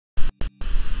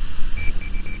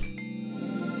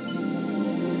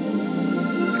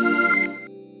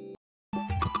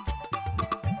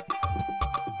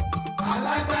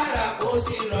alágbára kò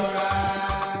sí rọra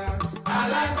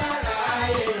alágbára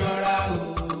ayé rọra o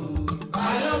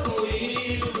balógun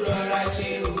ìlú rọra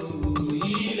ṣe o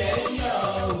ilẹ̀ yọ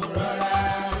o rọra.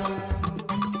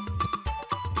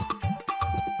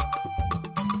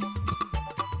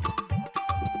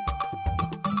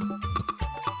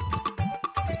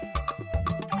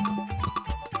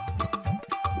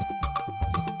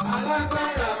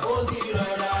 alágbára kò sí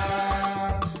rọra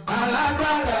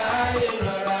alágbára ayé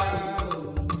rọra o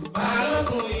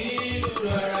balógun ìlú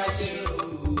rọra ṣe o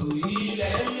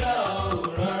ilẹ̀ yọ o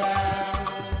rọra.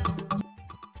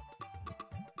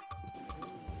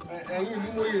 ẹ̀yin ìlú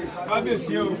mòye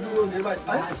kábíyèsí o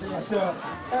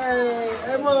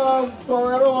ẹ máa tọrọ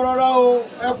ẹrọ wọn rárá o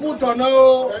ẹ kú tọ̀nà o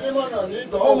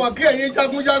ó mọ̀ kí ẹ̀yin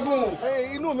jagunjagun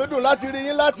inú mi dùn láti rí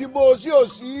yín láti bó o sí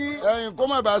òsí. ẹ̀yin kó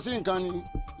má bàa sí nǹkan ni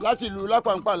láti ìlú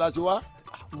lápàǹpà láti wá.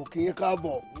 mo kì í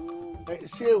káàbọ̀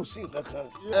ṣé ò sí nǹkan kan.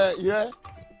 ìrẹ́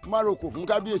márokò fún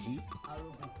kábíyèsí.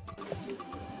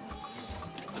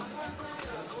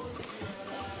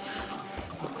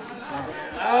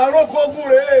 àròkọ ogun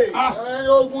rèé ẹ̀yin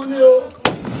ogun ni o.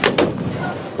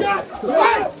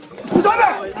 kùsọ́bẹ̀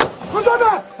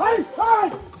kùsọ́bẹ̀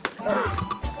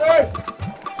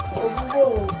ogun bò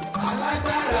ó.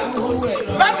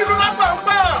 láti ìlú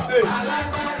lápàǹpà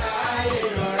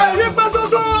ẹ̀yin pẹ́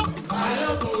sọ́sọ́.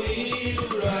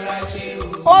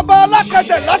 ọba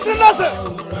alákẹ̀dẹ̀ lásìlọ́sẹ̀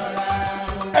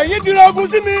ẹ̀yin dira ogun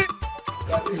sí mi.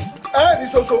 ẹ ní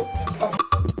ṣoṣo.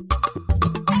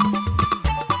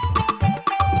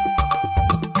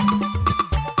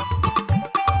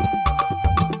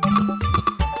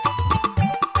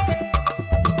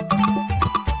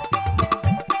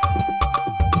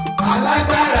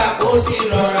 alágbára kò sí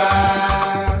rọra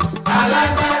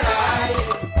alágbára ayé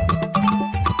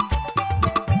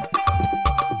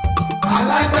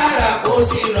alágbára kò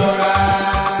sí rọra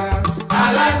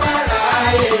alágbára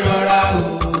ayé rọra o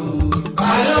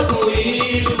balógun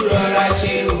ìlú rọra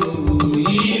ṣe o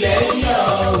ilẹ̀ yọ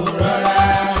o rọra.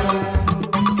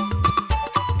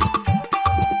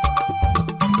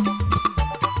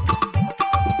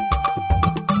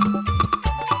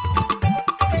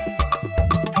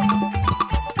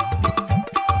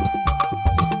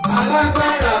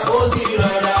 alágbára kò sí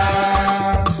rọra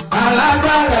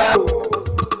alágbára.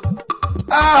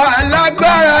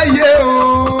 alágbára yé o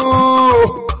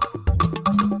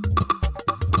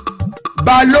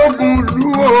balógun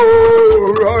lu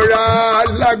o rọra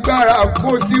alágbára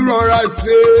kò sí rọra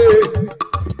ṣe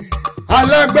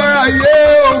alágbára yé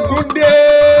ogun dé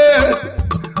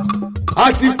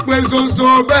àti pé ṣoṣo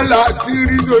bẹ́ẹ̀ láti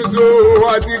rí ṣoṣo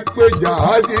àti pé jà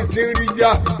á sì ti rí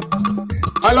jà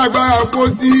alágbára kò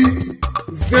sí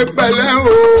ṣe pẹ̀lẹ́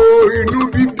o inú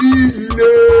bíbí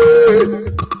ilé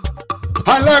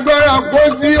alágbára kò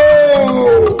sí o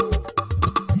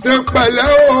ṣe pẹ̀lẹ́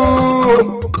o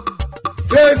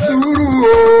ṣe sùúrù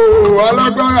o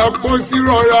alágbára kò sí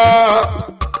rọra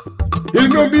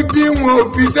inú bíbí wọn ò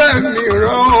fi sẹ́mi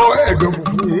rán ẹ̀dọ̀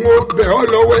fùfù wọn ò bẹ̀ ọ́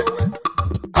lọ́wẹ́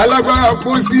alágbára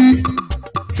kò sí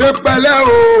ṣe pẹ̀lẹ́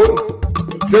o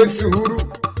ṣe sùúrù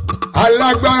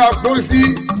alágbára kò sí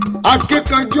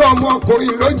akíkanjú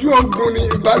ọmọkùnrin lójú ogun ní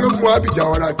Balógun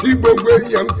Abìjàwàrà tí gbogbo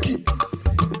èèyàn ń kì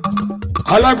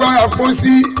alágbára kò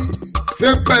sí ṣe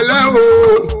pẹ̀lẹ́ o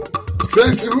ṣe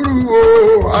sùúrù o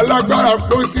alágbára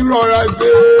kò sí rọra ṣe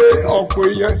ọ̀pọ̀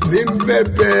èèyàn ní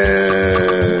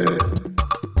bẹ̀bẹ̀.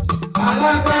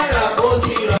 alágbára kò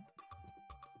sí rọra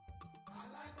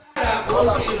alágbára kò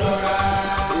sí rọra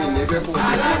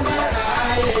alágbára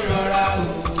ayé rọra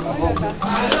o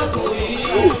balógun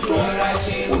ìlú rọra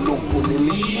ṣe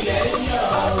ilẹ̀ yọ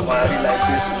o rọra.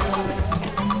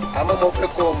 àmọ́ mo fẹ́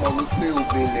kọ́ ọmọ wípé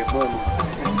obìnrin lẹ́gbọ́n mi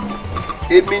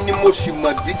èmi ni mo sì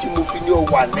mọ̀ dí tí mo fi ní ọ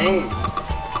wà lẹ́yìn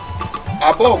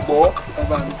àbọ̀ ọ̀gbọ́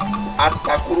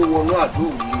àtàkùrọ̀ wọnú àdó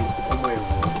òní ọmọ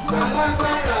ẹ̀wọ̀n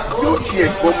yóò tiẹ̀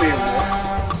gbọ́mọ ẹ̀wọ̀n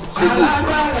ṣé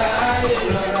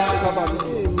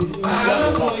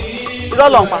irọ́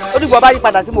lọ́n pa ó dìgbò bá yí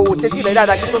padà tí mo wò tẹ́tí rẹ̀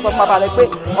dáadáa kí tó sọ fún bàbá rẹ̀ pé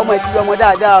ọmọ ìtìrí ọmọ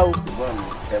dáadáa o.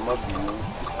 ẹ má bínú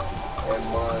ẹ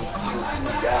mọ tí o kú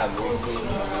ìyá mi ní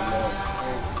ìlú náà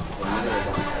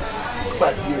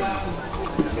pàdé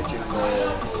èmi ti lọ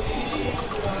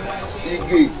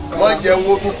igi wọ́n jẹ́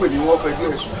owó tó pè ní wọ́n fẹ́ bí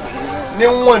ẹ̀sùn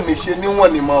níwọ̀n níṣe níwọ̀n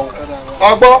ní mọ́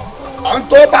ọgbọ́ à ń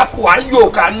tó bá kù à ń yóò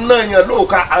ká náà yẹn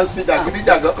lóòka à ń ṣe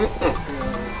jàgídíjàgan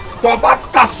tó bá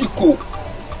tásìkò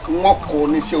wọn kọ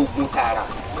oníṣẹ́ ogun tààrà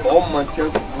ọmọ tí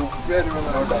wọ́n fi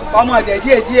ọmọ ẹ̀jẹ̀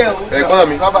díẹ̀ díẹ̀ o. ẹ̀gbọ́n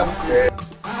mi.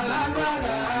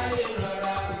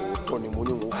 òótọ́ ni mo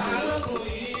ní wọn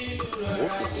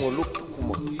fún olókìkú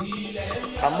mọ̀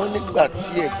àmọ́ nígbà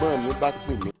tí ẹ̀gbọ́n mi bá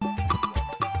pè mí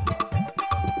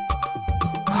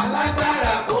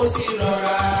sì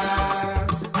rọra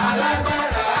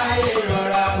alágbára ayé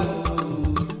rọra o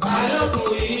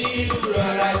balógun ìlú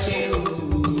rọra ṣe o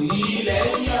ilẹ̀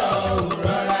ń yọ̀ o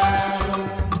rọra.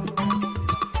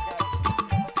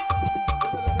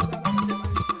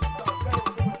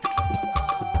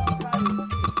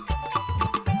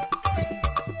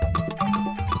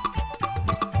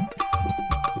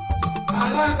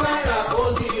 alágbára ó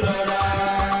sì rọra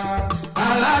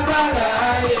alágbára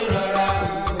ayé rọra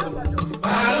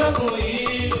balógun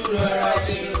ìlú rọra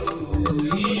ṣe o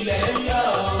ilẹ̀ ń yọ̀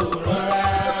o rọra.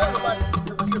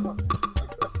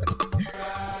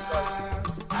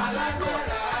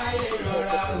 alágbára ayé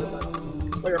rọra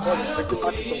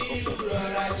ìlú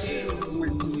rọra ṣe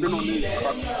o ilẹ̀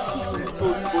ń yọ̀ o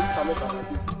rọra.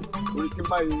 orí tí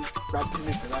báyìí gba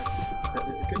bínísì láì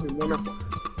kéde mọ́nà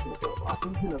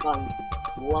àtúntì náà báyìí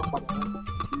mo wá padà náà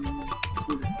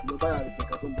kí olè lọ báyà rẹ̀ ṣe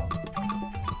ká tó ń bá wọn.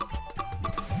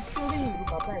 lórí ìlú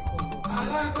bàbá ẹ̀ tó ń bọ̀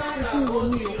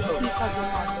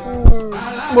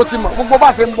mo ti mọ̀ gbogbo bá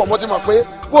ṣe ń bọ̀ mo ti mọ̀ pé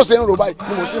bó ṣe ń rò báyìí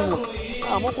ni mo sì ń mọ̀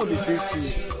àmọ́ kò lè ṣeé ṣe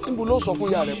níbo ló sọ fún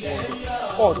ìyá rẹ̀ fún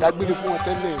ọ̀dọ̀ dágbére fún wọn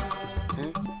tẹ́lẹ̀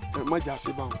mọ̀jà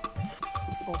ṣe báwọn.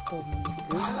 ọkọ mi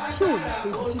ṣé ò ní pé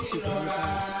ibi tí ìṣègùn mi bá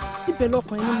wà síbẹ̀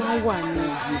lọ́kùnrin ní máa ń wà ní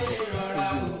òye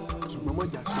ṣùgbọ́n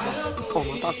mọ̀jà ṣe báwọn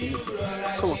ọmọ tá a sì lè ṣe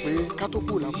sọ̀rọ̀ pé ká tó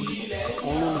kúrò lábúlé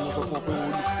ọ̀run ni mo sọ fún ọ pé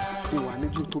wọ́n lò ìwà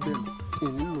níjú tó bẹ́ẹ̀ mọ́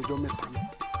èyí ń lọ́jọ́ mẹ́ta ni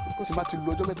tí bá ti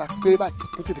lu ọjọ́ mẹ́ta péré báyìí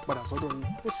ní tètè padà sọ́dọ̀ yín.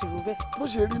 ó sì rú bẹ́ẹ̀. bó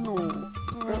ṣe rí nù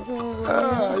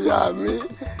àyà mi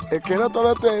ẹ̀kẹ́rẹ́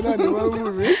tọ́rọ́tẹ́ náà ni wọ́n ń wù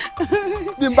mí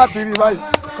bí n bá ti rí báyìí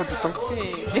kò ti tán.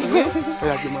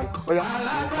 ọ̀yà jẹ́ máa lọ ọ̀yà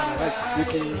ìwọ padà báyìí ní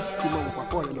kí máa wò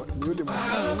pàpọ̀ rẹ lọ èmi ó lè máa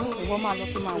lọ. ìwọ máa lọ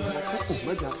kí máa wò ó. kò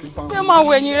mẹ́jà sí bá wọn. ṣé máa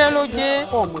wo ẹ̀yìn rẹ ló jẹ́.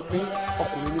 ọmọ pé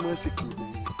ọkùnrin ni máa ń ṣe kì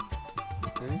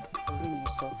í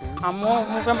àmọ́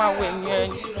mo fẹ́ máa wo ẹ̀yìn rẹ.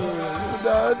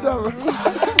 dáadáa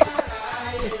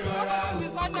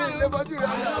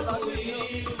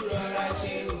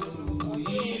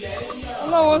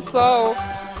ọlọ́wọ́ sọ o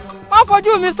má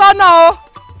fojú mi sọ́nà o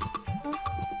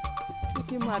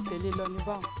kí n máa tẹ̀lé lọ ní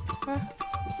báwọn.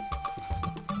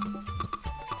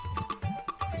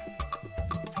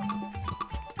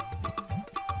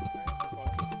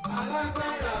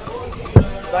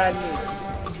 Báàlì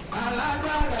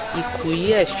Ìkòyí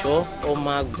ẹ̀ṣọ́ ọmọ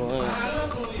Agbon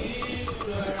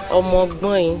ọmọ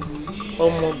gbọ́n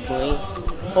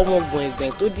ọmọgbọ̀n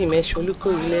ìgbẹ̀yìn tó dì mẹ́ṣin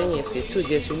Olúkòyí lẹ́yìn ẹsẹ̀ tí ò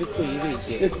jẹ́ sí Olúkòyí rè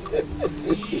jẹ́.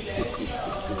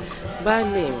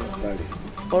 Baálé mi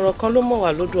ọ̀rọ̀ kan ló mọ̀ wá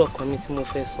lódò ọkàn mi tí mo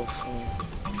fẹ́ sọ fún un.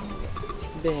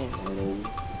 Bẹ́ẹ̀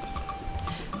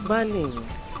baálé mi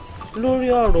lórí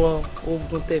ọ̀rọ̀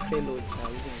ogun tẹ́ fẹ́ lọ jà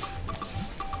yìí.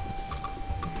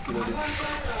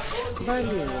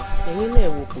 Baálé mi ẹ̀yin náà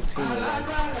wo kò tí mo wà.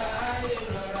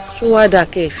 Ṣó wá dáa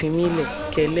kẹ́ ẹ fi mí lẹ̀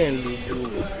kẹ́ ẹ lẹ́ẹ̀ lójú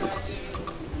o.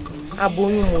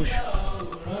 Aboyún moṣù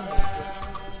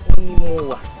ó ní mo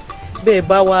wà bẹ́ẹ̀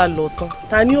bá wá lọ tán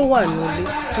ta ni ó wà nílé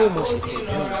tí ó mọ̀ ṣe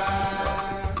tẹ̀lé mi.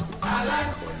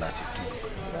 láti tó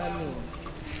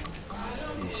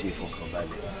iṣẹ́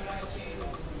ìfọkànbalẹ̀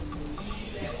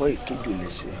ìkọ́ ìkéjò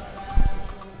lẹ́sẹ̀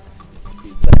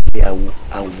ìgbàlẹ̀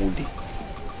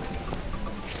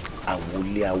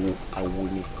àwòlé àwo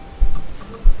ni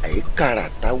àyíkàrà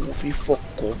táwo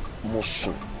fífọ́kọ́ mọ̀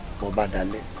sùn mọ́ bá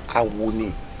dalẹ̀ àwo ni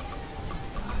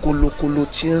kolokolo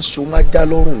tí ń so májá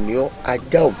lọ́rùn ní ọ́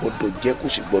ajá ò gbọ́dọ̀ jẹ́ kó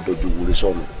sì gbọ́dọ̀ jòwúre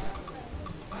sọnù.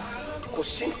 kò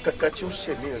sí kankan tí ó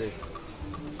sẹ̀mí rẹ̀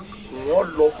wọ́n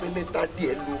lọ fínítà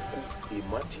díẹ̀ lóko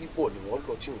èèmọ́ tí bọ̀ ni wọ́n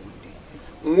lọ tí wọ́n dé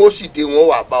wọ́n sì dé wọ́n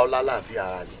wà bá ọ lálàáfíà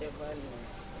ara rẹ̀.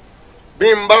 bí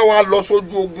n bá wa lọ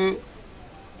sójú ogun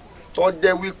tó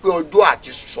jẹ́ wípé ọjọ́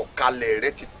àti sọ̀kalẹ̀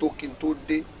rẹ ti tó kí n tó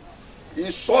dé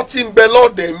ìsọ́ tí ń bẹ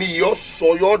lọ́dẹ̀ mi yọ sọ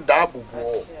yọ dáàbò bò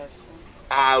ọ́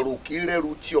àròkì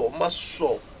rẹ́rù tí ọ má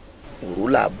sọ.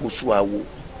 òrùlà bóṣù awo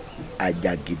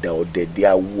àjàgìdà ọ̀dẹ̀dẹ̀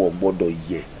awo ọ̀gbọ́dọ̀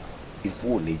yẹ ikú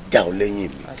ò ní já ọ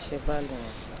lẹ́yìn mi.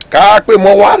 ká pé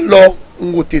mo wá lọ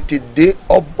n kò tètè dé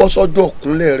ọbọ̀ sọ́jọ́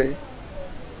kúnlẹ̀ rẹ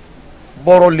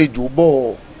bọ́rọ̀ lejò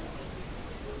bọ̀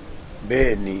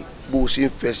bẹ́ẹ̀ ni bó o ṣe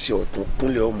ń fẹsẹ̀ ọ̀tún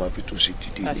kúnlẹ̀ ọmọ àfi tó ṣe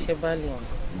dìde ni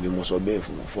mi mo sọ bẹ́ẹ̀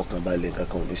fún fọkànbalẹ̀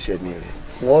kankan ò ní sẹ́mi rẹ̀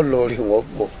wọ́n lọ rí wọ́n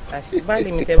bọ̀.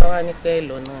 àṣìbálẹ̀ mi tẹ́ bá wá ní pẹ́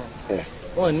lọ náà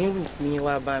wọn ò ní rúkú yín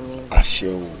wá bá mi. àṣẹ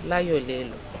o láyọ̀lẹ̀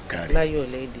lọ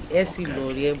láyọ̀lẹ̀ dì ẹ sì lọ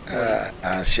rí ẹ bọ̀.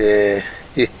 àṣẹ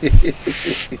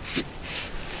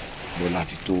bó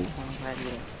láti tó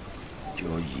jọ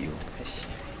yìí o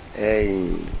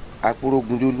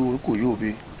apórógundólú kò yóò bí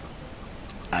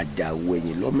àjàwò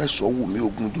ẹ̀yìn lọ́mẹ́sàn-án wù mí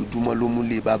ogun dojúmọ́ ló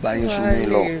múlé bàbá yín sún mi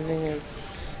lọ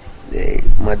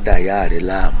má dàyà rẹ̀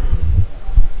láàmú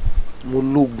mo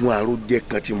lógun àròjẹ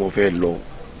kan tí mo fẹ́ lọ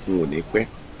n ò ní pẹ́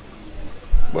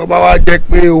bó bá wá jẹ́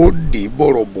pé ó dé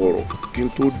bọ̀rọ̀bọ̀rọ̀ kí n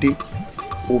tó dé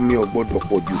omi ò gbọ́dọ̀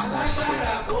pọ̀ jù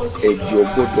ẹ̀jẹ̀ ò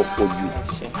gbọ́dọ̀ pọ̀ jù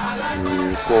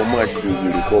kó o máa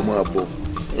dòwèrè kó o máa bọ̀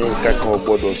nǹkan kan ò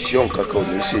gbọ́dọ̀ ṣe nǹkan kan ò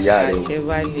ní ṣe ìyá rẹ o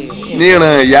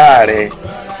níran ìyá rẹ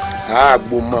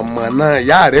àgbo màmá náà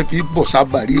ìyá rẹ fi bọ̀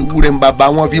sábàrí ewúrẹ́ ń bàbá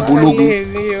wọn fi bológun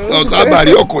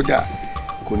sábàrí ọkọjà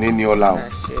kò ní ní ọlá o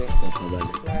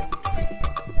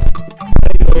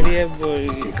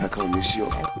nǹkan kan ò ní ṣe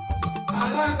ọ.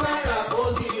 alágbára ó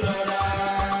sì rọra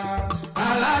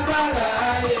alágbára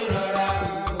ayé rọra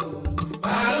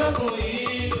balógun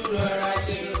ìlú rọra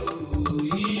ṣe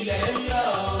ilẹ̀ ń yọ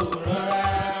rọra.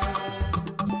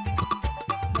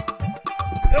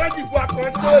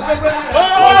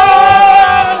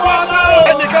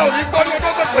 ẹnìkan ò ní gbọ́ ní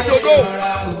ọdún pẹ̀lú odò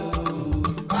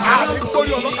àní gbọ́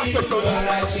ní ọdún pẹ̀lú odò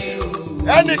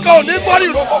ẹnìkan ò ní gbọ́ ní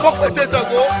ìrókò kó pété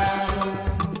Ṣàngó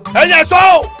ẹ̀yẹ sọ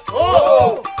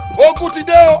ogun ti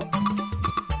dé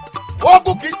o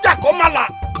ogun kì í jà kó má là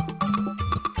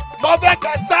mo fẹ́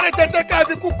kẹ́ sáré tètè ká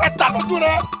fi kú pẹ́ta lójú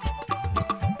rẹ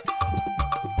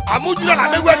àmújúlẹ̀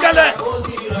làmẹ́gbẹ́ gẹ́lẹ́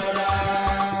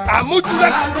àmújúlẹ̀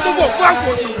làmẹ́gbẹ́ fún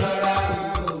àgbòrò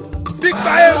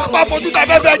gbígba ẹ̀rọ bá fojú ta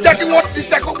fẹ́fẹ́ jẹ́ kí wọ́n ti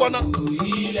sẹ́kọ̀ gbọ́ná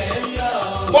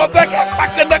mo fẹ́ kẹ́ pa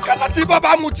kẹ́lẹ́kẹ́lẹ́ tí bọ́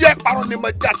bá mú tiẹ̀ parọ́ ni mo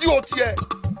jà sí òtí ẹ̀.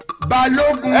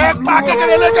 Balogun ẹ pa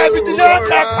kékeré lẹ́kẹ́ fi dilé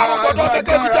ẹ parọ́ gbọ́dọ̀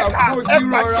lẹ́kẹ́ fi jẹ́ ká ẹ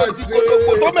pa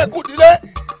kòtò tó mẹ́kù dilé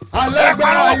ẹ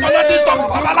parọ́ ọ̀pọ̀lọ́ ní tọ̀kọ̀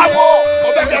babaláwo mo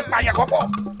fẹ́ kẹ́ pa yẹ kọ́kọ́.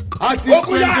 àti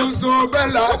pé zozo bẹ́ẹ̀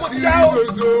láti rí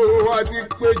zozo àti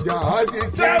péjà á sì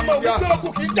ti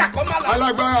rí jà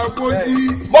alágbára kó sí.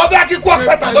 mo fẹ́ kí kú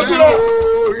ọ̀pẹ̀tà lójú lọ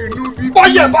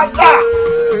bọ́yẹ̀ bá sá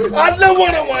alẹ́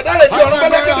wọ̀rẹ̀ wọ̀n dáre tí ọ̀rọ̀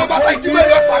bẹ́lẹ́kẹ́ tó bá fẹ́ kí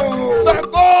wẹ́rẹ́ pa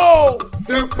Ṣàngó.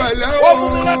 ṣe pẹ̀lẹ́ o mú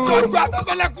mi lọ́tọ̀ ọdún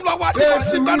abẹ́fẹ́lẹ́ kú lọ́wọ́ àti wọ́n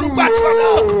ti bẹ́ẹ̀ lù gbà tí wọ́n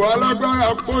náà. alágbára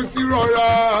kó sí rọra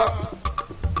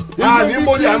àní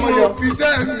mo yà mọ́ yọ.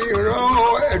 fisẹ́ mi rán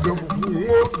ẹ̀dọ̀ fùfú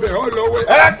wọn bẹ̀ ọ́ lọ́wọ́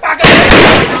ẹ pàkẹ́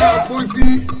kó sí.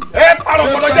 ẹ parọ́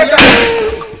kọ́lọ́ jẹ́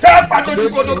kẹ́ ẹ pàtó ti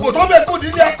kòtòkò tó bẹ kú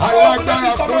nílé ẹ parọ́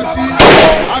alágbára kó sí.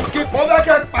 mo fẹ́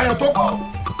kẹ́ pààyàn tó kọ́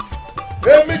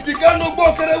èmi jìgánú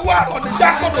gbókèrè wà ọ̀dẹ̀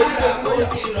jákòdò ní gbogbo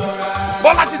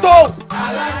bọ́lá ti tó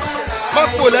má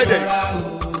kó lẹ́dẹ̀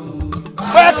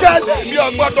fẹ́kẹ́lẹ́ mi ò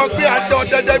gbọ́dọ̀ gbé àjẹ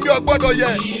ọ̀dẹ̀dẹ̀ mi ò gbọ́dọ̀ yẹ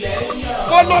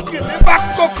bọ́lọ́kì ní bá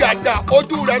gòkè àjà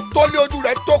ojú rẹ̀ tó lé ojú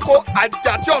rẹ̀ tó kó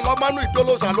àjà tí ọlọ́mánú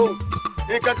ìdólóṣà lóhùn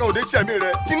nǹkan kan ò ní sẹ̀mí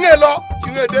rẹ̀ tí ń lọ tí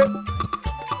ń dé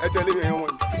ẹ̀dẹ̀ lè yẹn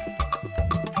wọ̀nyí.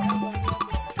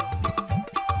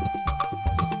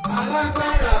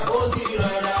 alágbára ó sì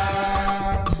rọra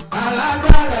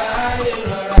alágbára ayé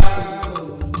rọra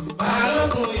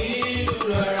balógun ìlú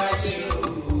rọra ṣe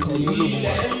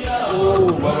ilẹ̀ ń yọ.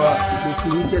 bàbá mo kí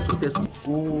yín tẹ̀sùn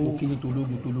mo kí yín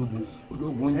tológun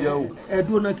ológun jẹ́ o. ẹ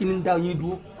dúró náà kí ni dá yín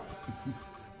dúró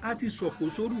a ti sọ̀kò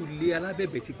sórí ilé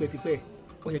alábẹ̀bẹ̀ tipẹ́tipẹ́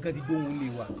ọ̀yẹ́ kan ti gbóhùn lé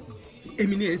wa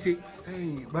èmi ni ẹ̀ ń ṣe.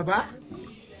 bàbá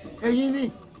ẹ̀yin ni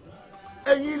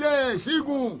ẹ̀yin lẹ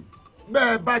ṣígun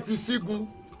bẹ́ẹ̀ bá ti ṣígun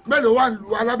mélòó wà ń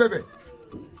lu alábẹ̀bẹ̀.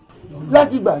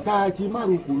 látìgbà tá a ti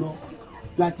márùkù lọ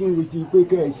la ti ń retí pé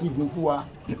kẹ́ ẹ ṣígun fún wa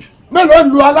mélòó ń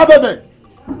lu alábẹ̀bẹ̀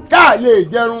ká lè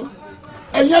jẹrun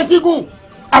ẹ̀yin ẹ ṣígun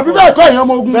àbí bẹ́ẹ̀ kọ́ ẹ̀yin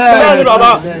ọmọ ogun. bẹ́ẹ̀ ni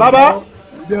bàbá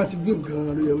bí wọ́n ti gbé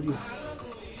nǹkan ló yẹ orí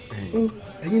o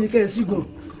ẹ̀yin ni kẹ́ ẹ sígun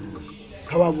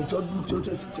káwa wò tí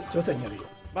ó tẹ̀yìn rẹ̀.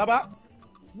 bàbá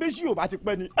bí ṣì ò bá ti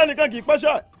pẹ́ ni ẹnìkan kì í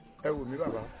pẹ́ṣẹ̀. ẹ wò mí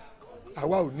bàbá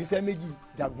àwa ò níṣẹ́ méjì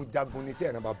jagunjagun níṣẹ́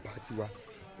ìran bàbá tiwa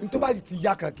nítorí bá sì ti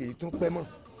yá kan kì í tún pẹ́ mọ́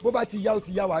bó bá ti yá ó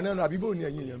ti yá wa náà àbí bó ni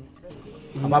ẹ̀yin èèyàn mi.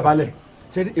 àmọ́ balẹ̀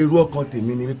ṣé èrò ọkàn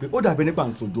tèmi ni wípé ó dàbí nípa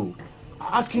nsòjò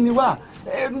akínníwá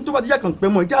tó bá ti yá kan pẹ́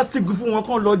mọ́ ìjà sígun fún wọn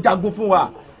kàn lọ jagun fún wa.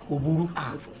 kò burú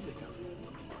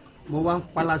mo wá ń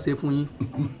paláṣẹ fún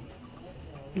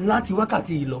yín láti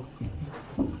wákàtí yìí lọ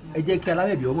ẹ jẹ́ kí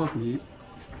alábẹ̀bẹ̀ ọmọ pé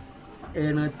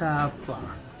ẹran tá a fà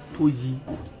tó yí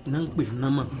náà ń pè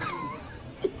námọ̀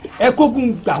ẹ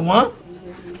kógun gbà wọ́n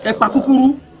ẹ pa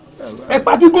kúkúrú ẹ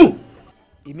pa gígùn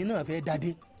èmi náà fẹ́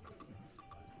dádé.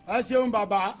 ẹ ṣeun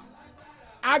bàbá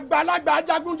àgbàlagbà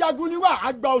jagunjagun ni wá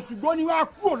àgbà òṣùgbó ni wá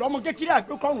kúrò lọ́mọ kékeré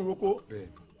àgbékọ̀rùn roko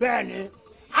bẹ́ẹ̀ ni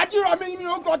ajírọ̀ mi ni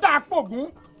ó kọ́ tá a pògún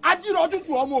ajírọ̀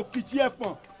tútù ọmọ òkìtì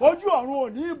ẹ̀fọ̀n ojú ọ̀run ò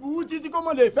ní ibú títí kó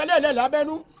mọ̀ lè fẹ́lẹ́ lẹ̀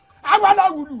lábẹ́nú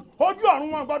awàláwùlù ojú ọ̀run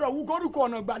wọn gbọ́dọ̀ wú kórìkò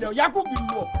ọ̀nà gbàlẹ̀ ọ̀yá kúkìrì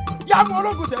wọ̀ yàmú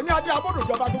ológun tẹ̀mí adé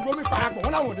abọ́dọ̀jọba gbogbo mi parapọ̀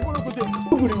wọn làwọn ò ní ológun tẹ̀mí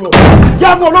kúkìrì wọ̀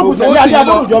yàmú ológun tẹ̀mí adé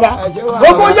abọ́dọ̀jọba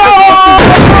gbogbo yà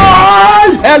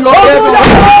ẹ lọ ẹ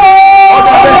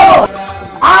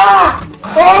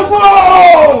ogun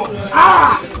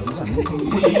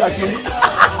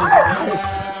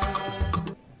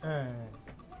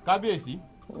kábíyèsí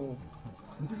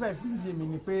n tí fẹ́ẹ́ fi yé mi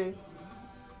ni pé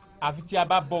àfi tí a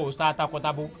bá bọ òòṣà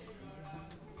takọtabo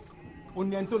ó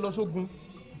ní ẹni tó lọ sógun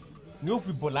ni ó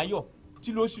fi bọ̀ láyọ̀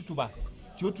tí ló sì tùbà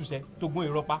tí ó tùsẹ̀ tó gún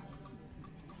ìrọ́pá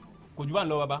kò jù bá ń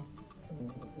lọ bàbá.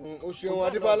 o ṣeun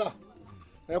adébálà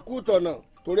ẹ kú tọ̀nà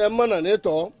torí ẹ mọ̀nà ní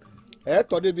tọ́ ẹ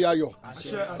tọ́ débi ayọ̀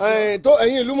tó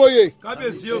ẹ̀yin ìlú mòye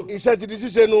iṣẹ́ ti di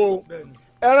ṣíṣe nu o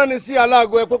ẹ rán ni sí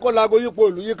aláàgọ́ ẹ pé kó laago yípo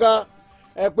ìlú yíká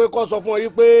ẹ pé kó sọ fún ọ yí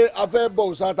pé a fẹ́ bọ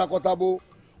òòṣà takọtabo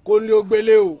kó ní ó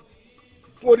gbélé o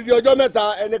fún odidi ọjọ́ mẹ́ta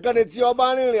ẹnikẹ́ni tí ó bá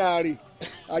rìnrìn àrè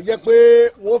a jẹ́ pé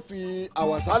wọ́n fi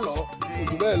àwàsá lọ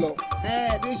ojú bẹ́ẹ̀ lọ.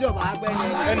 bíṣọ̀bù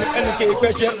Agbẹ́ni ẹni ṣe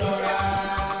ìpẹ́ ṣẹ́.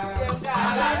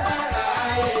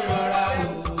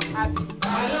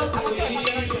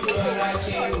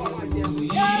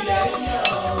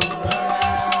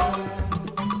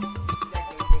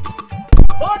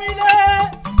 onílé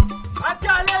àti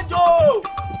àlejò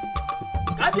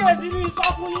kábíyèsí ní sọ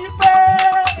fún yín pé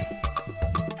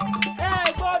ẹ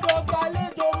gbọ́dọ̀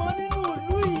gbàlejò mọ́ nínú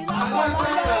ìlú yìí lápapọ̀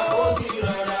ó sì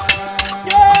rọra.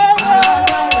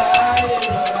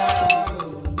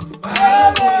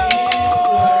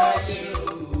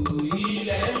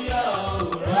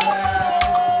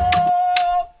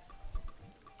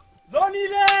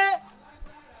 lónílé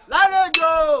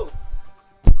lálejò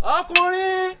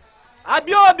ọkùnrin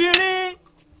àbí obìnrin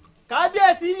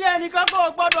kábíyèsí ní ẹnìkan kò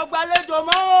gbọ́dọ̀ gbàlejò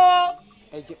mọ́ o.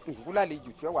 ẹ jẹ nkùkú lálejò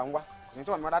tí ó wà ń wá ẹni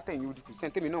tó wà ní wọn látẹ̀yìn odi kù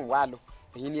sẹ́ńtẹ́mì náà ń wá lọ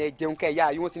ẹ̀yin ni ẹ jẹun kẹ́ ẹ yá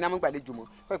yín wọ́n ti ní amúgbàlejò mọ́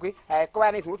fẹ́ pé ẹ̀kọ́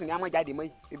wa ní ìsìn wọ́n tún ní amújáde mọ́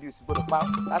ebi òsì gbọ́dọ̀ pa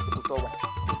lásìkò tó wà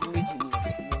ọdún méjì ni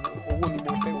owó ni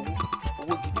mo fẹ́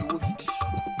owó gidi owó gidi.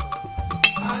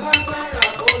 alágbára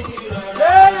ó sì rọra.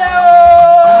 lélẹ̀ o.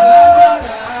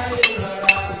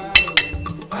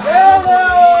 lélẹ̀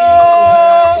o.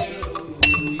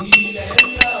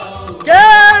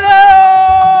 kéré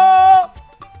o.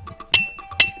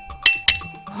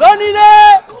 lónílé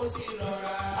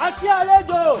àti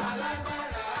àlejò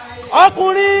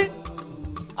ọkùnrin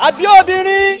àbí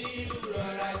obìnrin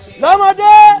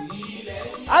lọ́mọdé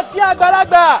àti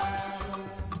àgbàlagbà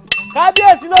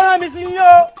kábíyèsí ló rán mi sí yín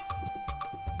o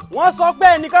wọ́n sọ pé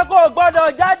ẹnìkan kò gbọ́dọ̀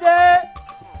jáde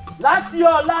láti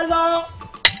ọ̀la lọ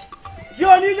kí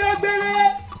onílé gbélé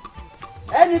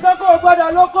ẹnìkan kò gbọ́dọ̀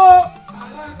lóko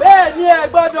bẹ́ẹ̀ ni ẹ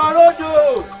gbọ́dọ̀ ródò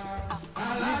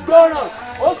ìgbọràn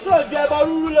ó sòjú ẹbọ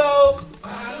rúrú lọ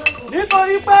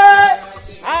nítorí pé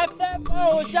akẹ́kọ̀ọ́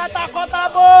òòṣà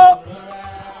takọtabo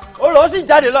ó lọ sí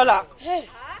jáde lọ́la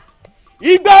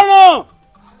ìgbọràn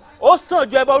ó sàn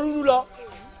ju ẹbọ rúrú lọ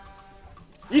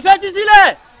ìfetísílẹ̀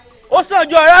ó sàn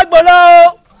ju ọ̀rá gbò lọ o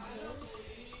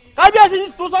kábíyèsí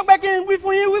tó sọ pé kí n wí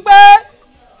fún yín wípé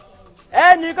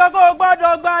ẹnìkan kò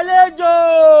gbọ́dọ̀ gbàlejò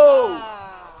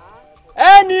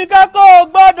ẹnìkan kò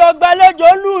gbọ́dọ̀ gbàlejò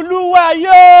lùlù wa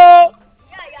yóò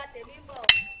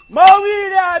mo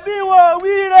wíire àbí wọn ò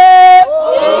wíire.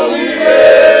 ó wíire.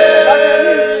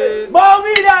 mo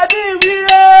wíire àbí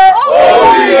wíire. ó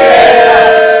wíire.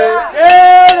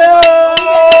 kéré o.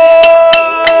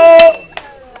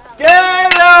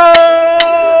 kéré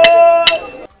o.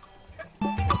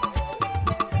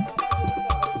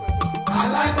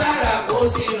 alágbára kò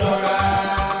sí rọra.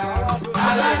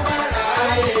 alágbára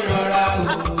ayé rọra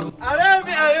o. ààrẹ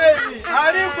mi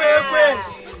àrí pèpè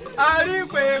àrí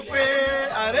pèpè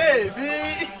ààrẹ mi.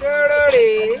 dòrò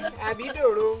rèé àbí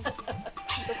dòrò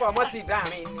tó kọ ọmọ ti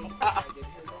dáàrin ni.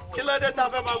 kí ló dé tá a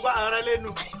fẹ́ máa gbọ́ ara lẹ́nu.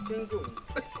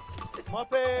 mo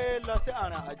pé lọ sí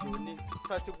àrùn àjò ni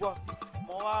sọtí gbọ́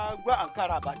mo wá gbọ́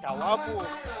àǹkárá bàtà wá bò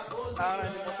ara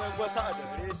ni mo fẹ́ gbọ́ sáàdọ̀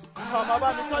rẹ ọmọ bá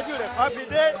mi tọ́jú rẹ̀ kọ́ fi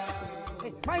dé.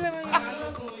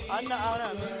 ana ara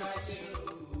mi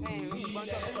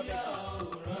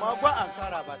mo gbọ́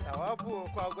àǹkárá bàtà wá bò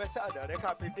kọ́ ọgbẹ́ sáàdọ̀ rẹ̀ ká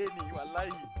fi dé ní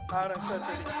wàláyé ara ń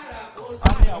sọ́tẹ̀lẹ̀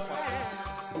àmì àpò.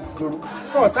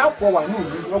 kọ́ ọ̀sá pọ̀ wà ní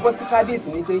ìlú ọgbọ́n tí kábíyèsí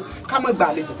ni pé ká mọ̀ gba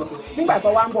àlejò tuntun nígbà tó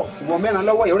wá ń bọ̀ ìwọ̀n mẹ́ran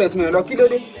lọ́wọ́ ìyàwó rẹ̀ sún mi lọ kí ló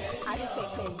dé.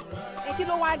 ẹ kí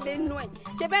ló wá dé nínú ẹ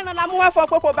ṣe bẹ́ẹ̀ náà la mú wá fọ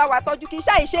pé kò bá wa tọ́jú kí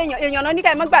iṣẹ́ ìṣe èèyàn náà ní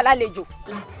ká ẹ mọ́ gbà lálejò.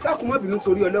 dákun má bínú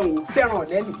torí ọlọ́run o sẹ́ràn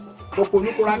ọ̀lẹ́nì òpò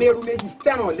onúkura mẹ́rú méjì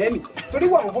sẹ́ràn ọ̀lẹ́nì torí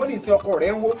wọ́n ń hó ní ìsìn ọkọ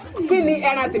rẹ̀ ń hó kí ni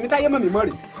ẹran tèmi táyé mọ̀ mí mọ́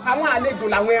rè àwọn àlejò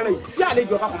làwọn ẹran yìí sí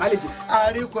àlejò ọkọ̀ àlejò.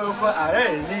 àríkọ ọkọ ààrẹ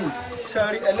ní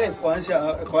sáré ẹlẹ́ẹ̀kọ́ ń ṣe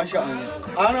àwọn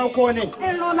àrùn kò ní.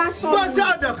 ẹran lásán. gbọ́sẹ̀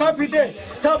àdàkápídé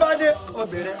tábàdé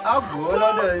obìnrin àgbò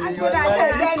lọ́dọ̀ èèyàn láyé.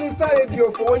 ẹni sọ̀rọ̀ di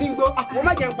òfò onígbó mo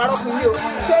má jẹ́ ń parọ́ fún yín o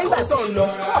ṣé ìgbà tó ń lọ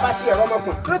tó bá ti ẹ̀rọ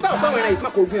ọmọkùnrin tó táwọn fáwọn ẹran yìí má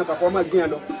kò gbìyànjú papọ̀ ọmọ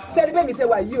gbìyànjú lọ. sẹ́ni bẹ́ẹ̀ mi ṣe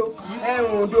wà yìí o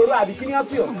ẹ̀rùn òdòdó àbí kí ni wọ́n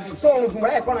fi ọ̀ tó ń gun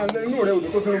rẹ̀ fọ́nà inú rẹ̀ òdò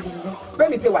tó fi ń gbogbo bẹ́ẹ̀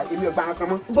mi ṣe wà èmi ò gbà kan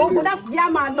mọ́. gbogbo dàkú yá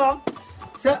máa lọ.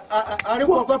 ṣé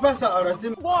àríkọ ọkọ fẹ́ sọ ọ̀rọ̀ sí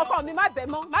mi. wọ́n ọkọ mi má bẹ̀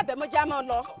mọ́ já máa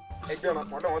lọ. ẹgbẹ́ ọmọ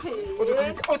kan lọ́wọ́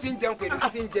ó ti ń jẹun pẹ̀lú ó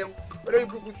ti ń jẹun olórí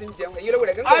burúkú ti ń jẹun èyí lówó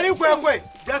rẹ̀ gẹ́gẹ́. àríkù ẹ̀kọ́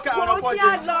jẹ́ ká ọ̀rọ̀ kọ́ jẹ.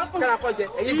 kẹ́ra kọ́ jẹ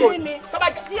èyí kò ní. tọ́ba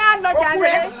tí a lọ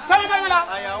jàre. sọ́mọ́tọ́ lọ.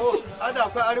 àyàwó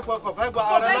adàpẹ́ àríkù ọkọ̀ fẹ́ gba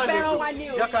ara lálejò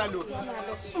jẹ́ ká lò.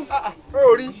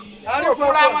 orí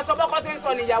òfurufú àwọn sọ́bọ́kọ́ ṣe ń sọ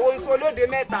níyàwó ń sọ lóde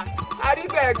mẹ́ta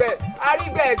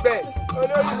arígbẹ̀ẹ̀gbẹ̀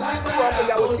olórí burúkú ọkọ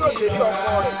ìyàwó tí ò lè ní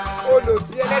ọkọ rẹ̀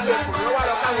olòsí ẹlẹ́dẹ̀ kò ní wà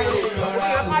lọ káwọn èèyàn òkú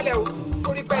yẹn pálẹ̀ o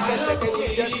orí pẹ́ẹ́tẹ́ ṣẹ̀kẹ́ ní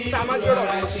ìjẹ́ sí sàmọ́jọ́rọ̀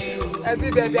ẹbí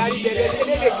bẹ̀bẹ̀ àríbẹ̀rẹ̀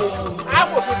elédègbè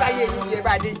àpòkú táyé yìí yẹ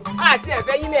bá dé àti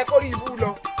ẹ̀fẹ́ yín náà kórìí ibú lọ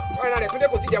ọ̀rọ̀ rẹ̀ fúndé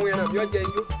kò tí jẹun ìrànbí ọjẹ́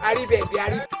ijó àríbẹ̀bẹ̀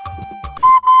àrí.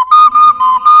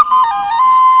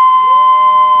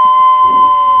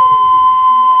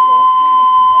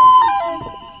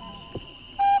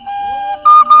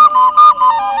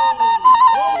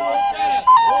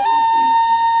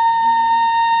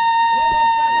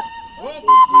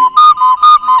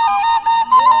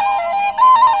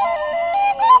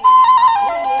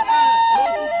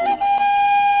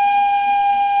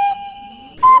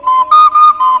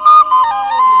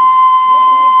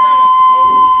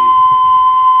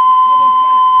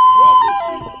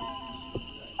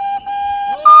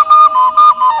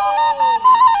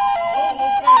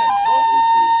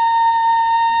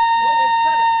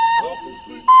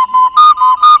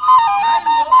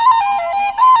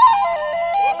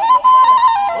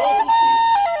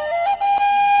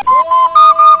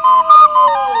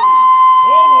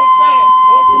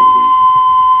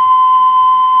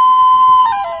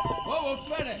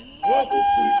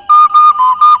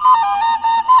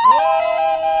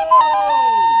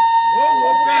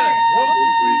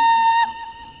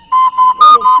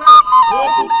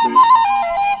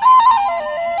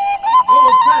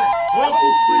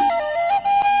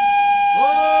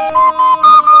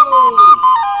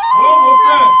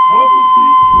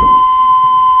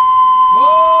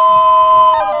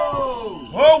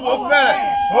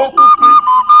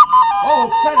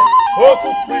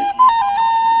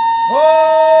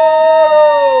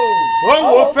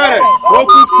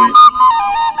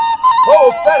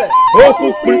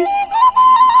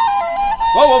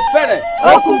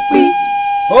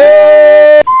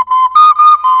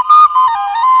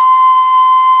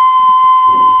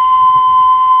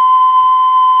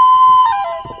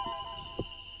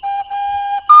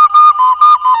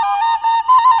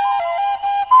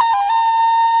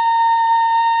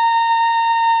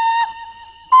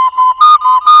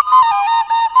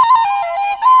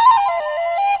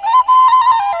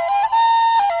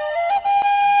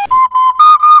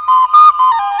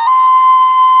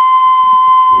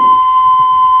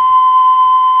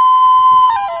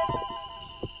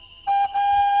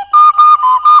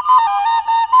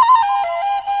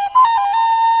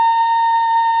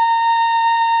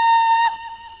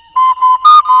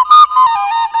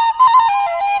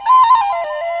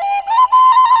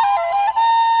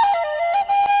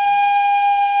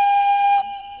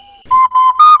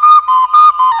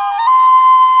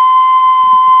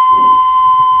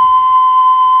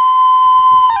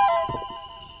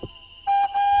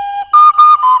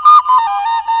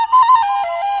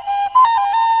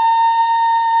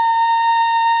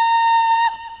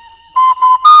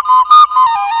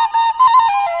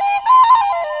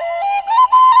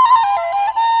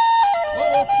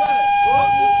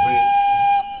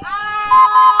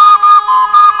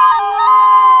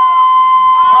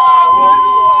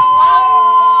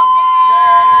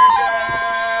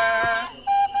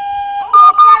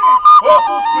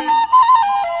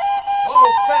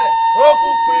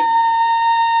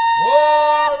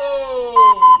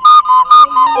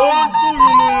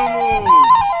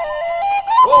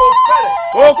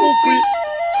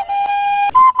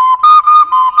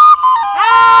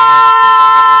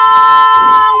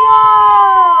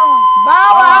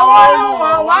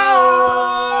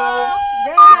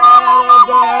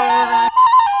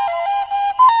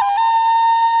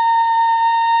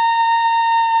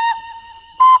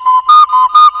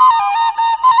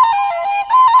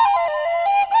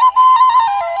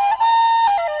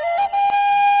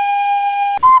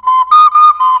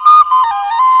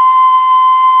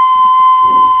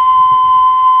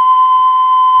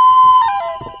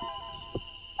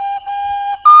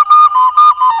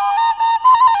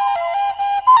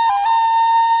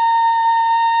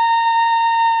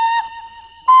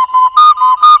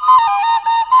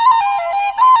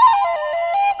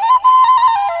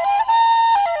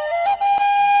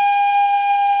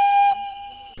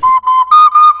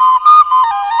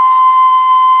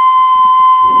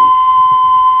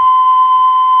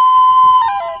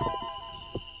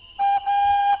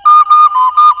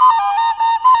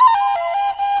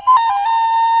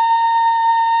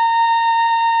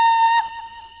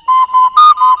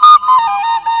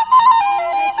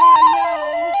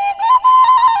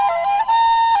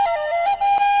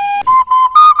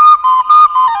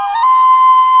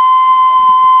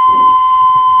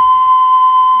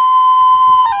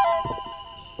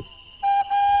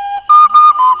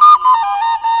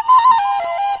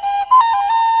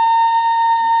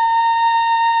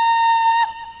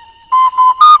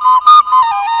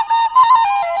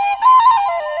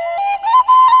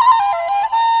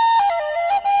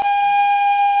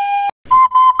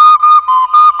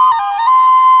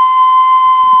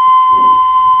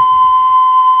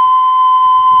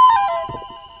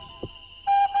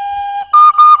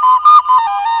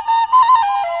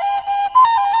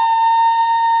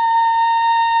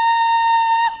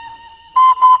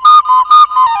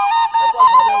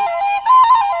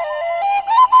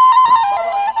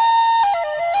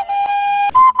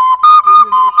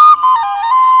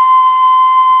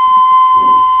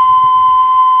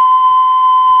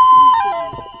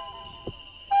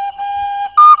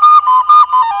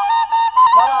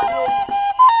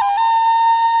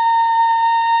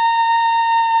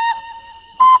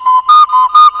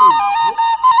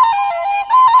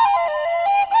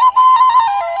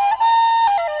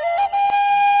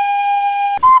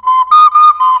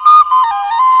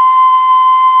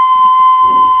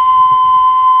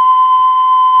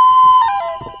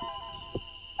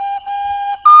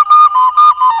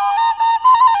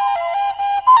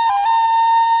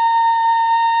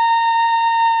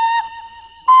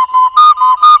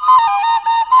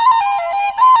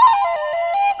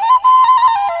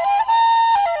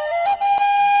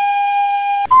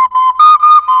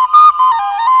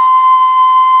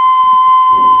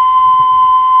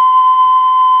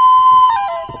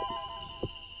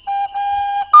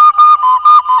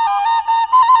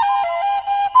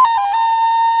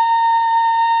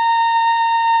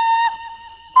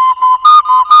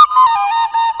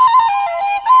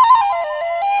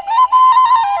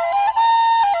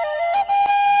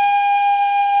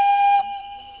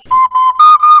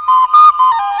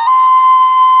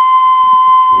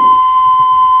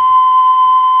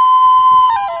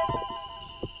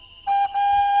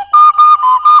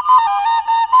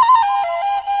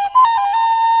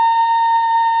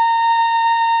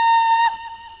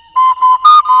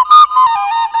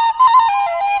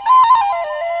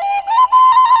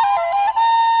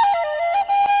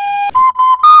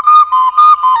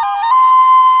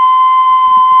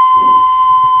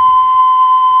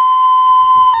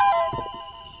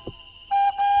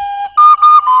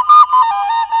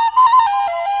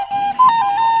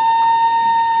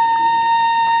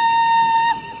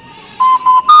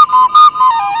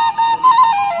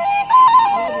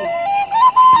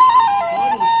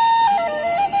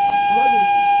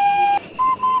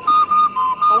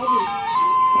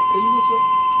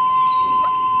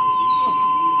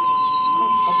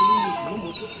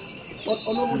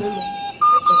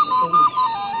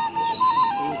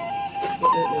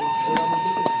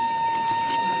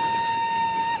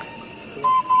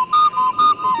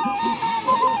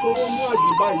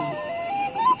 bàjẹ́ báyìí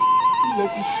ilẹ̀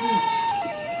ti ṣú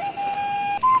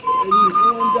ẹ̀yìn tí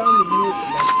wọ́n ń dárìn ní òkè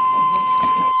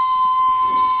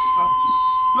láti.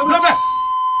 lọ́bẹ̀.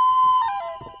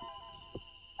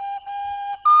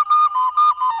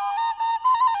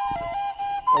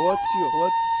 ọwọ́ tí ọwọ́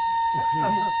tí.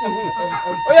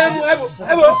 ó yẹ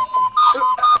ẹ bò.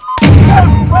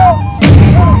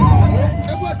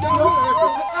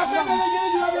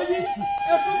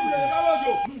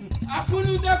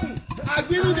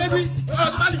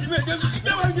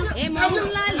 èmọ̀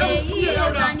ńlá lè yí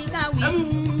ọ̀tá ní káwí fún.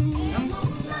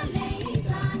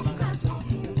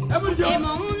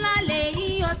 èmọ̀ ńlá lè yí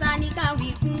ọ̀tá ní káwí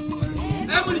fún.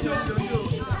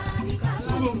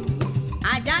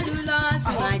 àjálù lọ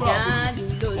tún àjálù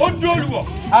lọ. ó dóòlù wọ̀.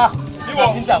 ìwọ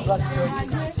àkọ́bà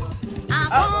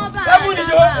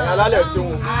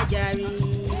àjàrí.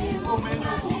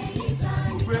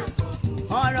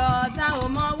 ọ̀rọ̀ tá ò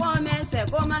mọwọ́ mẹsẹ̀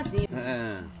kó má sí.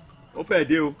 ó fẹ́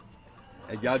dé o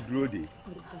ẹ̀já dúró dé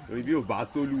torí bí ò bá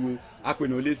sólúwo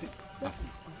apẹ̀nà ó lé sí.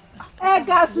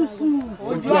 ẹ̀gà ṣùṣù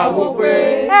ojú àwo pé.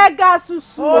 ẹ̀gà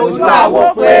ṣùṣù ojú àwo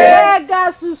pé. ẹ̀gà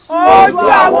ṣùṣù ojú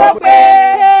àwo pé.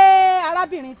 ṣé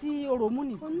arábìnrin tí orò mú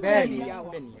ni. bẹ́ẹ̀ ni ìyá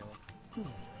wa.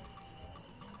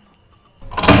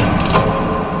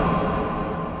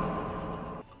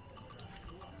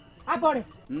 abọ́ rẹ̀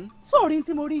sóòrí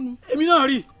tí mo rí ni. èmi náà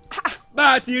rí bá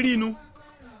a ti rí inú.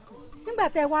 nígbà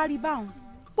tẹ́ wá rí báwọn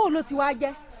bó ló ti wá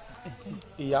jẹ́.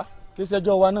 ìyá kí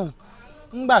sẹjọ wa náà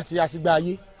ńgbà tí a sì gba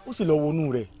ayé ó sì lọ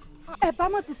wọnú rẹ̀. ẹ bá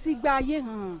mọ̀ ti sí gba ayé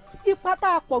hàn ipa tá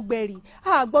a pọ̀ gbẹ̀rì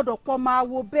a gbọ́dọ̀ pọ̀ máa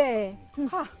wo bẹ́ẹ̀.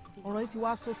 ọ̀rọ̀ yìí ti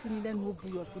wá sọ sí mi lẹ́nu ó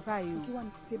buyọ̀ sí báyìí o. kí wàá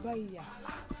ní ti ṣe báyìí yá.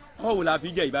 ọ̀hún la fi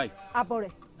jẹ́ ìbáyìí. abọ́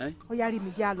rẹ̀ ó yá rí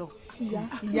mi já lọ. ìyá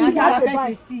ṣe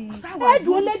báyìí sí i.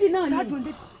 ẹ̀dùn lédi náà ni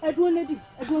ẹ̀dùn lédi.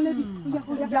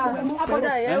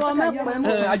 abọ́dà ẹ̀ wọ́n mẹ́pẹ́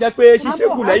mọ́. a jẹ́ pé ṣíṣe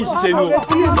kù lẹ́yìn ṣíṣe ni o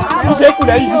ṣíṣe kù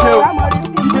lẹ́yìn ṣíṣe o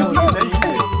ṣíṣe kù lẹ́yìn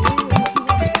ṣíṣe.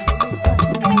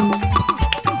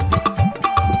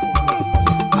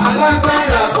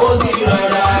 alágbára kò sí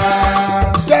rọra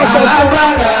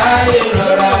alágbára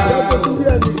ìrọra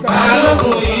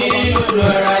balógun ìlú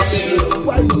rọra ṣe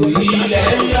o ilẹ̀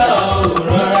ń yọ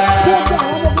rọra.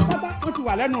 wọ́n ti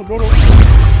wà lẹ́nu òlóró.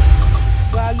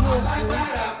 balógun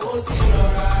àìlá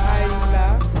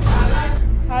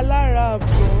alára àbọ̀.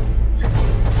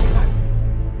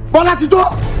 bọ́lá ti tó.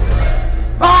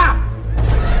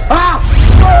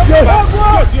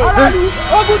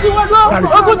 ogun ti wọ́n lọ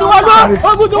ogun ti wọ́n lọ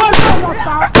ogun ti wọ́n lọ.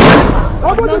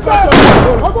 ogun ti gbà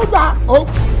ogun gbà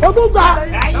ogun gbà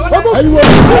ogun.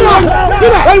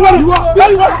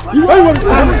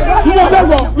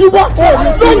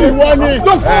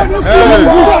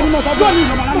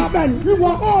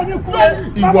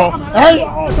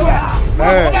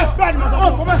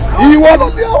 ìwọ ló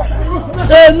dé o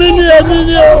èmi ni o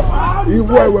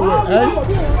ìwọ ẹwẹwẹ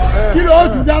kí ló ó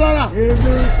jù dá lára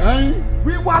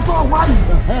wíwá tó wá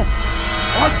yìí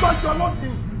ọjọ́jọ́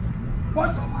lónìí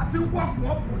bọ́jọ́ àti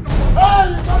wọ́pọ̀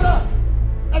ọ̀pọ̀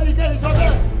ẹnikẹ́ni sọ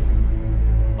bẹ́ẹ̀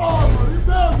ọ̀rọ̀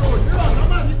wípé òjò òjìlá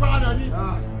sábà nípa rẹ̀ ni.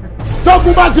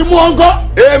 tógun bá ti mú ọ ńkọ́.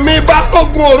 èmi bá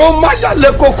tógun òró máyàlé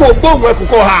koko gbóhùn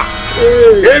ẹkùkọ ha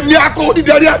èmi akọ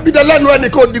onídàárí abídẹ lẹ́nu ẹnì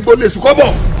kan òdìgbò lè sùkọ́ bọ̀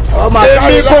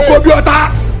èmi koko bí ọ̀tá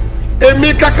èmi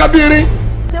kákábírin.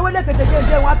 tewele kẹtẹkẹ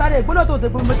ǹjẹ́ wọn atare ìgbóná tó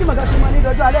dègbò mọtí màgá sí wọn ní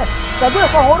ìdọjọ alẹ́ tẹgbẹ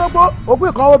ìkọ wọn orógbó ogún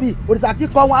ìkọ wọn bí òrìṣà kí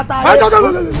kọ wọn atare.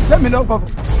 sẹ́mi náà kọ̀ fún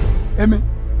èmi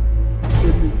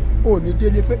ò ní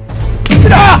délé pé.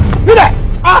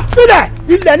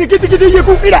 ilẹ̀ ní kitikiti yìí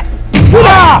kú ilẹ̀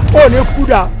ò ní kú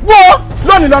dà wọ́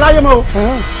lónìí lọ láyé mọ́ o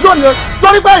lónìí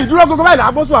torí pé ìdúró gbogbo báyìí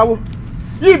làbóso àwo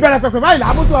yìí bẹ̀rẹ̀ pẹ̀pẹ̀ báyìí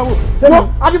làbóso àwo wọ́n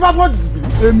adífáfọ́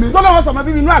jìbìrì lọ́lọ́wọ́ sọ̀mọ́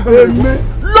bíbí inú àgbẹ̀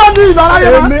lónìí lọ láyé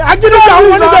mọ́ ajínigbé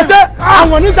àwọn onígbèsè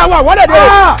àwọn oníṣàwọ̀ àwọ̀lẹ̀dẹ̀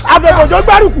àbẹ̀bọ̀jọ́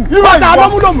gbárùkù ìwọ̀ta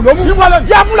lọ́múlòmùlòmù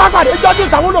yá fúlàpàdé jọ́jú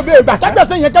ìsàwọn olóbe ìgbà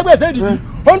kẹgbẹ̀sẹ̀ yẹn kẹgbẹ̀sẹ̀ ìdìdì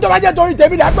ohun tó bá jẹ́ torí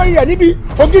tèmi ní agbẹ́rin rẹ̀ níbi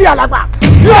ògiri àlàpà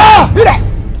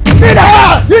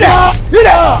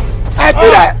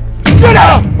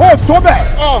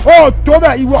ó tó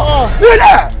bẹ̀ ìwọ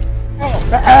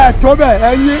tó bẹ̀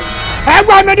ẹ̀yin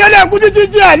ẹgbà mi délé ẹkú títí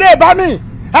tí ẹ lè bá mi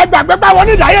ẹgbàgbé báwọn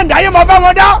ní ìdáyé mo bá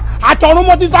wọn dá àtọ̀run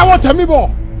mo ti sáwọ́ tẹ̀mí bọ̀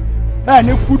ẹ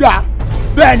ní kúdà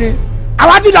bẹ́ẹ̀ ni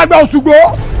àwa ti dàgbà Òṣùgbó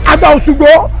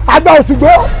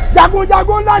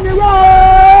jagunjagun ńlá ni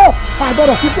wọ́n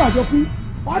àgbọ̀dọ̀ kíkọ́ àjọkú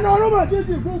ọ̀nà ọlọ́mọ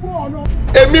títí gbogbo ọ̀nà.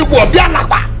 èmi wọ̀ bí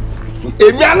àlàpà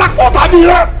èmi alákọ̀ọ́ta mi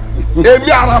rán èmi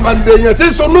àràmàǹdè yẹn tí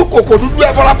sọnù kòkò dúdú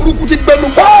ẹ̀fọ́ra burúkú ti gbẹnu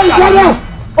bọ́. ìṣẹ̀lẹ̀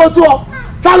o tó ọ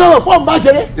ta ló rò pọ̀ ń bá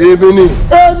ṣeré.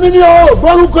 èmi ni o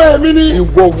gbórúkọ èmi ni.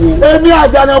 ìwọ wo. èmi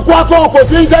àjànàkú akọ kò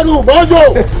sí jẹnu bọ́jọ́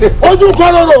ojú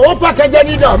kan lóró ó pàkẹ́jẹ́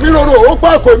nídà mí lóró ó pa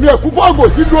èkó mi ẹ̀kú fọ́ọ̀gù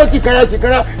tí dúró ti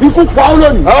kẹrẹ ikú pa ó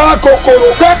lónìí. kòkòrò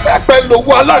pẹ́pẹ́pẹ́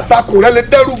lówó alátakùn rẹ lè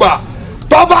dẹ́rùbà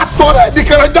tọ́ba sọ̀rọ̀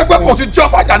ẹ̀dínkẹrẹ jẹ́gbẹ́ kò sí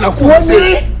jọba àjànàkú ṣe.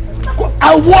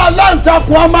 àwọn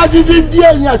aláǹtakùn amájídí di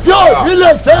èèyàn tí ò ní lè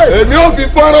ṣe. èmi ò fi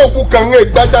fọ́nrán òkú kan ń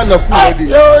gbájà nàkú rẹ̀ di.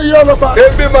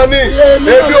 èmi mà ní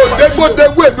èmi ò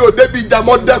dégbòdégbò èmi ò débi ìjà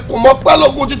mọ́ dẹkùn mọ́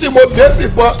pẹ́lọ́gùn títí mo dé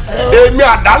fìbọn èmi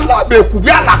àdá ńlá bẹ̀kù bí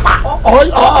àlàpà.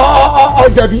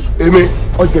 ọ̀jẹ̀bi. èmi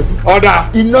ọ̀jẹ̀bi. ọ̀dà.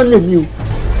 iná lèmi o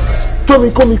tómi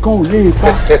kómi kan ò lè pa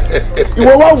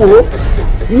ìwọ wá wò ó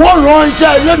wọ́n rán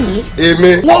iṣẹ́ ilé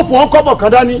mi. wọ́n fún ọ kọ́bọ̀ kan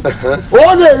dání.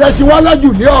 ó lè rẹsì wá lájù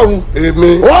ní ọ̀run.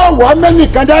 wọ́n wà mẹ́nì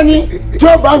kan dání tí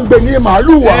ó bá ń gbè ní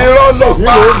màálù wa. irọ́ lọ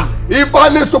pa ibà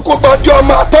ní sokogbadì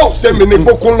ọmọ àtọ́ òsèmi ní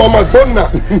kókó lọ́mọ gbóná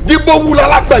díbò wúlò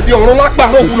alágbẹ̀dẹ ọ̀run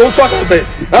lágbàrá òwú ló ń sọ̀rọ̀ bẹ̀.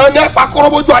 ẹni ẹ̀pà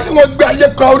kọ́rọ́bójú ayé wọn gbé ayé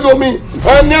kan orí omi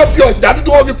ẹni ẹ̀ fi ọ̀jà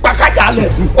dúdú wọn fi pa kájà lẹ̀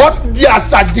ó di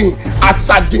àṣàdì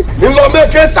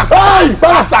ńlọmẹ́kẹ́ sàkó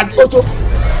àṣàdì.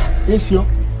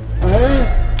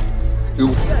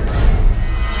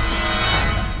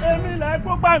 èmi lẹ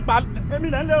kó gbàǹgbà èmi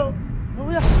lẹ lé o.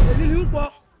 èmi ni ń pọ.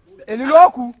 èmi ló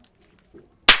kù.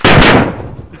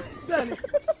 bẹ́ẹ̀ni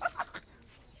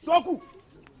sọkù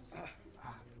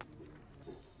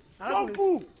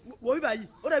sọkù. wo bíbá yìí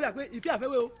ó dàbí àpé ìfẹ́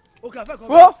àfẹ́wé o òkè àfẹ́ kan.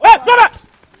 wo ẹ tọ́lẹ̀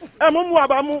ẹ mú mu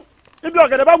àbá mu ibi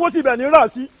ọ̀gẹ̀dẹ̀ bá wó sí ibẹ̀ ní rà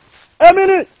sí. èmi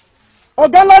ni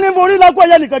ọ̀gá ńlá ní forí lágbó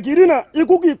ẹ̀yẹ nìkan kì í rìnà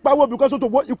ikú kì í pawó bí kọ́sọ́ tó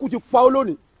gbó ikú ti pa ó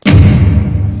lónìí.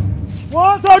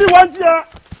 wọ́n sọ́ọ́rí wọ́n ti ẹ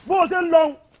bó o ṣe ń lọ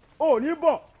ò ní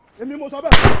bọ̀ èmi mo sọ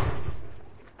bẹ́ẹ̀.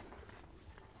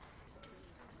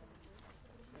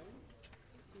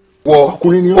 wọ ó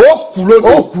kú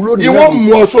lónìí ìwọ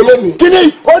mú ọsọ lónìí. kí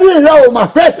ni ó ní ìyá o mà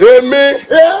fẹ́.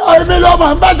 èmi ló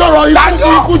máa ń bá sọ̀rọ̀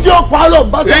ikú tí ó pa ló ń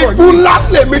bá sọ̀rọ̀ yìí. ikú ńlá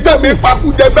lèmi tẹ̀mí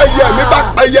pakújẹ bẹ́ẹ̀ yẹ mi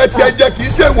bá pẹ́ yẹ tiẹ̀ jẹ kì í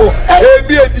ṣe wọ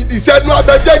ebi èdìdì sẹ́nu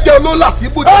abẹ jẹ́jẹ́ olóòlà tí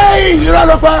bùjẹ́. ìrọ̀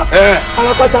ló pa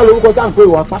alápàtà lórúkọ tá à ń pè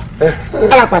wọ apá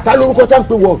alápàtà lórúkọ tá à ń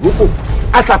pè wọ òrókò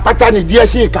àtàpàtà ni díẹ̀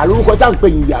sí ìka lórúkọ tá à ń pè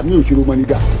yìí yàmi òṣèlú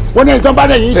mọ́nìgà wọn ní ìtàn bá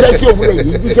dẹ̀ yín iṣẹ́ sí òun rẹ̀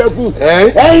yìí jíṣẹ́ fún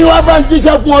ẹ̀yin wá bá ń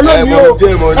jíṣẹ́ fún ọlọ́ọ̀ni o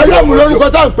ẹlẹ́mu lórúkọ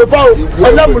tá à ń pè fá o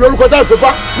ẹlẹ́mu lórúkọ tá à ń pè fá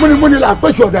múnimúni là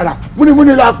pèsè ọ̀dàrà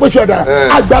múnimúni là pèsè ọ̀dàrà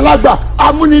àgbàlagbà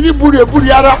amúni ní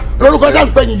búrẹ́búrẹ́ ara lórúkọ tá à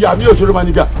ń pè yìí yàmi òṣèlú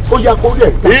mọ́nìgà ó yẹ kó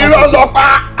rẹ̀.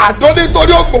 ìrọ̀lọ́pàá àdóní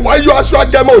torí ògbò wáyé aṣọ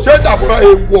ajẹmọ òṣèlú àfúrà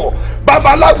èèwọ̀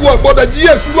babaláwo ọgbọ́dọ̀ jí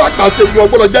èsù àgbàṣe ìwọ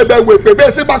ọgbọ́dọ̀ jẹ bẹ́ẹ̀ wò pé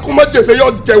bẹ́ẹ̀ sí bá kún mọ́jèlé yọ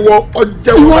jẹ́wọ́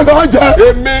ọjẹ́wọ́. ìwọ lọ jẹ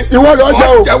èmi ìwọ lọ jẹ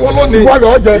o ọjẹ́wọ́ lónìí ìwọ lọ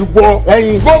jẹ ìwọ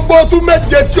gbogbo tún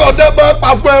méje tí ọdẹ bá pa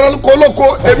fún ẹran kólókó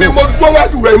èmi mo dún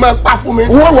wájú rẹ máa pa fún mi.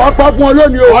 wọ́n wàá pa fún ọ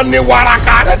lónìí o. wọ́n ní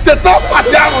wàràkà rẹ ṣe tán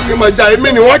pàdé àrùn ni mọ̀jà èmi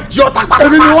ni wọ́n jí ọ̀tá pátápátá.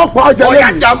 èmi ni wọ́n pa ọjà lẹ́yìn.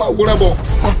 ọ̀yà já máa wúrẹ́ bọ̀.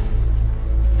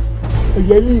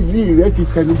 ẹyẹ líìlí rẹ ti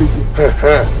tẹnu méje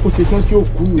ó ṣe tán tí ó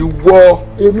kú mi. ìwọ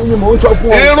èmi ni mò ń sọ fún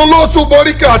ọ. irun ló tún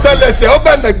borí kí àtẹ́lẹsẹ̀ ó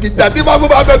bẹ̀ nàgìjà tí bá bá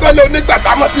bẹ́ẹ̀ lé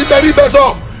onígbàtàmọ́ ti bẹ́ẹ̀ rí bẹ́ẹ̀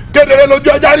sọ kedere lójú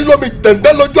ẹja rí lómi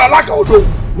dẹ̀ndẹ́ lójú alákàwọ́dọ̀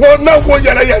wọn náà wo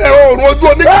yẹrẹyẹrẹ oòrùn ojú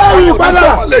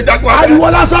onígbàtàmọ́ ariwo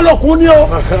lásán lọkùn ni o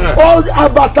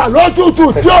àbàtà lọ́tùtù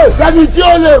tí ó sẹ́ni tí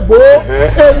ó lè gbó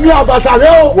èmi àbàtà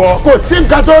rẹ o kò sí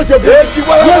nǹkan tó ṣe fún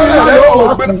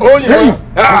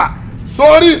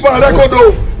sórí ìbọn rẹ kodo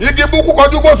igi búkú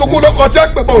kọjú bó sunkún lóko tí ẹ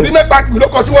pè bọ òní mẹgbà gbì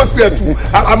lóko tí wọn pè ẹtù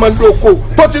àmàlà oko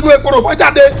tó ti inú ekoro bọ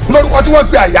jáde lórúkọ tí wọn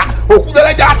pè àyà òkú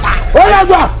lẹlẹjà ta. ó yẹ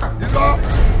gbà. ìlọ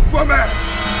gbọmẹ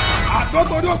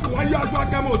àdótórí òkú wáyé aṣọ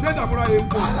akẹmọ òsè ìdàmúra yẹn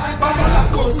kú bàbá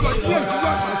àpò òkú lọ sí èsì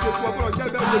wà àṣẹ fún ọgbọrọ jẹ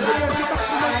bẹ́ẹ̀ lóko ní ẹsẹ bá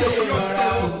kú lọsẹ yọ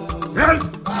bẹ́ẹ̀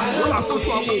ó là kó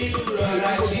sọ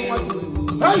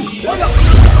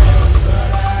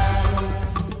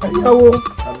àwọn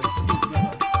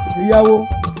ìyàwó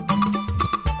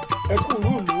ẹ kú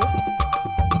rúùlù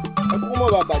ẹ kú mọ̀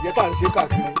bàbàjẹ́ tá à ń ṣe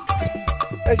káàkiri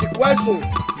ẹ sì kú ẹ̀sùn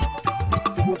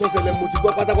gbogbo tó ṣẹlẹ̀ mo ti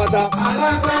gbọ́ pátápátá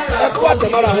ẹ kú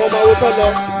àtẹ̀mára àwọn ọmọ owó tó lọ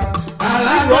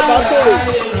nínú ọba tòrò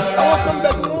àwọn kan bẹ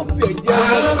tí wọ́n fi ẹ̀jẹ̀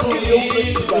wọn kí ni ó wúlò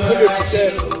ìgbà tó lè fi ṣẹ́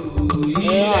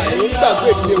àìní gbàgbé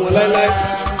ìdílé wọn láéláé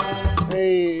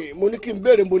mo ní kí n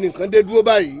béèrè mo ní nǹkan dé dúró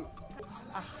báyìí.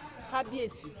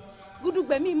 kábíyèsí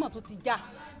gúdúgbẹ̀mí ìmọ̀ tó ti já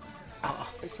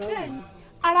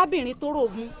arábìnrin tó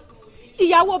rògùn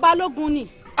ìyàwó balógun ni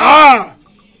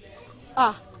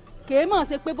kèé mọ̀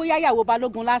ṣe pé bóyá ìyàwó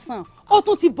balógun lásán ó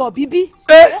tún ti bọ̀ bíbí.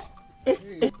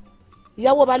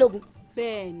 ìyàwó balógun.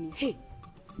 bẹ́ẹ̀ni.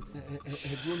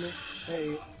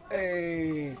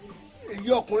 èyí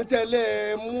ọkùnrin tẹ́lẹ̀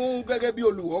mú gẹ́gẹ́ bí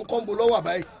olùwọ́ ń kọ́ńbó lọ́wọ́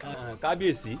àbáyé.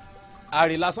 kábíyèsí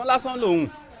àrè lásán lásán lòun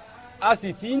a sì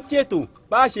ti ń ṣètò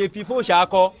bá a ṣe fi fóòṣà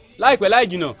akọ láìpẹ́ láì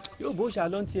jìnnà yóò bó ṣà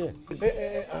lọ́n tiẹ̀.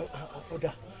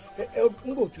 ọ̀dà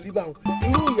n kò tí rí báwọn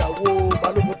irú ìyàwó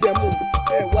balógun tẹ́ mú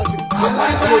wá sí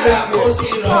alágbára kò sí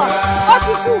rọra. ó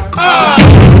ti kú.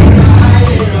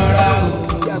 ayé rọra o.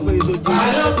 ìyàgbé ìsojú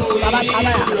balógun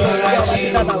ìlú rọra ṣe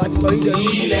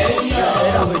ilẹ̀ ń yọ̀.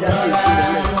 ẹ̀ẹ́dàgbẹ́jà sí ìtú rẹ̀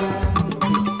lẹ̀.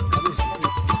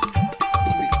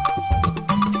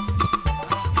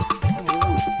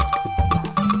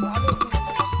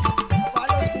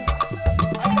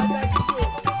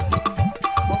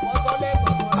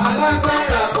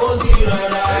 alágbára kò sí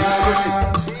rọra.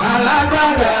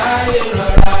 alágbára ayé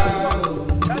rọra o.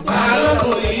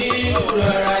 balógun ìlú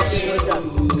rọra ṣe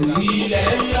ilẹ̀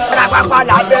ń yọ̀. pápá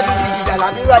làbẹ́ tó di ìjà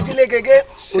làbí wá jílé kéke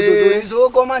òdòdó ìṣòwò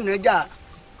kọ́ má nájà.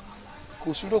 kò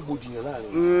sí rògbòdìyàn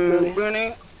láàrin.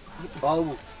 pínrín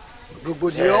ọ̀rọ̀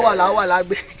rògbòdìyàn wà láwà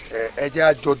lágbé. ẹ jẹ́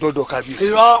àjọ dọ́dọ̀ kábíyèsí.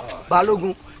 irọ́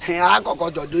balógun àkọ́kọ́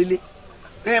jọ délé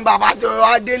bàbá tí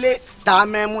wàá délé tá a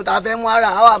mẹ́mú tá a fẹ́ mú ara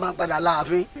àwọn àmà padà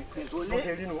láàfin.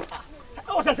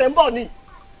 ó ṣẹ̀ṣẹ̀ ń bọ̀ ni.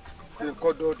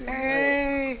 nǹkan dọ́ọ̀dẹ̀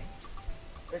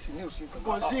ẹ sì ní òsín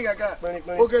kankan. kò sí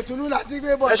kankan òkè tùlú láti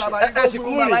gbé bọ̀ sàbàrí ẹ sì tó kú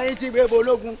fún rìn. bàbá yín tí gbé bọ̀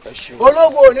ológun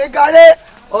ológun ò ní kárẹ́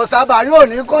ọ̀sàbàrí ò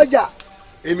ní kọjá.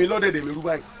 èmi lọ́dẹ̀dẹ̀ mi rú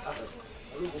báyìí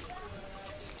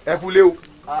ẹ kú lé o.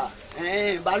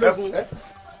 balógun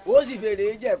ó sì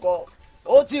fèrè jẹ̀kọ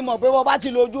ó ti mọ̀ pé wọ́n bá ti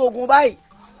lójú ogun báyìí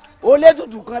ó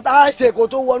létùtù kan tá a ṣe kó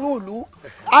tó wọnú ìlú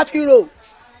àfírò.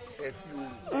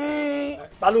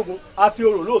 balógun a fi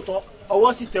orò lóòótọ́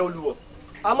ọwọ́ sì tẹ olùwọ̀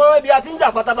àmọ́ ibi a ti ń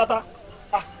jà pátápátá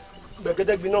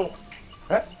gbẹ̀gẹ́dẹ́ gbiná.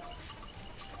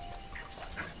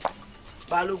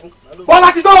 balógun. bọ́lá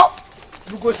ti tó.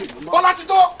 lugosi. bọ́lá ti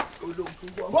tó.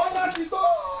 bọ́lá ti tó.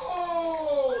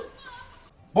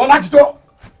 bọ́lá ti tó.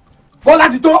 bọ́lá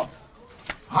ti tó.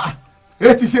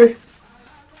 e ti ṣe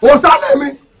òsàlẹ̀ mi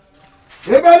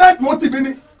ebe ẹlẹ́dùn ó ti mi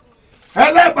ni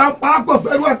ẹlẹ́bàá pa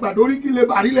àgbọ̀gbẹ́rú ẹ̀gbàdórí kí lè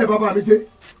bàrí lẹ̀ bàbá mi ṣe.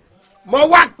 mo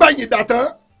wá gbẹ̀yìn dàtán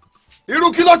irú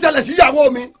kí ló ṣẹlẹ̀ sí ìyàwó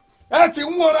mi ẹ ti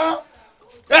ń wọra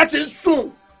ẹ ti ń sùn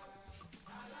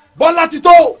bọ́lá ti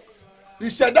tó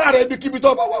ìṣẹ̀dá rẹ̀ ibikíbi tó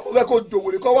bá wà mo fẹ́ kó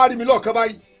jòwòrè kó wá rí mi lọ́ọ̀kan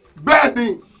báyìí. bẹ́ẹ̀ ni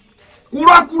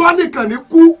kúrákúrá nìkan ní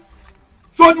kú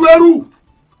sójú ẹrú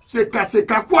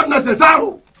ṣèkàṣèkà kú ọ̀nà ṣẹ̀ṣàrò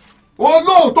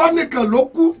olóòótọ́ nìkan ló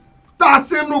kú tá a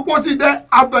sínú pósí dẹ́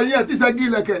abẹ̀yìn ẹ̀ tí ṣẹ́gi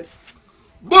ilẹ̀kẹ̀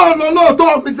bọ́ọ̀lù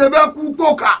olóòótọ́ mi ṣe fẹ́ kú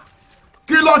kóka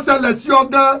kí ló ṣẹlẹ̀ sí ọ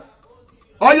gan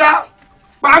ọ̀ya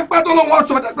pàápẹ́ tó lọ́wọ́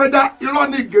sọ dẹ́gbẹ́dá irọ́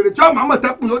ni gèrè tí ọmọ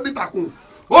àmọ̀tẹ́kùn ló dìtàkùn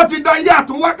ó ti da iye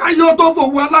àtúnwá káyé ó tó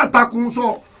fòwú aláǹtakùn sọ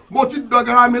mo ti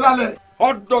dọ̀gàrà mi lálẹ́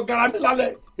ọ̀dọ̀gàrà mi lálẹ́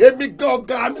èmi gan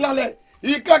ọ̀gàrà mi lálẹ́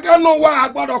ìkẹ́kẹ́ náà wà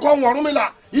àgbàdo kọ́ wọ̀rún mi là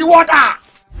ìwọ́dà.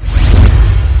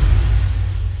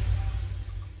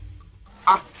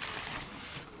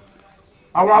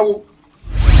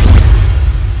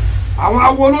 àwọn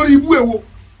awo lórí ibú èwo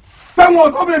sẹ́wọ̀n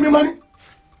ọ̀dọ́ bèèmí mọ́ ni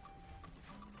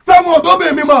sẹ́wọ̀n ọ̀dọ́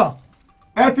bèèmí mọ́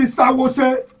ẹ ti sáwó ṣe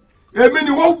èmi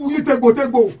ni wọ́n wù yín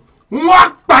tegbòtegbò wọ́n á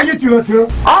pa yín tìrantìran.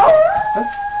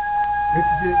 ẹ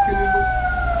ti ṣe kíni ló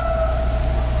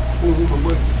ohun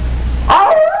gbọ̀ngbọ̀n ni.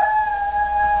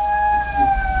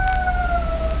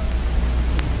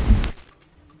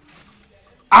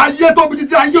 ayé tóbi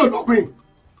títí ayé ológun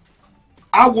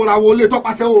awòràwò lè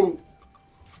tọpasẹ̀ oòrùn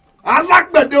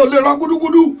alágbẹ̀dẹ ò lè rọ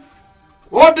gúdúgúdú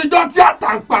òdìjọ́ tí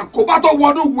àtàǹpà kò bá tó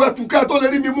wọnú ìwé ẹ̀tùkẹ́ tó lè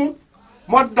rí mi mú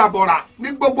mọ́ dàbọ̀rà ní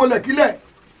gbogbo lẹ̀kílẹ̀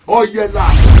ọ̀yẹ̀là.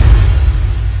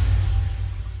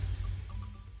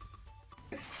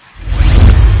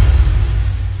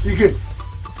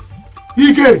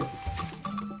 Ige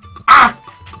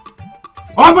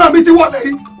ọmọ mi ti wọlé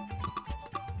yìí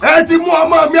ẹ ti mú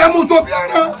ọmọ mi ẹ mú sóbi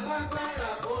ẹran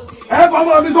ẹ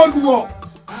fọmọ mi sójú wọ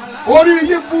orí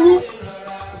yín burú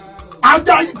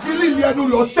ajá yìí kiri ìlú ẹnu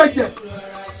rẹ̀ ọ̀sẹ̀jẹ̀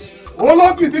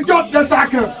ológìdí tí ó tẹ̀sà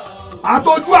kan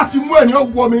àtọ́jú àti mú ènìyàn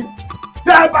wọ mi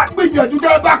tẹ́ ẹ bá gbìyànjú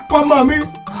tẹ́ ẹ bá kọ́ ọmọ mi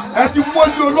ẹ ti wọ́n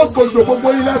ní olóògbòjò gbogbo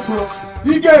ilẹ̀ fún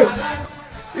Ige.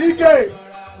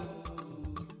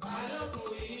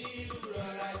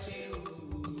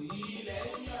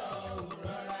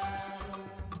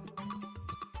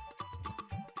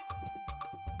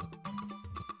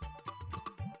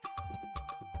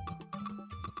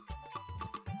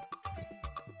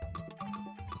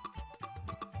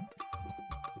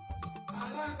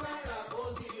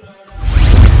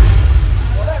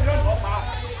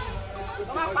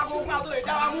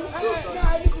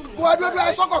 wọ́n dúró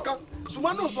ẹ sọ́kọ̀ kan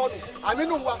ṣùgbọ́n nù sọnù àmì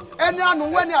nù wa ẹni àánú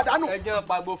wẹ́ni àdánù. ẹ jẹ́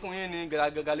pagbo fún yín ní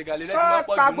gàlégàlé lẹ́yìn máa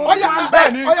pọ̀ jù mọ́.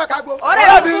 bẹ́ẹ̀ ni ọyọ kagbo. ọ̀rẹ́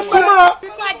mi súnmọ́.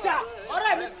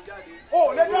 ọ̀rẹ́ mi ò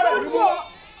lè ní ọ̀rẹ́ mi mú.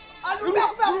 irú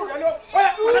rẹ ló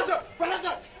ọyọ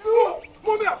fẹlẹsẹ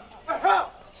mú mi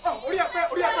orí ẹpẹ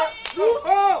orí ẹpẹ.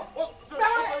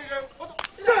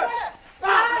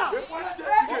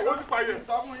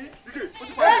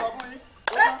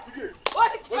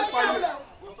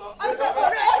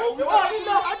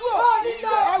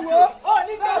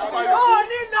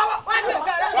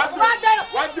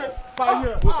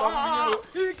 pààyàn.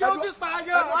 ike ó ti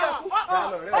pààyàn.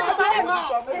 ẹ ti parẹ́ mọ́.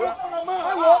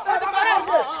 ẹ wo ẹ ti parẹ́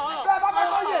mọ́. bẹ́ẹ̀ bá bá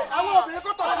lóye àwọn obìnrin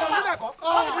kò tọ̀ sí ọdún ẹ̀kọ́. ó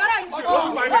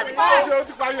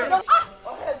ti pààyàn.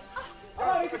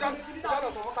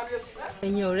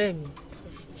 ẹ̀yin ọ̀rẹ́ mi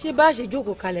ṣé bá a ṣe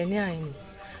jókòó kalẹ̀ ní àyìn ni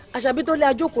àṣàbí tó lé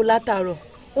ajókòó látàárọ̀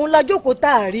òun la jókòó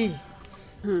tá a rí.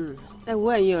 ẹ wo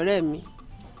ẹ̀yin ọ̀rẹ́ mi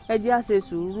ẹ jẹ́ á ṣe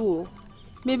sùúrù o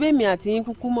bébé mi àti yín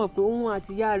kúkú mọ̀ pé òun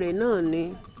àti ìyá rẹ̀ náà ni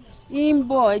ń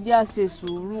bọ̀ ẹ jẹ́ á ṣe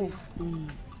sùúrù.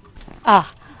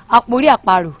 àpòrí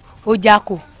àparò ó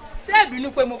jákò. ṣé ìbínú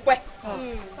pé mo pẹ́.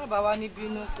 bàbá wa ní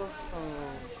bínú kọ.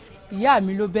 ìyá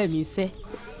mi ló bẹ̀ mí sẹ́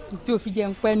tí ó fi jẹ́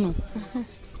ń pẹ́ nù.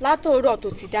 látòórọ̀ tó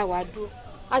ti dá wa dúró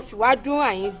a sì wá dún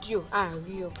àyín dí o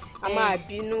àárí o a máa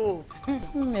bínú o.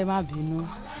 ẹ má bínú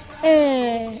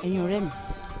ẹ̀yin ọ̀rẹ́ mi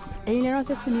ẹ̀yin lè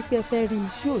ránṣẹ́ sí mi pé ẹ fẹ́ rí mi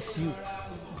sí òsì o.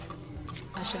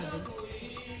 àṣàbí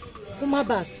kó má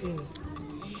bàa sí mi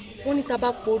wọ́n ní tá bá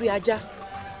porí ajá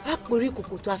á porí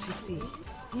kòkò tó a fi sè é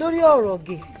lórí ọ̀rọ̀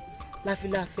ọ̀gẹ̀ la fi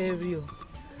la fẹ́ rí ọ.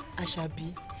 àṣàbí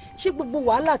ṣé gbogbo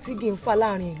wàhálà tí gè ń fà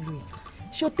láàrin ìlú yìí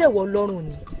ṣó tẹ̀wọ́ lọ́rùn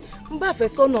ni n bá fẹ́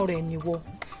sọ́nà rẹ̀ níwọ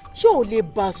ṣé ò lè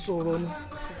bá a sọ̀rọ̀ ni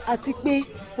àti pé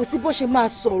kò sí bó ṣe máa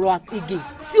sọ̀rọ̀ ìgè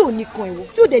tí ò ní kan ìwọ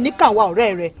tí ò dé ní kàn wá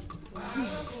ọ̀rẹ́ rẹ̀.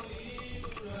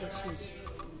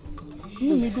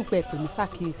 inú mi dúpẹ́ pè mí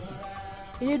ṣàkíyèsí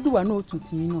elédùwà náà ó tún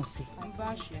tì mí náà sí.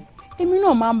 èmi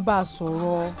náà máa ń bá a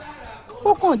sọ̀rọ̀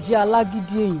ó kàn jẹ́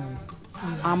alágídí èèyàn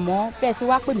àmọ́ bẹ́ẹ̀ sì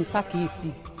wá pè mí ṣàkíyèsí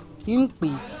ń pè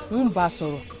ń bá a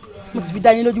sọ̀rọ̀ mo sì fi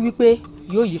dá yín lójú wípé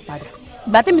yóò yí padà.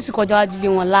 ìgbà tẹ́mi sì kọjá wájú lé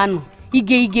wọn lánàá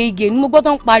ige ni mo gbọ́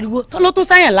tó ń pariwo tó ló tún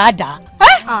sáyàn ládàá.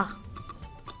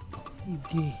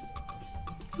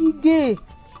 ige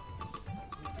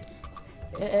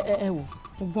ẹ wò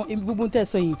gbogbo tẹ́ ẹ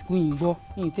sọ yìí kún yìí gbọ́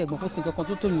yìí tí ẹ gbọ́n kó sin kankan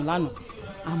tó tóyún lánàá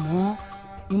àmọ́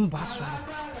ń bá a sọ̀rọ̀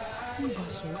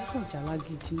kò jà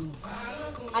lágídí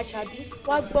náà. àṣàbí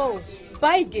wá gbọ́ ò bá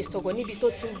ìgè sọ̀rọ̀ níbi tó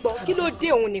ti ń gbọ́ kí ló dé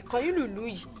òun nìkan nínú ìlú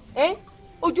yìí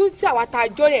ojú tí àwa ta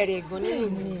jọ́rẹ̀ rẹ̀ gan nínú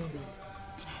ìlú.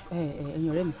 ẹ̀yin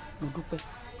ọ̀rẹ́ mi mo dúpẹ́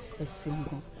ẹ ṣeun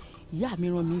gan ìyá mi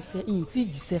rán mi iṣẹ́ ìyìn tí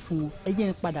jíṣẹ́ fún wọn ẹ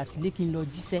yẹn padà sílé kí n lọ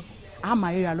jíṣẹ́ a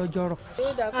máa ríra lọ́jọ́ rọ̀.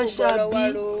 àṣàbí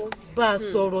bá a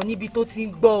sọ̀rọ̀ níbi tó ti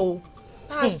ń gbọ́ o.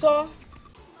 bá a sọ.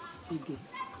 ìgè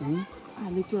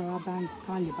àlè kí ọ̀rọ̀ bá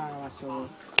ká lè bára wa sọ̀rọ̀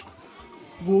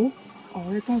wo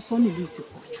ọ̀rẹ́ tó ń sọ nílùú ti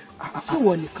pọ̀ jù ṣé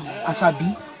wọ nìkan. àṣàbí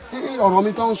ọ̀rọ̀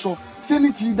mi tó ń sọ ṣé ní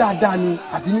ti dáadáa ni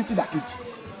àbí ní ti dàkejì.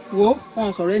 wo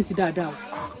wọn sọ̀rọ̀ ẹ̀ ń ti dáadáa o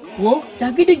wo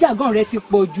jàgídíjàgàn rẹ ti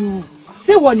pọ̀ jù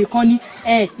ṣé wọ nìkan ni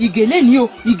ìgè lẹ́ni o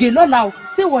ìgè lọ́la o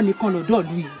ṣé wọ nìkan lọ́dọ̀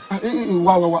ìlú yìí.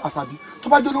 wá àṣàbí tó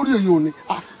bá jẹ́ lórí èyí ò ní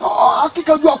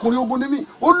akíkanjú ọkùnrin ogun ni mí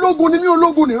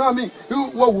ológun nìran mi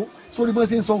wọ́n wo sórí bá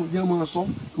ṣe ń sọ yẹn máa sọ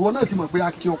ìwọ náà ti mọ̀ pé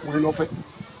akí ọkùnrin lọ́fẹ́.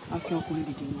 akí ọkùnrin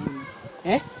gidi ni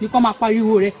wọn ní kọ́ máa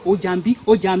pariwo rẹ o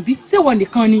jàǹbí ṣé wọ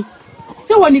nìkan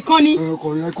ni.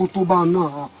 ọkùnrin ẹ kó tó bá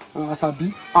náà àṣàbí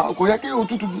kò yẹ kí o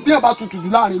tutù bí ẹ bá tutù jù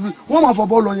láàrin ìlú wọn máa fọ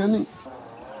bọ́ọ̀lù yẹn ni.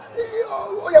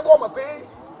 ó yẹ kó mọ̀ pé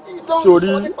sórí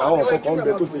àwọn kankan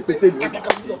bẹ tó ṣe pété mi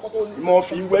mo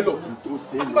fi wẹ́lọ̀ kí n tó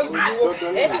ṣe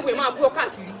é. ìwé máa bú ọ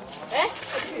káàkiri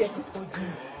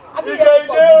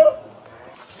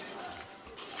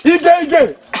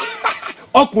Ige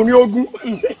ọkùnrin ogun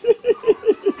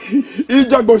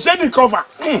ìjọgbọ̀n ṣé nìkan fà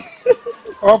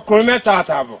ọkùnrin mẹ́ta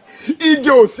àtààbọ̀.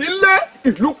 Ige ò sí lé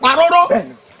ìlú parọ́rọ́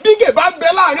Ige bá ń bẹ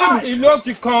láàrin ìlú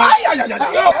òkè kan.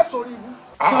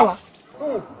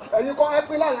 ẹ̀yin kan ẹ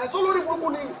pín láàrin sọ lórí burúkú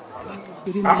ni.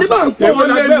 tí bá ń pọ̀ wọn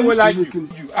lẹ́nu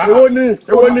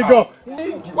èwo ni gan.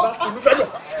 ìlú fẹ́ lọ.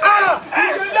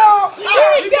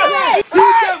 Ige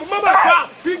mama pa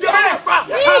Ige mama pa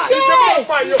Ige mama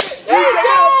pa yo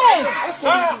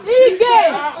Ige.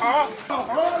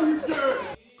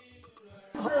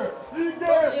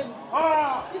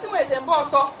 títí mo ẹsẹ̀ ń bọ́ ọ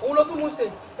sọ òun ló tún mú ṣe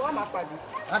tó wà máa pàdé.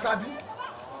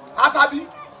 Àṣàbí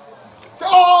ṣé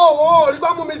ó rí bá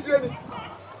mú mi sí ẹni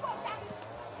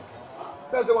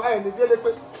bẹ́ẹ̀ ṣe wà ẹ̀ ní délé pé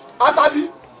Àṣàbí.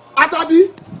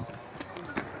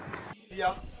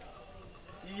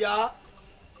 ìyá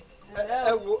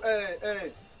ẹ wo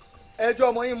ẹjọ́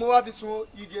ọmọ yín mo wá fi sun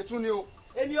Ige tún ni o.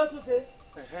 èmi ó tún ṣe.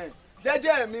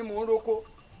 jẹ́jẹ́ mi mò ń roko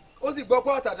ó sì gbọ́ pé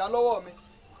ọ̀tàdá lọ́wọ́ mi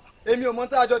èmi ò mọ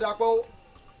tá a jọ dàpọ̀ o.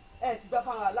 ẹ ti gbọ́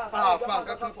fáwọn aláǹfà. àfà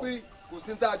kankan pé kò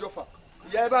sí tá a jọ fà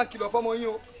ìyá ẹ bá ń kìlọ̀ fọ́mọ yín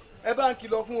o ẹ bá ń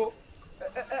kìlọ̀ fún o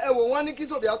ẹ wò wọ́n ní kí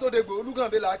sòbíà tó degbò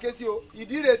olúgànbẹ là á ké sí o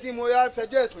ìdí rẹ̀ tí mo yá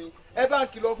fẹjọ́ ẹ̀sùn yìí ẹ bá ń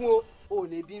kìlọ̀ fún o. ò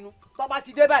lè bínú tó bá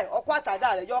ti dé báyìí ọkọ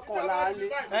àtàdá rẹ yọ kàn lára lé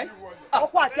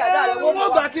ọkọ àti àdá rẹ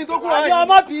wọ́n gbà kí n tó kúrò àyè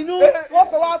ọmọ bínú wọ́n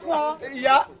kọ wá fún ọ.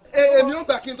 ìyá èmi ò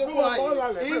gbà kí n tó kúrò àyè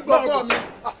ìgbọ́kọ̀ mi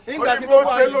ìgbà kí n tó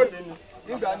kúrò àyè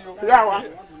ìgbà ni o. ìyá wa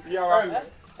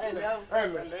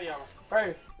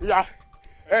ìyá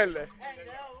ẹ lẹ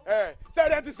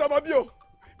sẹ́ẹ̀rẹ́ ti sọmọ bí o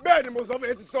bẹ́ẹ̀ ni mo sọ fún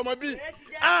ẹ ti sọmọ bí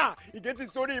ìgé ti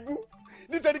sórí ibú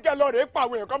nítorí kẹ́ lọ́ọ́ rèé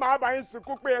pàwọn èèyàn kan máa bá yín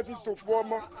sunkún pé ẹ ti ṣòfò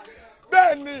ọmọ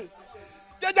bẹ́ẹ̀ ni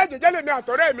jẹ́jẹ́ lèmi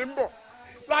àtọ̀rẹ́ mi ń bọ̀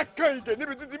lákàn ìgè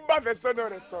níbi títí ń bàfẹ́ sọ́nà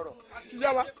rẹ̀ sọ̀rọ̀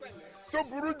ìyá wa so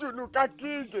burú jù nù ká kí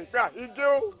ìgè gbà ìgè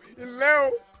o ilẹ̀ o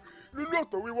lúlú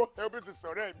òtò wíwọ́ ẹ bó ṣe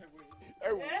sọ̀rẹ́ mi ẹ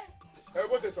wò ẹ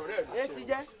bó ṣe sọ̀rẹ́ mi. ẹ ti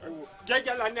jẹ́.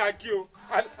 jẹ́jẹ́ la ní akí o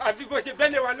àfi bó ṣe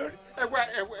bẹ́lẹ̀ wa lórí ẹwà.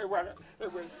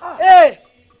 ẹ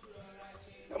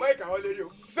má ìkàwọ́ lérí o.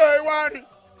 ṣé ẹ wá rí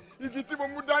igi tí mo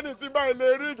mú dání tí báyìí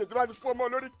lè rí ìgè tí bá ti fún ọmọ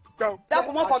lórí gbàù.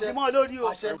 dákun mọ́ fọ̀gbìn mọ́ lórí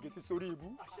o. ìgè ti sórí ibú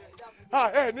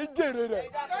ẹ ní jèrè rẹ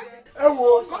ẹ wo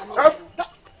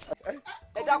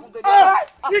ẹ dákun tó dé.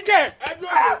 ike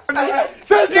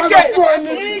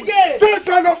ṣé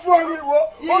ìsàlọ̀ fún ọ ní ìwọ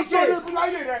ó sórí ibú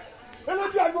láyé rẹ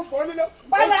eléjì àgbo fọ́ nílẹ̀.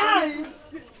 bálá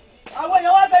àwọn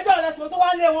èèyàn wá fẹjọ́ rẹ̀ sọ tó wá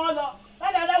lé wọn lọ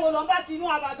láti adáwọ̀ lọ bá ti inú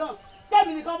àbàdàn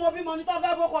tẹ́mi nìkan mo bímọ ní tó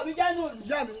fẹ́ bọ́kọ̀ mi jẹ́ nù.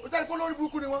 ìyá mi ó sẹ́ni kó lórí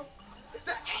burúkú ni wọ́n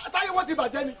sáyé wọ́n ti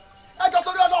bàjẹ́ ni ẹjọ́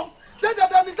torí ọlọ́run ṣé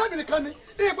dandan ni sẹ́mi nìkan ni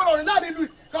ìgbọ́dọ̀ rìn láàrin ìlú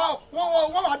ká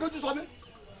wọ́n máa dojú sọ mí.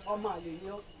 ọmọ àlè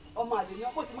ni ọ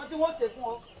kò sì mọ tí wọ́n ṣe fún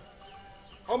ọ.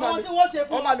 ọmọ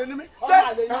àlè ni mí ṣé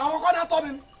àwọn kọ́dá tọ́ mi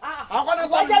ni. àwọn kọ́dá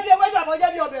tọ́ mi ni. ìwọ jẹ́ bí ewé bàbá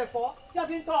jẹ́ bí ọbẹ̀ ẹ̀fọ́ tí wọ́n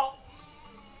fi ń tọ́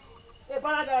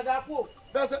ìbára dáadáa kú.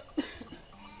 bẹ́ẹ̀ sẹ́.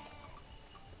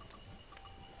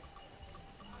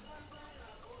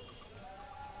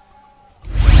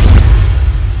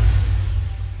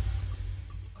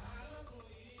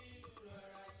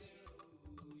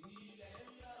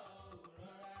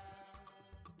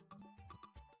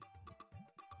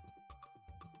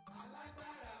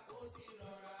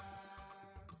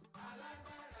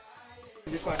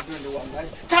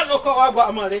 ká ló kọ́ wa gba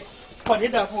ọmọ rẹ kò ní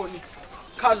dà fún ọ ni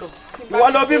ká lọ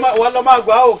ìwọ lọ máa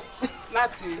gbà ó.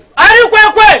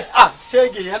 Arikwekwe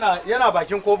shege yana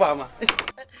bakin kofa ma.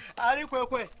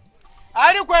 Arikwekwe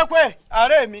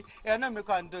are mi ẹna mi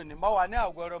kan do ni mo wà ní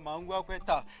àgọ́rọ̀ mà ń gbọ́ pé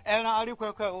ta ẹran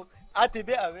Arikwekwe o àti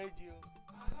bí àwẹ̀jì o.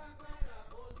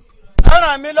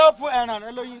 Ẹran mi lọ fún ẹran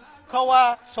rẹ lóyún kọ́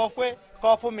wa sọ pé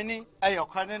kọ́ fún mi ní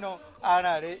ẹyọ̀kan nínú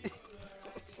ara rẹ.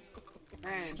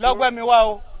 Lọ́gbẹ́ mi wá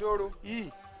o. Doro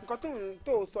nǹkan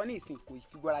tó sọ ní ìsìn kò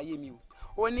fi gbọ́ra yé mi o.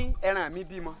 Ó ní ẹran mi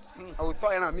bímọ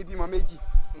òótọ́ ẹran mi bímọ méjì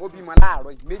ó bímọ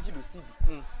láàárọ̀ yìí méjì ló sì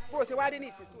bí. Bó o ṣe wá dé ní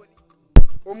ìsìn tó ní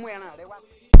o mú ẹran rẹ wá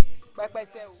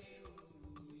pẹ́pẹ́sẹ́ o.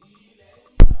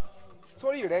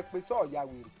 Sórí rẹ pé sọ̀ọ̀yà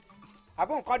wèrè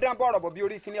àbó nǹkan dán bọ̀rọ̀ bọ̀ bí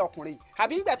orí kíní ọkùnrin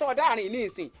àbí ìgbà tó dáàrin ní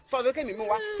ìsìn tọ́jú kí mi mú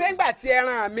wá sẹ́ńgbà tí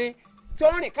ẹran mi tí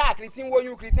ó rìn káàkiri tí ń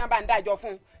wóyún kiri tí wọ́n bá ń dájọ́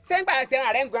fún un sẹ́ńgbà tí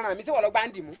ẹran rẹ ń gbẹran mi sí wọ́n lọ gbá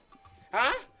ń dì mú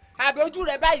àbí ojú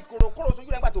rẹ báyìí kòròkòrò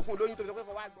sójú rẹ gbà tó fún un lóyún tó fi sọ pé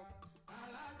fọwọ́ àgbọ̀.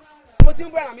 Mo ti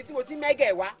ń bẹ̀ràn mi tí mo ti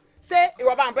mẹ́gẹ̀ wá ṣé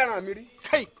ìwọ bá ń bẹ̀ràn mi rí.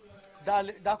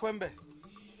 dákọ́ ń bẹ̀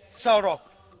sọ̀rọ̀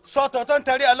sọ̀tọ̀ tó ń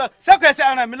tẹ̀rí ẹ lọ sẹ́kẹ̀sẹ̀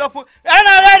ẹran mi ló fún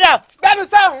ẹran rẹ dà. gbẹ́nu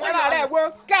sọ̀hún ẹran rẹ wo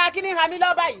káàkiri hàn mí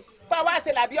lọ́ báyìí tó wá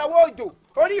ṣe làbí ọwọ́ òjò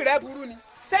orí rẹ burú ni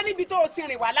ṣé níbi tó o ti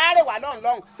rìn wá láàrẹ̀ wá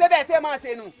lọ́hùn ṣé bẹ́ẹ̀ ṣe máa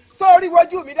ṣe nù sórí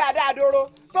wojú mi dáadáa dóró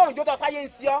tó ń jó tọ́ fáyé ń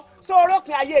sí ọ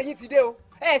sórókùn ayé yín ti dé o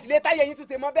ẹ sì lè táyé yín tún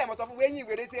ṣe mọ́ bẹ́ẹ̀ mọ́ sọ fún wẹ́yìn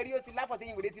ìwéré ṣe rí ó ti láfọ̀ṣẹ́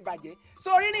yín ìwéré ti bàjẹ́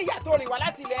sórí ní ìyá tó rìn wá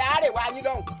láti ilẹ̀ àárẹ̀wá yín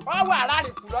lọ́hùn ọwọ́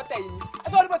àrárìn kù lọ́tẹ̀ yìí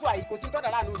sórí bó ti wà yìí kò sí tọ́jà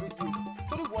láàánú olójú o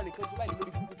sórí ìwọ nìkan tó báyìí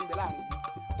lórí kúkú ti bẹ̀ láàrin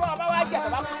tó ọba wá jẹ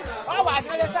àbá kù ọwọ́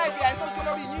àdúrà sáìdì ẹ̀ tó jó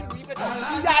lórí yín lù yín pẹ̀tọ̀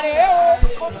ìyá rẹ̀ ó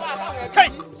kó fún àbáwọn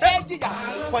ẹbí ṣé jìyà.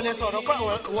 Wọlé sọ̀rọ̀ pé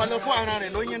ìwọ ló fún ara rẹ̀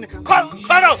lóyún ni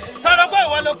sọ̀rọ̀ pé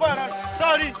ìwọ ló fún ara rẹ̀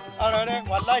sọ́ọ̀rì ọ̀rọ̀ rẹ̀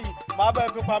wàláhì màá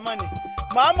bẹ́ẹ̀ fi pamọ́ ni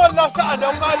màá mọ lọ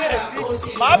sáàdọ̀ kábíyèsí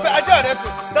màá bẹ ẹjọ́ rẹ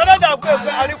sùn tọ́lọ́dà pé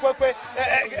Aríkwekwe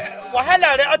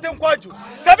wàhálà rẹ ọtí ń pọ̀ jù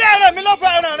ṣebí ẹran mi ló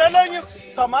fẹ́ ẹran rẹ lóyún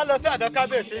tọ̀ máa lọ sáàdọ̀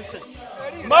kábíyèsí ń sìn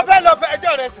mo fẹ́ lọ fẹ́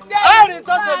ẹjọ́ rẹ sùn àárín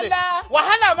tó ṣẹlẹ̀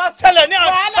wàhálà máa ṣẹlẹ̀ ní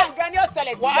àárín wàhálà gan ni ó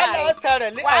ṣẹlẹ̀ sí wàhálà ó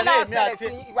ṣẹlẹ̀ ní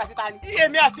àárín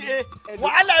èmi àti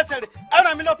wàhálà ó ṣẹlẹ̀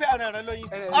ẹran mi ló fẹ́ ẹran rẹ lóyún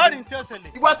àárín tó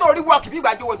ṣẹlẹ̀. ìwọ tó rí wọ́ọ̀kì bí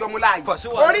ìgbà tó wọ́jọ́ mu láàyè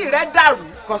orí rẹ dàrú.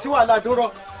 kò sí wàhálà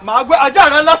dúró màá gbé ọjọ́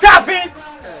rẹ lọ sí ààfin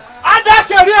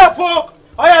adáṣẹ́rí èpo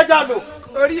ọ̀yà jalo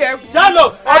orí ẹ̀ jalo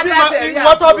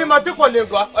ìwọ tó bímọ tí kò lè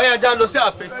gbà ọ̀yà jalo sí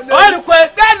ààfin ọ̀rì pé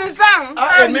kẹ́ni sáhùn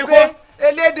èmi kọ́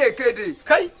elédèkéde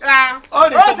ó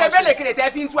ṣe bẹ́lẹ̀kèdè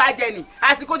tẹ́ fi ń tú ajẹ ni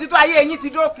àsìkò títún ayé yín ti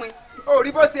dópin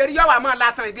orí bó ṣe rí yọ̀wá mọ́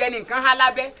látàn ìdí ẹni nǹkan há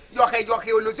lábẹ́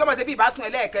yọ̀kẹ̀yọ̀kẹ̀ olùsí ọmọ ṣe bí ìbásùn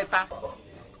ẹlẹ́ẹ̀kẹta.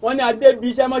 wọ́n ní adé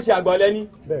bíi iṣẹ́ mọ̀ṣẹ́ àgbọ̀lẹ́ ni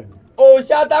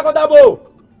òòṣà takọ́tábò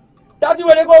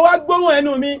tátìwéré kó wá gbóhùn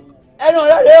ẹnu mi ẹnu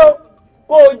rẹ̀ rẹ̀ o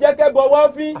kó o jẹ́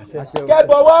kẹ́bọ̀wọ́ fín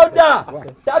kẹ́bọ̀wọ́ dà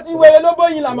tátìwéré ló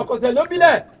bóyin làmọ̀kọ̀sẹ̀ ló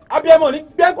bílẹ̀ abiyamọ ní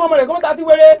gbẹ́kún ọmọ rẹ̀ kọ́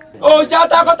tátìwéré òòṣà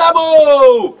takọ́tábò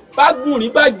bá gùn ní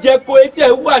bá jẹ ko etí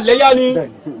ẹ̀ wà lẹ́yà ni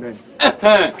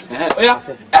Oya,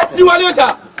 ẹ ti wọlé ọ̀ṣà,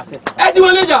 ẹ ti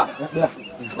wọlé ọ̀ṣà.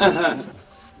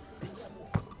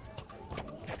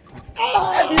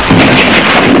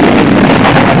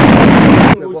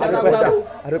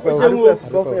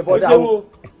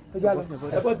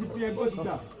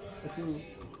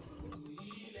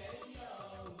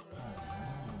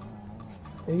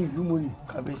 Ẹ̀yin ìlú mo ní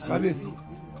kábíyèsí.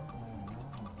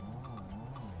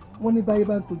 Wọ́n ní báyé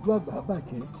bá ń tọ́jú àgbà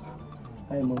bàjẹ́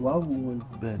àìmọ̀ wàá wù wọn ni.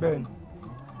 bẹ́ẹ̀ni.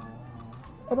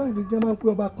 ọba ìdí jẹ́ máa ń pé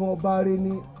ọba kan ọba rẹ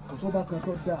ní àsọba kan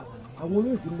tó dáa àwọn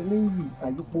olóyè ní lẹ́yìn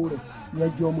àyípo rẹ̀ yẹn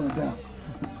jẹ́ ọmọ dáa.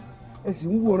 ẹ sì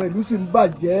ń wòran ìlú sì ń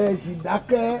bàjẹ́ ẹ sì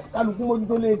dákẹ́ kálukú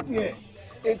mójútó lé tiẹ̀.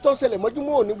 ètò ìṣẹ̀lẹ̀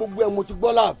mọ́júmọ́ òní gbogbo ẹ̀ mo ti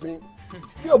gbọ́ láàfin.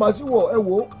 bí ọba sì wọ̀ ẹ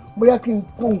wò ó bóyá kí n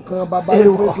kó nǹkan bàbá rẹ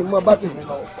pé kí n máa bá tèmi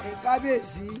lọ.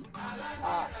 kábíyèsí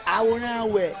àwòrán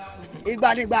wẹ̀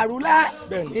ìgbanigbaru lá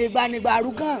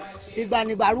ìgbanigbaru kan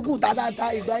ìgbanigbaru kù tátátá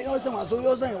ìgbà yóò sàn wá só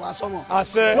yóò sàn wá sọmọ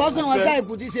yóò sàn wá sáà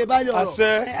ìkú tí ṣe báyìí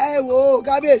ọ̀rọ̀ ẹ wò ó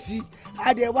kábíyèsí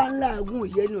adẹ̀wà ńlá àgùn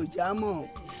ìyẹn ní ọjà mọ̀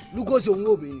lukosi òun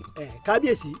obìnrin.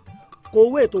 kábíyèsí kò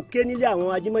wé ètò ké nílé àwọn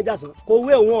ajímọ́jàsán kò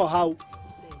wé òun ọ̀ha o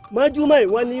mọ́júmọ́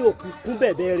ìwọ́n ní òkùnkùn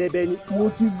bẹ̀bẹ̀ rẹbẹ ni. mo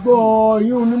ti gbọ́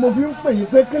yín ni mo fi ń pè yín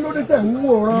pé kí ló dé tẹ̀ ń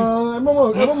wòran ẹ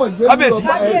mọ̀mọ̀ jẹ́ kábíyèsí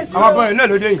àwọn abọ́ yẹn náà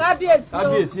ló dé yìí.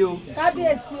 kábíyèsí o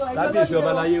kábíyèsí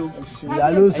ọba láyé o.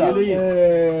 ìyálóòsà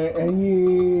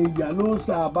ẹ̀yin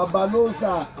ìyálóòsà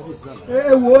babalóòsà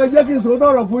ẹ wò ẹ jẹ́ kí n sòótọ́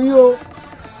ọ̀rọ̀ fún yín o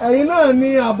ẹ̀yin náà ni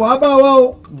àbọ̀ abáwá o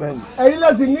ẹ̀yin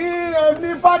lẹ́sìn ní ẹni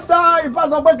fádá Ifá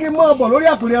sọ pé kí n mọ̀ ọ̀bọ̀ lórí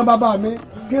àkùnrin bàbá mi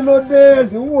kí ló dé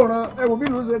ẹ̀sìn ń wòran ẹ wò bí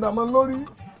ìlú ṣe dàmọ́ lórí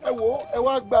ẹ wò ẹ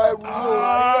wá gba ẹrù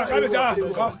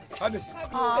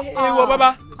ìwọ bàbá.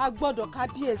 a gbọ́dọ̀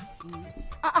kábíyèsí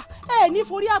ẹ ní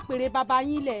forí àpèrè bàbá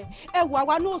yín lẹ̀ ẹ wò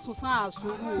àwa náà sùn sàn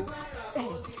àsòrò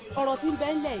ọ̀rọ̀ tí ń bẹ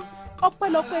ńlẹ̀ yìí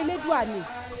ọpẹ́lọpẹ́ elédùà ni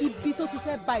ibi tó ti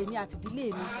fẹ́ ba èmi àti ìdílé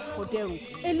mi kò dẹrùn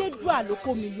elédùà ló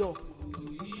kó mi yọ.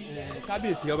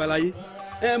 kábíyèsí ọbaláyé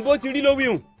bó ti rí ló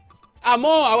wíhùn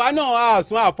àmọ́ àwa náà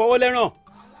àsùn àfọwọ́lẹ́ràn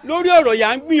lórí ọ̀rọ̀ yà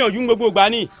ń gbìyànjú gbogbo ìgbà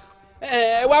ni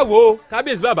ẹ wá wò ó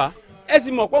kábíyèsí bàbá ẹ sì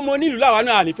mọ̀ pé mo nílùú làwa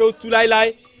náà ànífẹ́ ó tú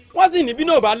láéláé wọ́n sì ní bí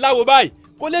náà bá láwo báyìí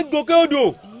kó lè gòkè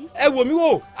odò ẹ wò mí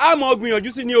wò á mọ̀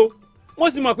gbìyànjú sí ni o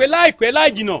wọ́n sì mọ̀ pé láìpẹ́ láì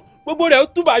jìnà gbogbo rẹ̀ ó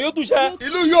túbà yóò túṣẹ́.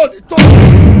 ìlú yóò ní tó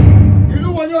ìlú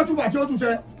wọn ni ó túbà tí ó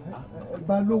túṣẹ́.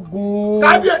 balógun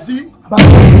kábíyèsí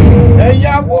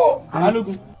ẹ̀yàwó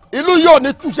balógun ìlú yóò ní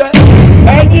túṣẹ́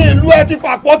ẹ̀yin ìlú ẹ ti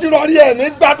fàpọ̀ tí lọ rí ẹ̀ ní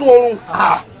gbádùn oorun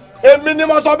èmi ni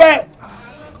mo sọ bẹ́ẹ̀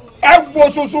ẹ wo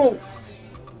soso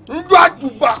njọ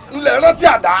àjùbà ńlẹ̀ rántí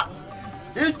àdá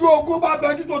ijó ogun bá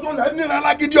fẹjú tó tó lẹ̀ nílẹ̀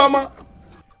alágídí ọmọ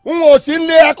n ò sí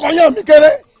lé ẹ̀kọ́ yàn mí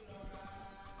kéré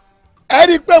ẹ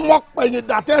rí i pé mo pẹ̀yìn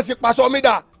dàtẹ́sí paṣọ mi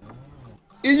dà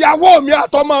ìyàwó mi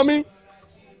àtọmọ mi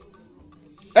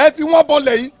ẹ fi wọ́n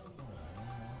bọlẹ̀ yìí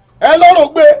ẹ lọ́rọ̀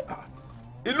gbé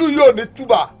ìlú yóò ní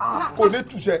túbà kò ní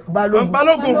túṣẹ.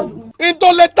 balógun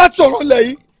ntọ́lẹ̀ tàṣọ̀rọ̀ lẹ̀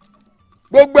yìí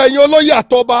gbogbo ẹ̀yin olóyè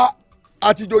àtọba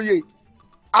àtìjòyè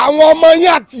àwọn ọmọ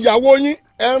yín àtìyàwó yín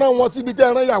ẹ rán wọn síbi tẹ́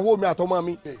ẹ rán ìyàwó mi àtọmọ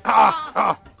mi.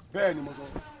 bẹ́ẹ̀ ni mo sọ.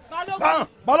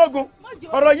 balógun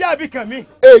ọ̀rọ̀ yá àbí kàn mí.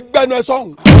 ègbẹ́nu ẹ sọ̀hún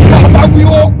bàbá wí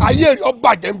ó ayé rẹ̀ ọ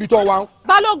bàjẹ́ níbi tó wà.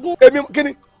 balógun èmi kí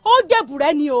ni. ó jẹ̀bù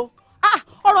rẹ ni o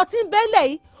ọ̀rọ̀ tí ń bẹ́lẹ̀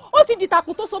yìí ó ti di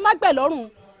takùn tó so mágbẹ̀ lọ́rùn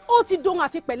ó ti dohun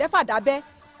àfi pẹ̀lẹ́ fàdábẹ́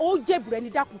ó jẹ̀bù rẹ ní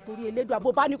dákun torí elédùn àbò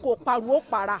bá ní kó parun ó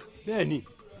para. bẹ́ẹ̀ni.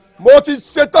 mo ti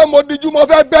ṣetán mo dijú mo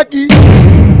fẹ́ bẹ́ kí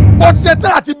mo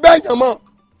ṣetán àti bẹ́ẹ̀yàn mọ́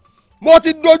mo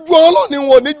ti dojú ọlọ́ni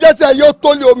wọn ò ní jẹ́sẹ̀ yóò tó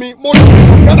lé omi mo ní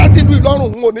kẹ́lá sílùú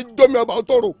Ìlọrin wọn ò ní jómi ọba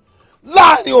òtòrò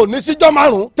láàrin òní síjọ́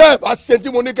márùn-ún tẹ́ ẹ̀ bá ṣe tí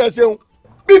mo ní kẹ́ ẹ ṣeun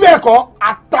bí bẹ́ẹ̀ kọ́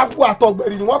àtàkù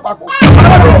àtọ̀gbẹ̀rì ni wọ́n papọ̀.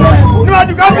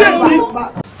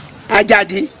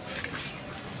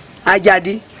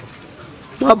 Àjàdí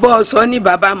mo bọ́ ọ sọ ní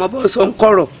bàbá mo bọ́ ọ sọ ń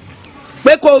kọ̀rọ̀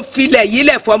pé kó filẹ̀ yìí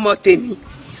lẹ̀ fọmọ tèmi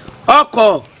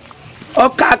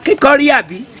ọkà kíkọ́rí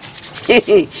àbí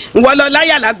wọ́n lọ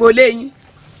láyà lágboolé yín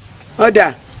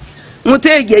ọ̀dà mo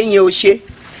tẹ́ èyẹ yẹn ò ṣe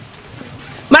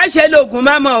má ṣe lóògùn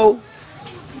má mọ̀ o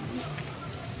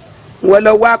wọ́n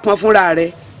lọ wá pọn fúnra rẹ̀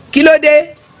kí ló dé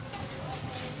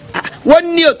wọ́n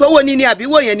ní òtówó ní ni àbí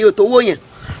wò yẹn ní òtówó yẹn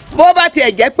bó bá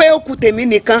tiẹ̀ jẹ́ pé ó kù tèmi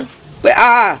nìkan pé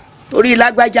torí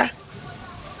lágbájá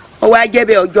ọwọ́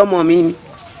ajẹ́bẹ̀ ọjọ́ mọ̀ mi ni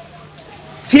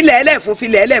filẹ̀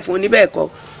ẹlẹ̀ fún níbẹ̀ kọ́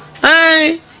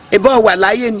ìbọn wà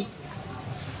láyé ni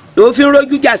ló fi ń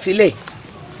rójú jà sílẹ̀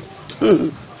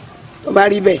tó bá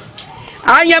rí bẹ́ẹ̀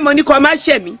àyẹ̀ mọ̀ ní kò má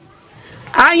ṣẹ̀mí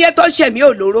àyẹ̀ tó ṣẹ̀mí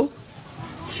ò lóró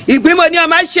ìgbín mo ní ọ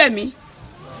má ṣẹ̀mí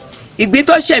ìgbín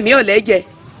tó ṣẹ̀mí ò lẹ́jẹ̀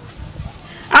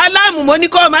aláàmù mo ní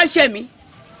kó o má ṣẹ̀mí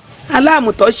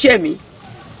aláàmù tó ṣẹ̀mí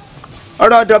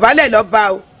ọ̀rọ̀ ọ̀dọ̀bálẹ̀ lọ bá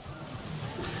o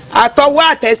àtọwọ́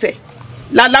àtẹsẹ̀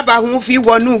lalábàáhùn fi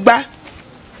wọnú gbá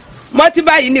mọ́tí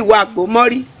báyìí nìwọ àgbò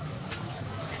mọ́rí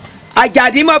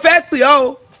àjàdí mo fẹ́ pè ọ́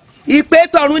o ìpè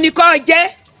tọ̀run ni kò jẹ́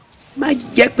má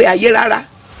jẹ́ pé ayé rárá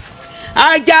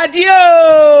àjàdí o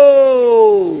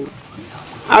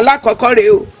alákọ̀ọ́kọ́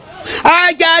rèé o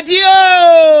àjàdí o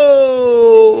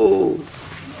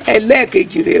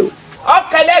ẹlẹ́ẹ̀kejì rèé o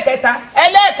ọkọ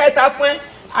ẹlẹ́ẹ̀kẹta fún ẹ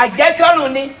àjẹsọ́rùn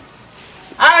ni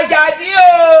àjàdí o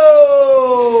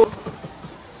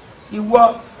ìwọ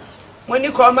mo ní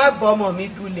kó má bọ ọmọ mi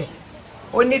dulẹ̀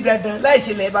ó ní dandan láì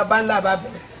ṣẹlẹ̀ baba ńlá bá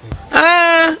bẹ̀rẹ̀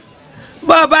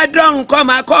bọ́ ọ bá dọ́rùn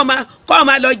kọ́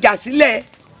máa lọ jà sílẹ̀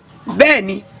bẹ́ẹ̀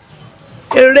ni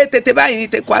eré tètè báyìí ní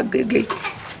tẹ̀kọ́ agége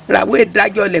ràwọ̀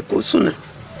ìdájọ́ lẹ̀ kó sùnà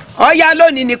ọ̀ya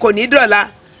lónìí ni kò ní dọ̀la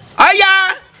ọ̀ya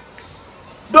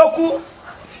dókú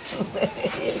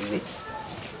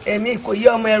èmi kò yé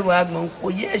ọmọ ẹrù àgbọ̀n kò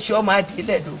yé ẹṣọ́ ọmọ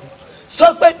adìlẹ̀ dòwò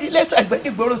sọgbẹ́ dilẹ̀ sàgbẹ́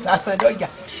dìgbòrò sàtàn dọ́jà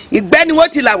ìgbẹ́ ni wọ́n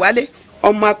ti là wálé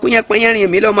ọmọ akúnyẹpẹyẹrin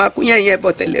mi lọ́mọ akúnyẹyẹ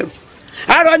bọ̀ tẹ̀lẹ̀rù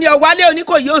arọ ni ọ̀wálé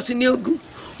oníkò yóò sì ní ogun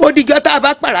ó dijọ́ tá a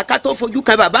bá pàràkà tó fojú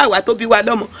kan bàbá àwa tó bí wa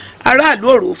lọ́mọ aráàlú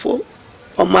òròfó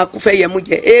ọmọ akúfẹ́yẹmú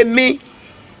jẹ èmi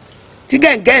tí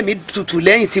gẹ̀ǹgẹ̀ mi tutù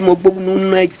lẹ́yìn tí mo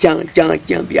gbógun ná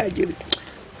jàn bí àjèrè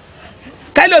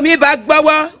kẹlòmí bá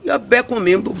gbọ́wọ́ yọ bẹ́kùn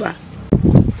mi ń bùbá.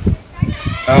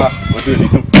 ọdún òní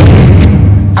dùn.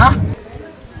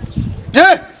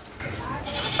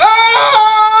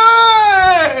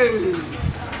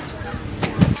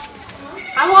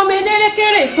 àwọn ọmọ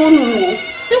elérékèrè tó nù ó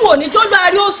tí wò ní tó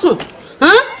lórí òsùn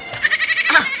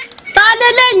ta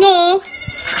lélẹ́yìn o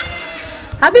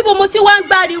àbí bo mo ti wá ń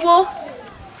gbáriwo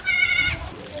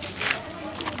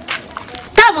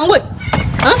táwọn wè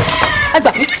ẹ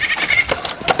gbà mí.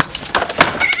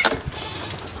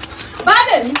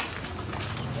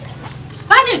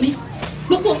 baálé mi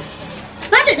gbogbo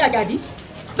baálé mi àjàdí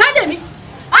baálé mi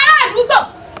ará àdúgbò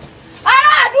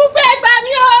ẹ gbà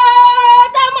mí o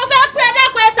tá mo fẹ́ pé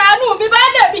dákun ẹ ṣàánú mi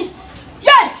baálé mi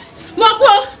yé mo kú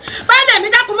o baálé mi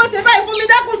dákun mo ṣe báyìí fún mi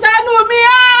dákun ṣàánú mi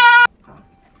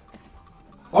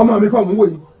ọmọ mi kọ́ mú wò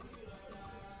yìí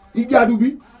igi adubi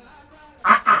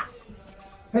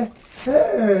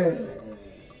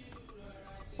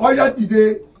ọyá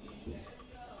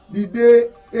dìde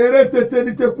eré tètè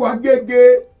ní tẹkọ agége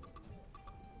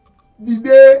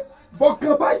dìde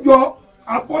bọ́kàn bá yọ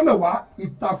abọ́nàwá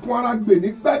ìtàkùn ara gbè ní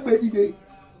gbàgbé dìde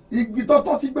igi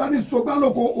tọ́tọ́ sí gbá ní sọgbà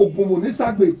lóko ògùnmù ní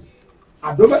sàgbè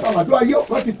àdó mẹ́ta làdó ayé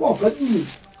ọ̀kan ti fọ́ ọ̀kan jù ní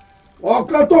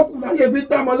ọ̀kan tó kù láyé fi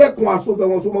dámọ́lẹ́kùn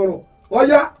àsobẹ̀wọ̀n sọmọ́rọ̀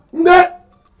ọyá ńlẹ́.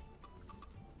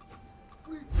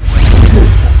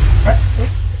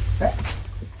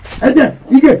 ẹjẹ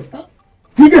ige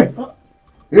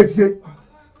etse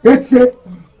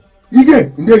ige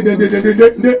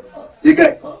nde ige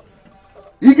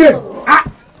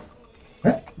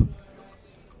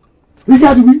ige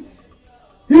adubi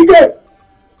ige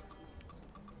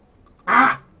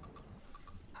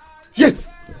ye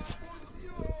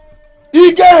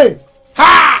ige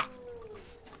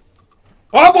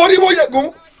ọmọ orí mo yẹgùn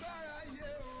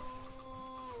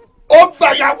ó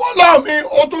gbàyàwó lọ́ọ̀mí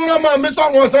ó tún rán mọ́ mi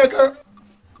sọ̀rọ̀ ọ̀sẹ̀ kan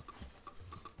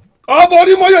ọmọ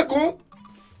orí mo yẹgùn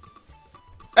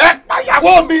ẹ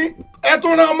pàyàwó mi ẹ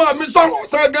tún rán mọ́ mi sọ̀rọ̀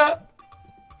ọ̀sẹ̀ kan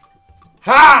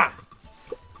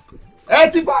ẹ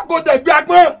ti fọ́ àgọ́dẹ̀gbẹ́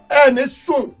agbọ́n ẹ ní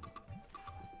sùn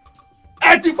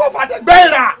ẹ ti fọ́ fàdẹ̀gbẹ́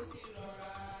ìrà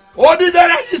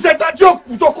onídẹ̀rẹ̀ yìí ṣe dájú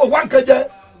òkú tó kò wá nǹkan jẹ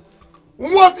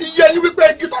wọ́n fi yẹ yín wípé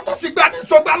igi tọ́tọ́ sí gbá ní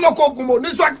sọgbà lọ́kọ̀ ògùnmọ̀ ní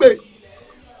sọ́gbẹ́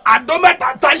àdó mẹ́ta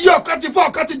ta yí ọ̀kan ti fọ́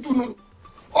ọ̀kan ti jùnú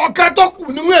ọ̀kan tó kù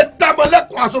níwọ̀n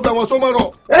ìdámọ̀lẹ́kùn àsọ̀bẹ̀wọ̀n sọmọ́rọ̀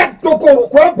ẹ tó kòrò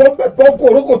kó ẹ bọ̀ ń bẹ̀ tó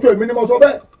kòrò kò tó èmi ni mo sọ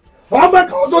bẹ́ẹ̀ ọmọ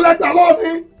kan oṣù lẹ́gbà lọ́ọ̀ni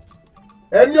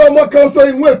ẹni ọmọ kan oṣù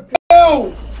ìwọ̀n ètò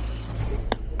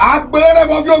agbẹ́rẹ́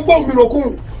mo fi ọgbọ́n mi lòkun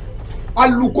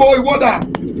alùkò ìwọ́dà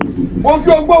mo fi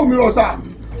ọgbọ́n mi rọ̀ṣà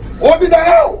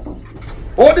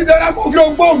odídẹrẹ́ mo fi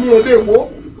ọgbọ́n mi ròde èwo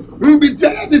nbi tí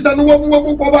ẹ ti sẹnu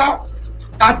wọ́pọ̀ pọ̀ bá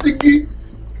àtìkí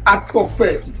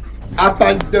àtọ̀fẹ̀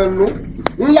àtàjẹ̀nu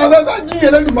ńlá fẹ́fẹ́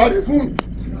jíyẹn lẹ́dùnmáre fún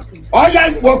ọ̀yá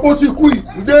ìwọ kó sì kú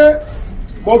ìdúdé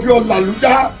mo fi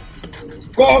ọ̀làlúdá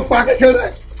kọ́ pa kékeré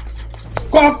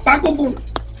kọ́ pa gbogbo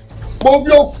mo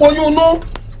fi ọ̀pọ̀yúnú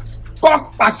kọ́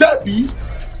pàṣẹ bí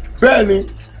bẹ́ẹ̀ ni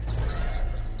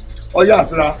ọ̀yá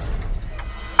àfira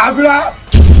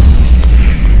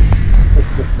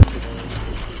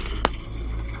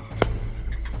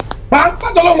pàápàá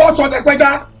lọ́wọ́ sọ̀dẹ̀pẹ́já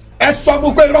ẹ sọ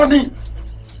fún pé irọ́ ni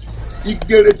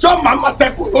ìgèrè tí ọmọ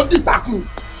àmọ̀tẹ́kùn ló dìtàkùn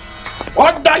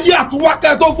ọ̀dàyé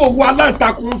àtúwákẹ́ tó fòwú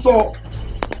aláǹtakùn sọ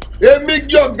èmi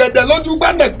gé ọ̀gẹ̀dẹ̀ lójú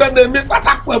gbẹ́nẹ̀gbẹ́nẹ̀ mi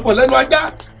pátákó ẹ̀fọ́ lẹ́nu ajá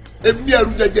èmi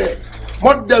ẹ̀rù jẹjẹ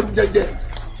mọ́ dẹ̀rù jẹjẹ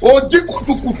òdì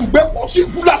kùtùkùtù gbé pọ̀ sí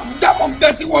ìkúlà dàpọ̀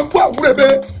gẹ́ sí wọn gbọ́ àwúrẹ́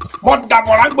bẹ́ẹ̀ mọ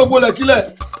dàbọ̀rà gbogbo lẹ́kílẹ̀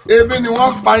èmi ni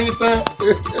wọ́n pa yín tán.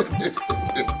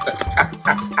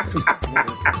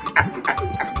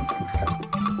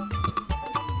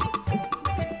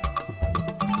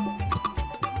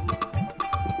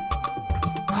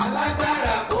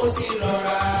 alágbára kò sí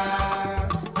rọra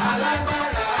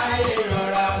alágbára ayé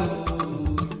rọra o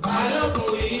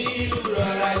balógun ìlú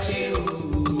rọra ṣe o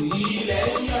ilẹ̀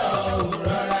yọ o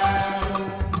rọra.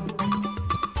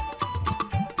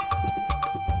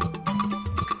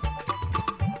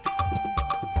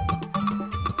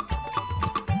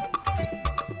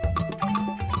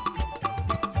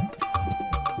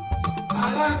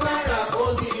 alágbára kò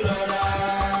sí rọra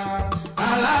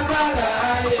alágbára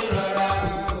ayé rọra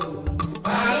o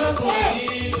balógun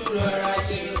ìlú rọra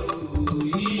ṣe o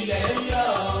ilẹ̀ yọ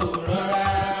o rọra.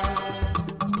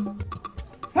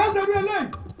 ẹ ṣe bí eléyìí.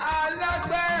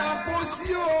 alágbára kò sí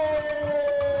o.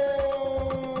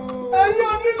 ẹ̀yin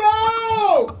onílẹ̀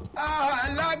o.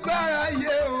 alágbára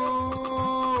yé o.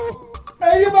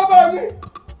 ẹ̀yin bàbá mi.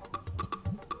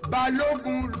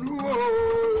 balógun lu o.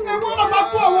 ẹ̀wọ́n ló máa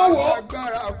kó àwọn wọ̀.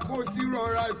 alágbára kò sí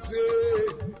rọra ṣe.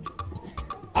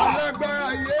 alágbára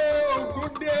yé ogun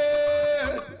dé.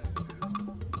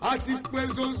 a ti pé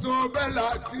soso bẹ́ẹ̀ la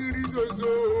ti rí soso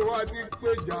a ti pé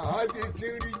jà a sì ti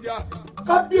rí jà.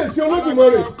 kábíyèsí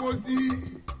Olódùmarè. alágbára kò sí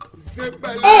ṣe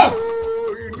pẹ̀lẹ́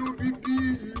o inú bíbí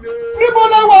ilé. níbo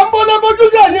la wà ń bọ́ lọ bójú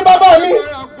sí ẹ̀yin bàbá mi.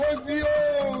 alágbára kò sí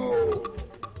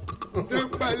o ṣe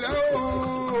pẹ̀lẹ́ o.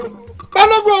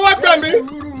 balógun wa gbà mí.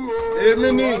 èmi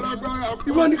ni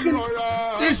ìwọ ni kí ni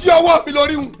iṣẹ́ ọwọ́ mi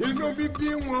lórí wù.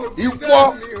 ìwọ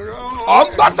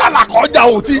ọ̀nbásálà kọjá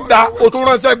ò tí da o tún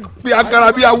ránṣẹ́ pé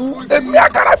agarabiawu èmi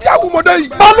agarabiawu mọ̀dé yìí.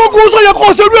 balógun sọ yẹ kó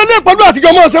o ṣerú ẹlẹ́ pẹ̀lú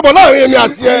àtijọ́ mọ́ ṣe bọ̀ láàrin èmi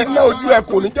àti ẹ. iná ojú ẹ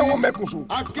kò ní jẹ́ wọ́n mẹ́kùn sùn.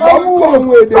 ọwọ́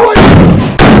ohun èdè.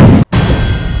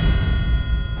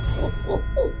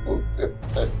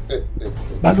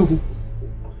 balógun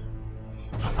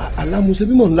alámúṣe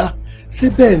bímọ ńlá ṣé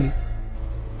bẹ́ẹ̀ ni.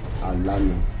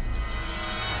 alámi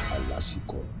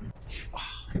alásìkò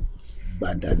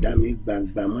gbàdàdà mi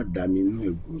gbangba má dá mi inú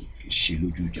ẹ̀gbọ́n ṣe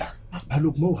lójú jà.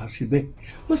 balógun mọ̀ wá ṣe bẹ́ẹ̀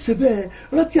mọ̀ ṣe bẹ́ẹ̀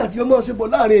rántí àti ọmọ ṣe bọ̀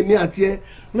láàrin èmi àti ẹ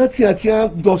rántí àti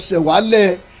àjọṣẹ̀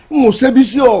wálẹ̀ ń ṣe bí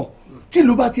sí ọ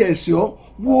tìlú bá tiẹ̀ sí ọ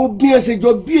wo bí ẹ ṣe jọ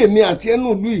bí èmi àti ẹ nù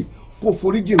lùi kò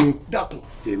foríjì mi dákun.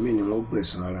 èmi ni wọ́n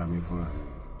gbẹ̀san ara mi fúnra mi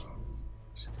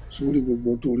sórí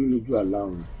gbogbo tó rí lójú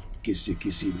aláwọn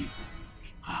késekése ni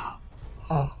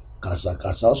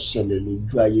kàṣàkàṣà ó ṣẹlẹ̀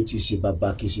lójú ayé tí ṣe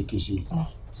bàbá késekése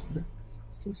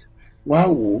wá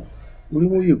wò ó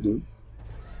oríwóyègún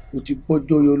o ti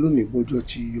bọ́jọ́ yọ lónìí bọ́jọ́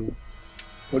tí yọ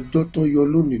ọjọ́ tó yọ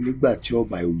lónìí nígbà tí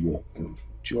ọba ìwọ̀ ọ̀kùn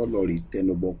tí ọlọ́rin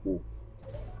tẹnubọ́pọ̀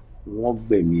wọ́n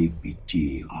gbẹ̀mí ègbèje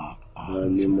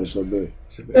ni mo sọ bẹ́ẹ̀.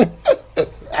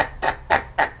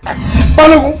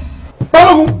 balógun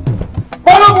balógun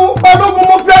balógun balógun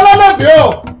mo fi alálẹ̀dẹ̀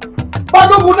ọ́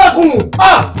balógun dákun.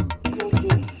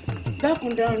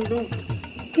 dákun dáhùn dùn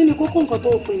kí ni kókó nǹkan tó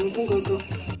o pè mí fún gangan.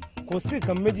 kò sí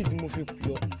nǹkan méjì tí mo fi pè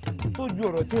ọ́ tó ju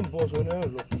ọ̀rọ̀ tí ń bọ̀ sọ náà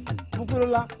lọ mo pé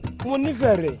lọ́la mo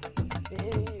nífẹ̀ẹ́ rẹ̀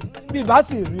bí bá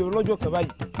sì rí ọlọ́jọ́ kan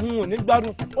báyìí n ò ní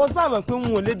gbádùn ó sábà pé n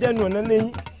ò lè dẹnu ọ̀nà lẹ́yìn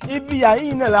ibi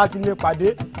àyín náà láti lè pàdé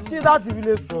tí láti fi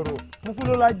lè sọ̀rọ̀ mo pé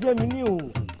lọ́la jẹ́ mi ní òwò.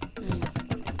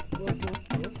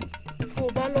 tó o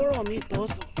bá lọ́rọ̀ mi tọ́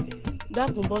sọ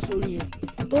dákun bọ́ sórí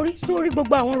rẹ̀ torí sórí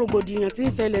gbogbo àwọn rògbòdìyàn tí ń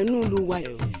ṣẹlẹ̀ nínú ìlú wa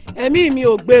ẹ̀mí mi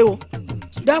ò gbé o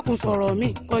dákun sọ̀rọ̀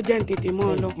mi kọjá ń tètè mọ́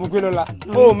ọ lọ. mo pé lọ́la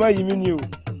ó mọ iyì mi ni o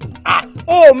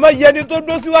ó mọ iye ẹni tó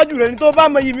dó síwájú rẹ ni tó bá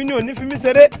mọ iyì mi ni ò ní fi mí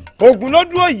ṣeré oògùn ló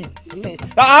dúró yìí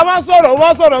a máa sọ̀rọ̀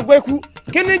wọ́n sọ̀rọ̀ pé kú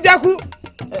kí ni jẹ́ kú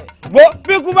bó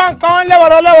bí kú bá ń kọ́ ọ́n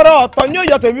lẹ́wọ̀rọ̀ ọ̀tọ̀ ní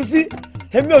òyò tèmi sí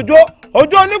èmi òjò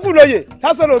oníkùlóye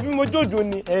lásọ̀rọ̀ bí mo jòjò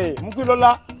ni mo pé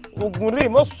lọ́la oògùn rè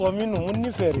mọ́ sọ mí nù mo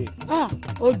nífẹ̀ẹ́ rẹ̀.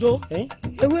 Òjó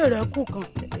ewé rẹ̀ kú kan.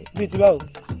 bíi ti báwo.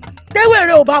 tẹ́wé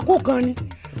rẹ̀ ò bá kú kan ni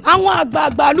àwọn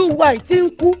àgbààgbà ló wà tí ń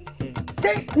kú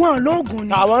ṣé wọn lóògùn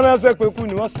ni. àwọn náà ṣe pé kú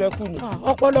ni wọ́n ṣe kú ni.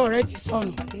 ọpọlọ rẹ ti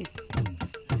sọnù.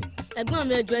 ẹ̀gbọ́n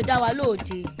mi ẹjọ́ ẹ dá wa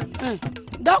lóòjé.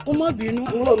 dákun mọ́ bínú.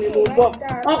 kúrò mi ló bọ̀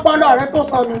ọpọlọ rẹ tó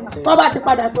sọnù tó bá ti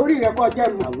padà sórí rẹ kọ jẹ́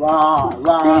mi.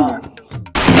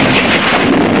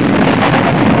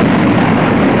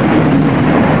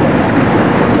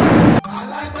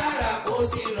 alágbára kò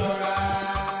sí rọra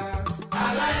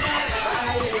alágbára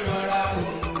ayé rọra o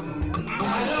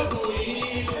balógun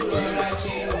ìlú rọra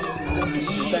ṣe o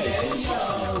ilẹ̀ yọ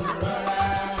rọra.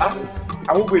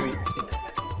 àwọn gbèrè.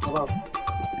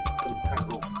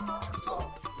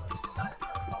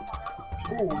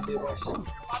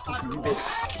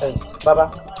 bàbá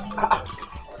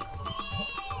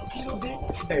kí ló dé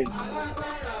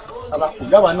bàbá kò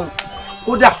yá wa náà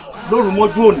kódà lóru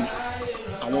mọ́jú òní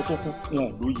àwọn tó kú wọn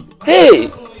ò lóye.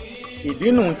 ìdí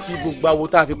nù tí gbogbo awo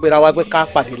tá a fi pera wa pé ká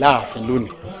pàdé láàfin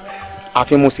lónìí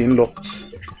àfin mo sì ń lọ.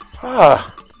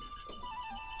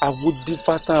 àwo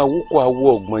dífá tán awókò àwo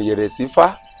ọ̀gbọ̀n yẹ̀rẹ̀ sí fá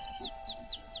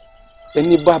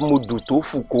ẹni bá mo dùn tó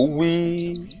fù kó wí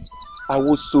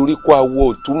àwo sorí kó àwo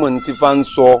òtúmọ̀ ní tí fá ń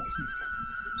sọ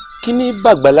kí ní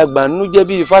bàgbàlagbà nínú jẹ́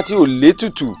bí ifá tí ò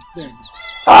létùtù.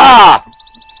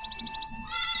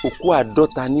 òkú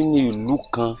 50 nínú ìlú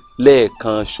kan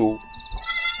lẹ́ẹ̀kan ṣo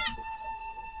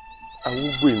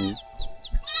awúgbò mi.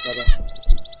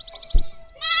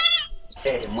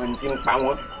 mọ ní ti ń pa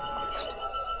wọn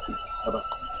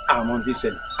àmọ́ ti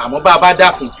ṣẹlẹ̀ àmọ́ bá a bá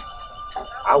dákun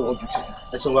àwọ̀ ojú ti sìn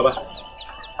ẹ ṣeun bàbá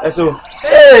ẹ ṣeun.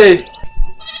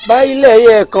 báyìí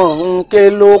lẹ́yẹ̀ kan ń ké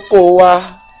ló kó wa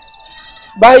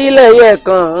báyìí lẹ́yẹ̀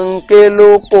kan ń ké ló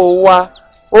kó wa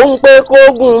ó ń pé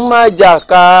kógun má jà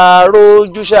ká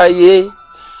rojú ṣàyé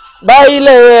báyìí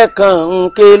lẹ́yẹ̀ kan ń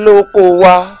ké ló kó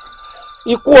wa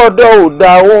ikú ọ̀dọ́ ò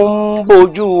dá ó ń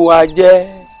bójú wa jẹ́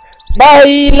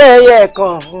báyìí lẹ́yẹ̀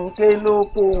kan ń ké ló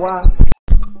kó wa.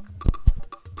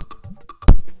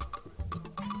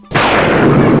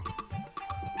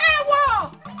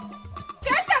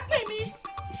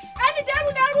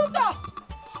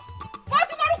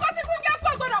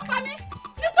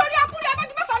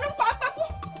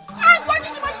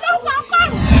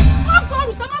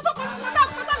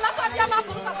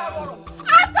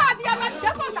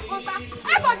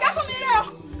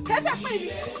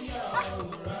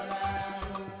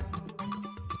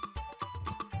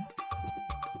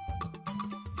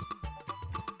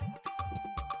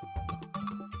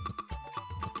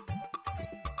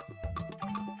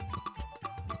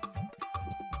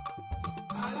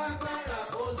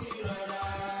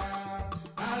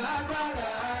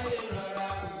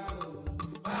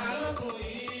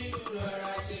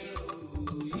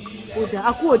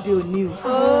 A kú òde òní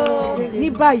o ní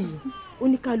báyìí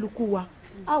oníkálukú wa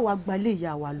á wàá gbalẹ̀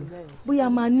ìyá wa lọ bóyá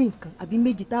máa ní nǹkan àbí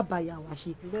méjì tá a bá ìyá wa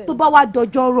ṣe tó bá wá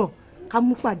dọjọ́ rọ̀ ká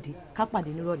mú pàdé ká pàdé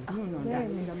nírọ̀lẹ́.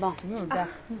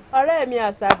 ọ̀rẹ́ mi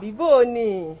àṣàbí bò ó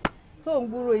ní tó ń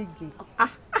gbúrò Ìgè.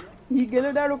 Ìgè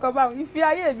ló dárúkọ báwọn ìfẹ́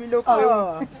ayé mi ló pé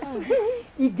wọn.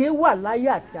 Ìgè wà láyé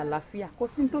àti àlàáfíà kò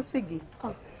sí ní tó ṣègè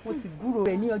mo sì gbúrò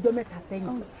rẹ̀ ní ọjọ́ 3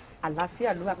 sẹ́yìn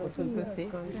àlàáfíà ló wà kò sí ní tó ṣe.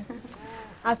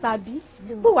 Àṣàbí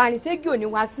bó wà ní ségì òní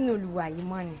wá sínú olùwà yìí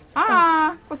mọ́ ni.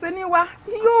 Kò sí ní wá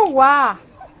yóò wá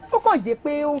ó kàn jẹ́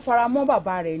pé ó ń fara mọ́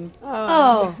bàbá rẹ̀ ni.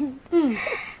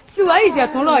 olùwà yìí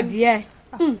ṣẹ̀tún lọ díẹ̀.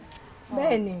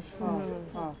 bẹ́ẹ̀ ni.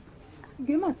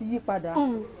 Ìgè mà ti yí padà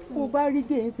kó o bá rí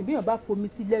gé yín sí bí èèyàn bá fomi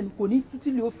sí lẹ́nu kò ní tútí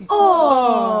lè ó fi sí.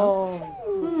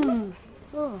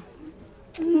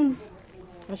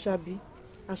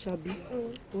 Àṣàbí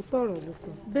ó tọrọ ló sọ.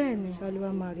 bẹ́ẹ̀ ni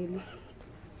ṣáléwá máa relé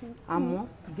àmọ́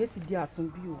Ìgè ti di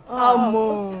àtúnbí o. àmọ́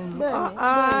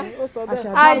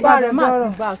Àṣàbí bá rẹ̀ má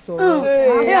ti bá a sọ̀rọ̀.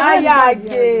 ayé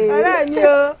Ìgè ọ̀rẹ́ mi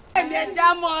o. èmi ẹja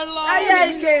mọ́ ọ lọ. ayé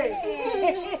Ìgè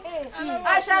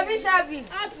Àṣàbí.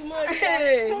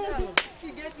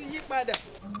 Ìgè ti yí padà.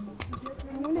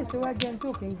 wọ́n lè ṣe wá jẹun tí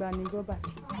òkè ń gba ní rọ́bà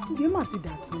Ìgè mà ti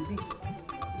dàtúnbí.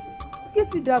 Ìgè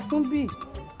ti dàtúnbí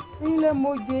ẹ̀yin lẹ́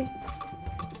mọ́jẹ́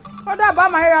ó dábàá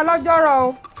máa ríra lọ́jọ́rọ̀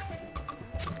o.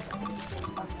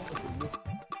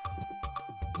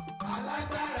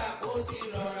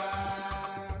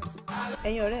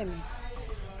 ẹ̀yin ọ̀rẹ́ mi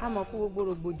a mọ̀ kó gbogbo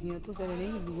rògbòdìyàn tó ṣẹlẹ̀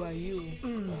nínú ìlú wa yìí o.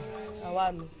 àwa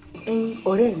mi. ẹ̀yin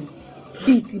ọ̀rẹ́ mi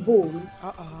bíi ti bò ó.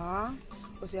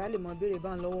 ọ̀sẹ̀ á lè mọ béèrè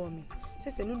bá ń lọ́wọ́ mi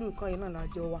ṣẹ̀ṣẹ̀ nílùú kan yìí náà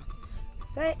lájọ wa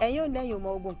ṣé ẹ̀yin ò lẹ́yìn ò mọ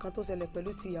gbogbo nǹkan tó ṣẹlẹ̀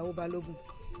pẹ̀lú ti ìyàwó Balógun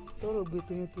tó rògbè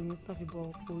toyintoyin tán fi bọ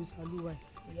òrìṣà lúwa yìí.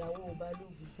 ìyàwó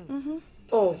Balógun.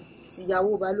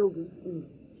 tìyàwó Balógun.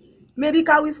 mẹ́bí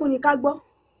ká wí fún ni ká gbọ́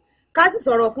ká sì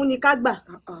sọ̀rọ̀ fún ni ká gbà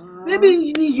mẹ́bí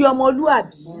ni iye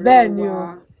ọmọlúàbí. bẹ́ẹ̀ ni o.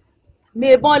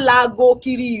 mẹ́bọ́n laago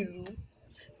kiri ìlú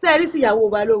sẹ́ẹ̀rí síyàwó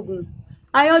Balógun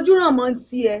àyànjú ràn mọ́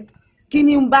ti ẹ kí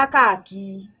ni ń bá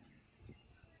káàkiri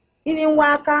kí ni ń wá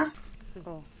ká.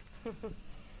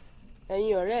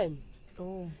 ẹ̀yin ọ̀rẹ́ mi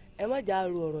ẹ má jà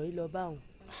ro ọ̀rọ̀ yìí lọ báwọn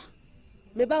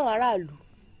mi báwọn aráàlú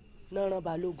náà ran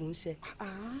Balógun ṣe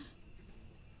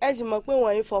ẹ sì mọ̀ pé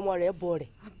wọ́n ń fọmọ rẹ̀ bọ̀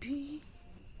rẹ̀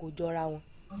kò jọra wọn.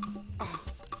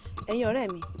 ẹ̀yin ọ̀rẹ́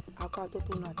mi apá tó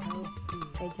tó nu àtàrọ̀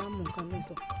ẹja mú nǹkan mi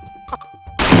sọ.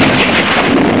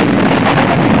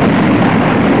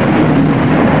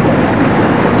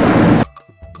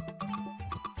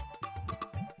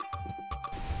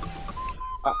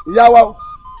 ìyá wa o.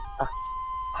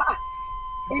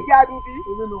 ìjà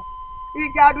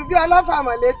àdùbí ọlọ́fà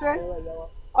mọ̀lẹ́tẹ́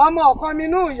ọmọ ọ̀kan mi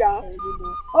nù ìyá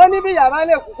ó ní bí ìyá bá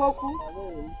lè kú kó kú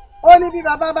ó ní bí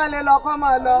bàbá bá lè lọ kọ́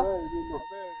máa lọ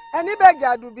ẹni bẹ́ẹ̀gì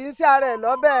àdùbí ń sí ara ẹ̀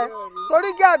lọ́bẹ̀ torí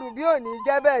gí àdùbí ò ní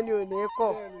jẹ́ bẹ́ẹ̀ ni ò ní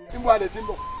kọ̀. níbo a lè ti ń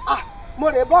bọ̀. mo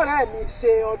rè bọ́ọ̀rẹ́ mi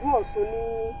ṣe ọdún Ọ̀ṣun ní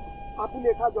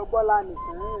abúlé kájọgbọ́lá ni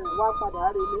wá padà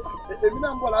relé. èmi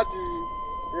náà ń bọ̀ láti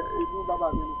ìlú bàbá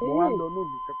mi ni mo wá ń lọ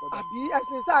nílùú kẹ́kọ̀ọ́ dá. àbí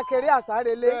ẹ̀sìn sáàkiri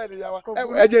àsárelé.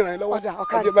 ẹ jẹ́ ìrìn lọ́wọ́ ẹ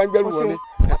jẹ́ bá ń gbẹ́rù wọlé.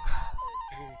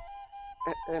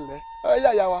 ẹ ǹlẹ́ ẹ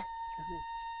yá ya wa.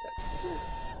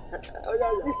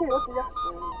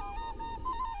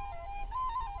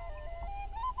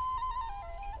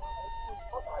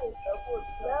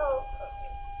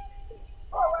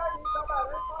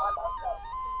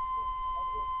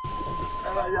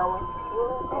 Ẹ̀rọ ìyá wa,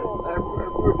 ẹ̀kú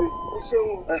òde. O ṣeun,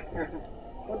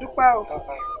 mo dúpẹ́ o,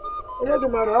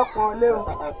 Elédùmarè ọkàn lé o.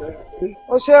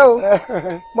 O ṣé o,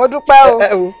 mo dúpẹ́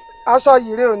o, aṣọ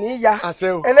yìí ò ní ya,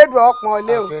 Elédùà ọkàn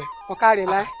lé o, ọ̀kàrẹ̀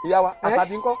láì. Ìyá wa,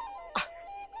 Àṣàbí ńkọ́?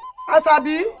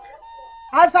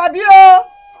 Àṣàbí o,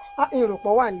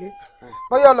 ìrùpọ̀ wà nílé,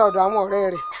 bóyá lọ́dọ̀ àwọn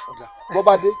ọ̀rẹ́ rẹ̀. Bọ́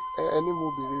bá dé, ẹni mo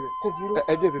béèrè rẹ̀. Kò burú,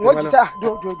 ẹ jẹ́ tètè wọ́n jí sá,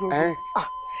 dòdòdò.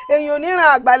 Èèyàn oníran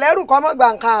àgbàlẹ́rù kọ́ mọ́ gbà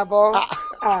nǹkan àbọ̀.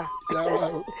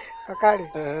 Ọ̀kàrẹ̀.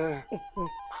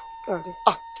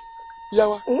 Ìyá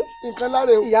wa, nǹkan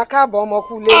láre o. Ìyá káàbọ̀ ọmọ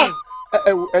kú lẹ́yìn.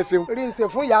 Ẹ ṣeun. Rí n ṣe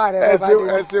fún ìyá rẹ̀ bàbá dé.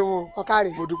 Ẹ ṣeun.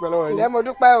 Ọ̀kàrẹ̀. Mo dúpẹ́ lọ́wọ́ yín. Ǹjẹ́ mo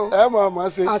dúpẹ́ o. Ẹ mọ̀ ọ́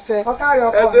ṣe. Àṣẹ. Ọ̀kàrẹ̀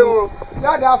ọkọ mi. Ẹ ṣeun.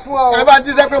 Yọ̀dà fún ọ. Ẹ bá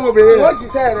jíṣẹ́ pé mo béèrè rẹ̀. Wọ́n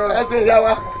jíṣẹ́ rẹ̀. Ẹ ṣe ìyá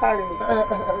wa. Ọ̀kàrẹ̀.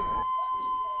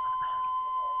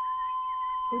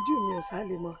 Ojú mi ò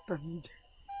sálè mọ tàn mí jẹ.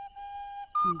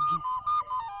 Igi.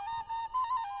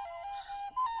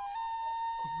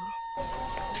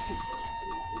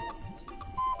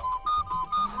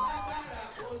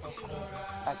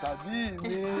 Àṣàbí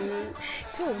mi.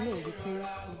 ṣé òun náà rí i pé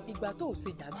ìgbà tó ò ṣe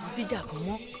jàgídíjàgan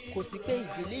mọ́ kò sí pé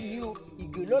ìgbélé ní o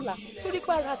ìgbé lọ́la torí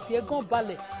pé ara tiẹ̀ gan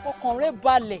balẹ̀ ọkàn rẹ̀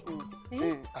balẹ̀.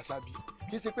 Àṣàbí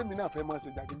kì í ṣe pé mi náà fẹ́ máa ṣe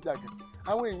jàgídíjàgan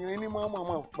àwọn èèyàn ní máa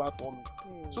bá tọ́ mi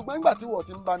ṣùgbọ́n nígbà tí wọ́n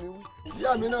ti ń bá mi wí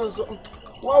ìyá mi náà sọ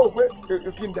wọ́n rò pé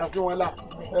kí n dà sí wọn lá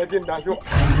kí n dà sí wọn.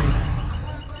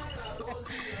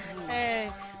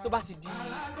 tó bá ti di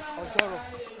ọjọ́rọ̀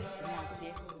èmi àti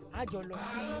ẹ á jọ lọ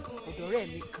sí ọ̀dọ̀ ọ̀rẹ́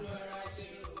mi kan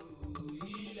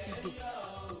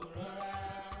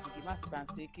Ige má sì bá ń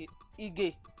ṣe ké Ige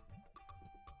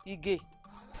Ige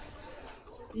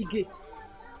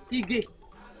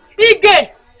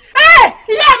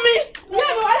ìyá mi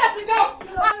wàhálà ti dá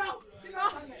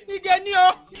Ige ni o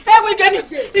ẹ wo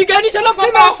Ige ni ṣe ló fọ́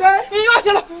pa ìyá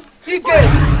ṣe lọ.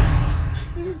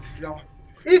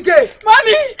 Ige.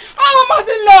 Mami, àwọn ọmọ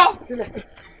ti lọ.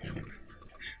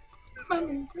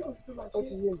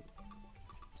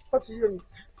 Ó ti yé mi.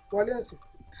 Wọlé ẹ̀sìn.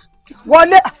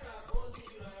 Wọlé.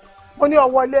 Mo ní ọ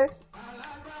wọlé.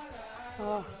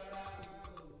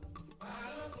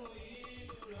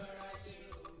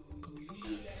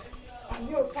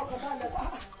 Àmì ò fọkànbalẹ̀.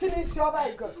 Kí ni ṣe ọba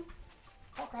ìgàn?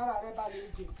 Ọkàn ara rẹ balẹ̀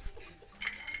ìjẹ.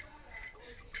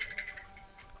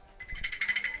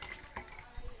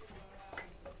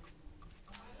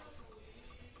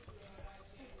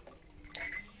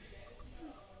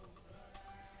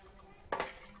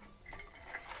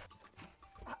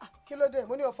 Kí ló dé?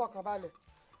 Mo ní o fọkàn balẹ̀.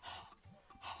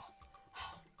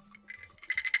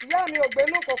 Ìyá mi ò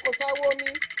gbénú kòkò sáwó mi.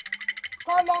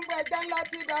 Kọ́ lọ́mbọ ẹja ńlá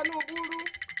tí ìdánú búrú.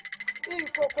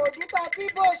 Ìkòkò dúta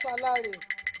bíbò ṣàlàrè.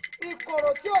 Ìkòrò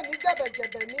tí ò ní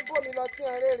jẹ̀bẹ̀jẹ̀bẹ̀ ní bómi lọ tí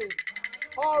ń rèrè.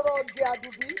 Ọ̀rọ̀ ọ̀gẹ̀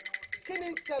àdùbí. Kí ni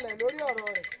ń ṣẹlẹ̀ lórí ọ̀rọ̀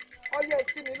rẹ̀? Ọyẹ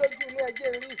sí mi lójú inú ẹjẹ́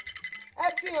rí. Ẹ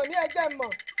fi hàn ní ẹjẹ́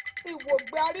mọ̀.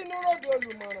 Ìwògbé arínúròdì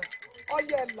olùmọ̀ràn.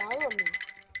 Ọyẹ làárọ̀ mi.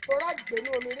 Torá gbénú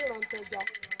omi ríran tẹja.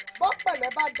 Bọ́pẹ̀lẹ́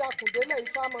bá dakùn délẹ̀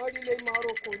ifá máa rí lé máa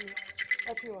roko ni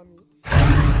ẹ fi hàn mí.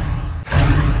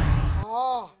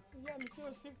 Ìyá mi ṣé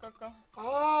o sí kankan.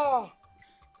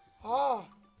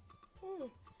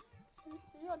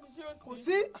 Ìyá mi ṣé o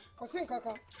sí. Kò sí nǹkan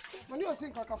kan mo ní ò sí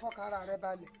nǹkan kan fọkàn ara rẹ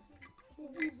balẹ̀.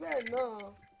 Wí bẹ́ẹ̀ náà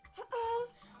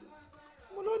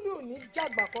mo ló ní òní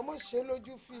jàgbà kọ́ mọ̀ ṣe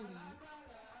lójú fìrí.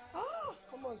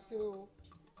 Ọmọ ṣe o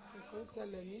nǹkan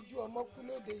ṣẹlẹ̀ níjú ọmọ kú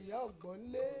lóde ìyá ọ̀gbọ́n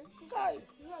lé.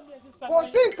 Kò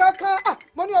sí nǹkan kan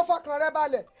mo ní o fọkàn rẹ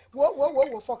balẹ̀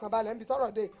wo fọkàn balẹ̀ níbi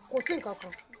tọ́rọ̀ dé kò sí nǹkan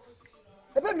kan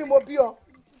ẹ̀bẹ̀ mi mo bí ọ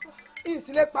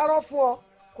ìsìlẹ̀ parọ́ fún ọ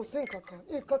kò sí nǹkan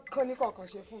kan ní kọ̀ọ̀kan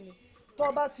ṣe fún mi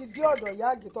tó bá ti dé ọ̀dọ̀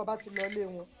yáàgì tó bá ti lọ lé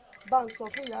wọn bá ń sọ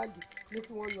fún yáàgì ní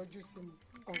kí wọ́n yọjú sí mi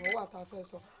ọ̀rọ̀ wà tá a fẹ́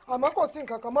sọ àmọ́ kò sí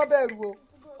nǹkan kan mọ́ bẹ̀rù o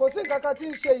kò sí nǹkan kan tí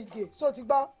ń ṣe Ìgè só ti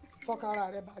gbọ́ fọkàn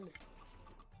ara rẹ balẹ̀.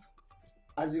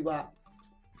 Àzìgbà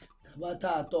tàbá tá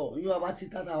a tọ̀ yín ọba tí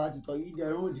tàtà wa ti tọ̀ yín jẹ́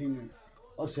irun òdì ni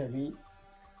ọ̀sẹ̀ mi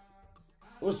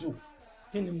oṣù.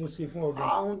 Kí ni mo ṣe fún ọgbà?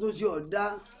 Àwọn tó ṣe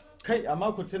ọ̀dá. Kai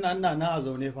amma ku tuna ina nan a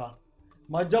zaune fa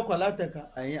mo jókòó látẹ̀ka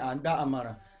ẹ̀yin à ń dá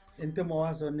àmàrà ní tí mo wá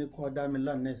sọ ní kọ́ dá mi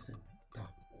lọ́nà ẹ̀sìn.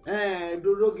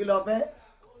 dúró kí lọ fẹ́.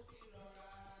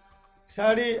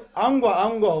 sari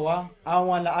ango wa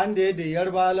àwọn là ń dé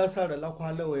Yorùbá lọ́sọ̀rọ̀ lọ́kọ́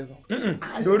alówó kan.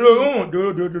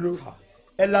 dòdò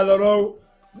ẹ la lọ́rọ̀ o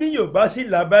bí Yorùbá sì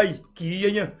là báyìí kì í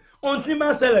yéèyàn ohun tí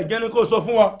máa ń ṣẹlẹ̀ gẹ́ni kó sọ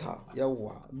fún wa.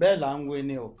 yawwa bẹ́ẹ̀ là ń wé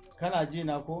ni o kana ji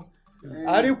na ko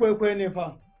ari kwaikwai ne fa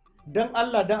dan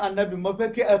Allah dan annabi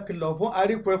mafaki a kilofin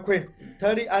ari kwaikwai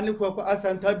tari ani kwaikwai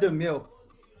asanta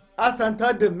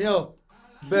da miyau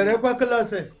bẹ̀rẹ̀ kwa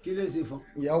kílọ̀sẹ̀. kí ló ṣe fún.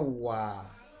 yawwa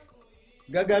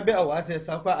gẹ́gẹ́ bí àwa ṣe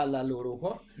sápá àlàlóró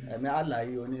kọ́ ẹ̀mí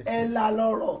àlàyé oníṣẹ́. ẹ là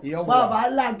lọ́rọ̀ bàbá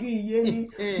aláàgì iye ni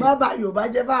bàbá Yorùbá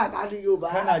jẹ́ bá àdáni Yorùbá.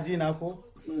 kana ji na ko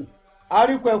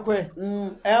ari kwaikwai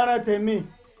ẹran tèmi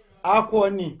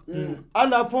akọni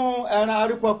ala fún ẹran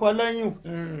arípọpọ lẹ́yìn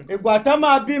ìgbà tó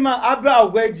máa bímọ abẹ́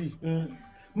àwẹ̀jì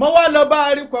mo wá lọ bá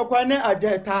arípọpọ ní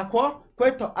àjẹta kọ́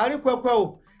pẹ̀tọ̀ arípọpọ o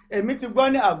èmi ti gbọ́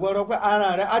ní àgbọ̀rọ̀ pé ara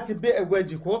rẹ̀ á ti bí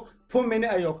ẹ̀wẹ̀jì kó fún mi ní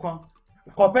ẹ̀yọ̀kan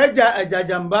kọ̀fẹ́ ja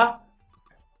ẹ̀jàjàmbá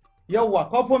yọ̀wà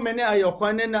kọ́ fún mi ní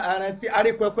ẹ̀yọ̀kan nínú ara tí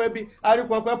arípọpọ bí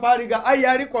arípọpọ fárígà ayé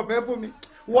arípọpọ fún mi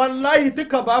wàláyì tí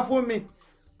kò bá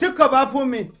fún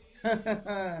mi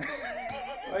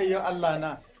ọyọ Allah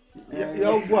náà.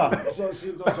 Yọ̀gbà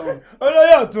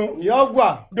olóyè ọ̀tún yọ̀gbà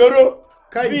dòrò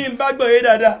bí n bá gbọ́ yé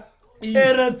dáadáa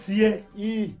ẹran tiẹ̀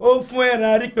ó fún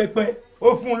ẹran arí pẹpẹ ó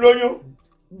fún lóyún.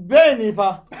 bẹ́ẹ̀ ni fa.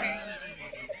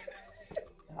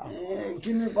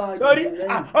 kí ni fa lórí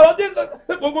ọ̀rọ̀ tí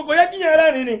gbogbo yẹ kí yẹn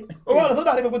rẹ́rìn ni owó ọ̀rọ̀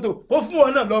sọ́dọ̀ àti gbogbo tó ó fún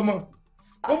wọn náà lọ́mọ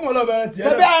ó fún wọn lọ́mọ ẹran tiẹ̀.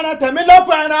 ṣebí ẹran tẹ̀mí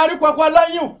lọ́pọ̀ ẹran arí pẹpẹ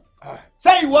lẹ́yìn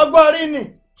ṣé ìwọ gbọ́ rí ni.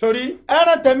 sórí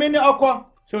ẹran tẹ̀mí ní ọkọ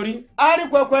sórí arí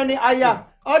pẹpẹ ní aya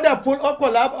ọdẹ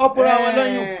ọpọlọ àwọn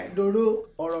lẹ́yìn. dòrò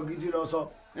ọ̀rọ̀ gidi lọ sọ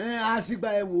àsìgbà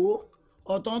ẹ wò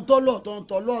ó ọ̀tọ̀ntọ́lù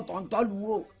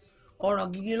wò ọ̀rọ̀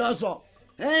gidi lọ sọ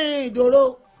dòrò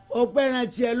òpẹ́ran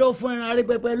tiẹ̀ ló fún ẹran arí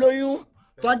pẹpẹ lóyún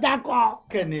tọ́já kọ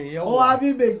ó wá bí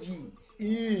bèjì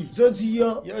tó ti yọ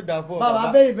bàbá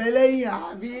fẹ́ ìfẹ́ lẹ́yìn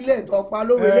àbí ilé ìtọ́pa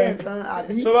lówe lẹ́ẹ̀kan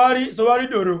àbí. sọwárí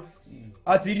dòrò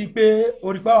àti rí i pé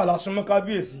orí pàwọ́ la súnmọ́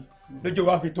kábíyèsí lójú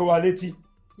wa fi tó wa létí.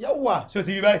 yàwá ṣé o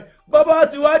ti rí báyìí bàbá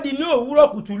ti wá di ní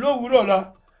òwúrọ̀ kùtù lówùúrọ̀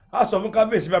la a sọ fún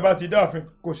kábíyèsí bàbá ti dáàfin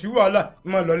kò sí wàhálà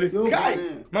má lọlé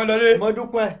má lọlé mo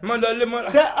dúpẹ́ má lọlé má.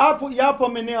 ṣé yà á fún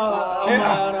mi ní ọmọ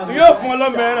ara rẹ. yóò fún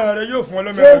ọlọ́mọ ẹran rẹ yóò fún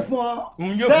ọlọ́mọ ẹran rẹ.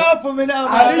 ṣé yà á fún mi ní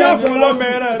ọmọ ara rẹ. yóò fún ọlọ́mọ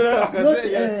ẹran rẹ.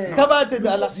 tábà tètè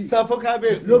àlà sọ fún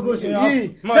kábíyèsí yìí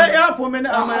ṣé yà á fún mi ní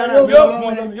ọmọ ara rẹ. yóò fún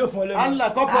ọlọ́mọ yóò fún ọlọ́mọ. Allah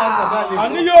kọ́pọ̀ ọkọ̀ bá lè.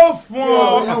 àní yóò fún ọ.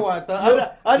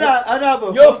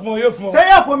 yóò fún ọ yóò fún ọ. ṣé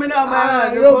yà á fún mi ní ọmọ ara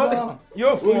rẹ.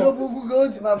 yóò fún ọ yóò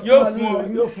fún ọ yóò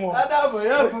fún ọ.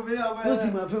 yóò fún mi ní ọmọ yóò sì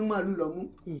máa fẹ́ màálù lọ mú.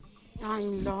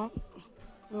 Àyìnlá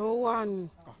ó wà ní.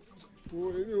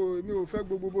 èmi ò fẹ́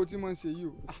gbogbo bó tí mo ń ṣe yìí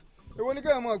o èwo ní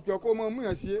kẹ́hìn mọ̀ pé ọkọ ọmọ mú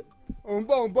yàn sí é òun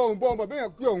bọ̀ bẹ́ẹ̀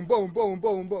yàn pé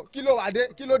òun bọ̀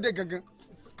kí ló dé gangan.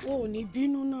 o ò ní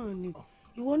bínú náà ni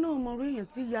ìwọ náà mọ orí èèyàn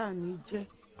tí ìyá mi jẹ́.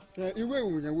 irú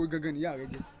èèyàn wo gangan nìyá rẹ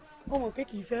jẹ́. ó mọ̀ pé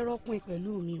kì í fẹ́ rọ́pin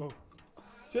pẹ̀lú mi o.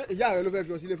 ṣé ìyá rẹ ló fẹ́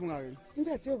fi ọ sílé fúnra rẹ.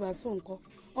 nígbà tí ò bá sọ nǹkan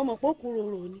ọmọ pọ̀ kúrò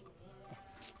rò ni.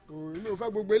 ilé ò fẹ́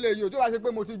gbogbo eléyìí o tó wá ṣe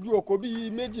pé mo ti ju òkò bíi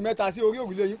 2-3 sí orí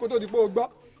òrùlé yín kó tó di pé o gbọ́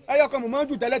ẹyọ kan mo máa ń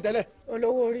jù tẹ́lẹ̀tẹ́lẹ̀.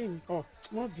 olówó orí mi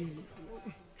wọ́n bìrì.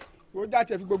 ó já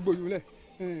tiẹ̀ fi gbogbo yìí lẹ̀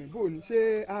bó o ní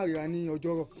ṣé àárẹ̀ ní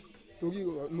ọjọ́rọ̀ torí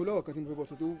mo lọ́rọ̀ kan tí mo fẹ́ bọ̀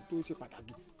sọ tó ṣe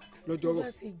pàtàkì lọ́jọ́rọ̀.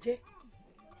 ó sì jẹ́.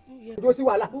 tó sì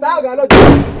wàhálà sáàrẹ̀ lọ́jọ́.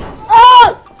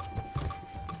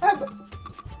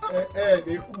 ẹ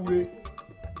ní kúre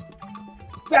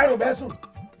sẹ́rù bẹ́ẹ̀ sùn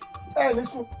ẹ ní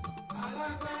sùn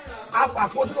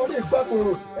apàpọ̀ tó lè gbọ́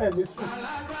kòrò ẹ ní sùn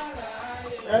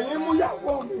ẹ̀yin mú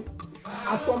yàwó mi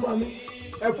àtọmọ mi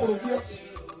ẹ fòrò bí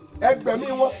ẹ gbẹ̀mí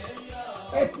wọn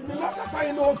ẹ sì ní lákàtà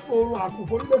yín náà sọ̀rọ̀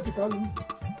àkùnfò nílé sì kan lù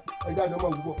ẹ jáde ọmọ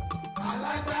òwúbọ̀.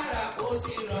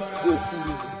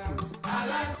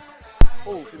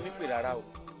 o ò fi mí pè rárá o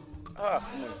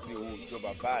mo ò sí owó ìjọ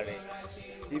bàbá rẹ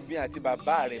ibi àti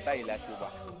bàbá rẹ báyìí láti wà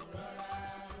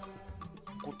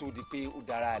kó tó di pé ó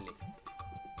dára alẹ̀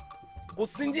kò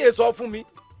sí ní èso fún mi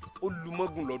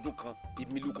olùmọ̀gùn lọ́dún kan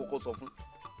èmi ló kọ́kọ́ sọ fún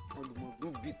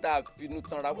olùmọ̀gùn bíi tá a finú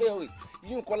tanra wẹ́ẹ̀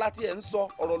yín nǹkan láti ẹ̀ ń sọ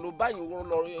ọ̀rọ̀ ló bá yín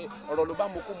ọ̀rọ̀ ló bá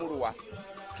mo kó mo rò wá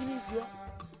kí ni sí ọ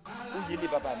ó yé lé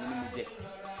bàbá mi ni mo jẹ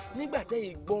nígbà tẹ́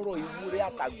ìgbọ́rọ̀ ìwúrẹ́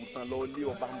àtàgùtàn lọ lé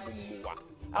ọba ń bò mọ́ wa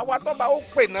àwa tọ́ba ó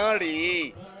pè náà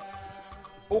rèé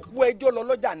òkú ẹjọ́ lọ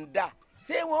lọ́jà ń dà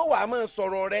ṣé wọ́n wà á máa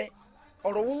sọ̀rọ̀ rẹ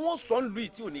ọ̀rọ̀ wọn sọ ń lu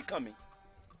ìtí òní kàn mí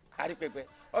àrípẹpẹ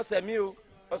ọ̀sẹ̀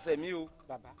mi o.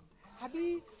 bàbá àbí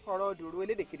ọ̀rọ̀ dòrò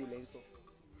elédèkéde lẹ́ ń sọ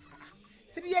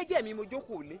síbi ẹ̀jẹ̀ mi mo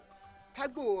jókòó lé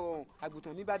tágbò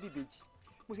àgùntàn mi bá bíbejì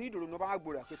mo sì ní dòrò ní ọba àgbò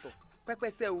rẹ̀ àpẹtọ̀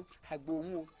pẹ́pẹ́sẹ́ o àgbò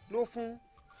òun o ló fún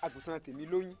àgùntàn tèmi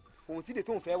lóyún òun sì dé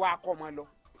tóun fẹ́ wá akọ́ ọmọ lọ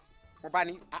wọn bá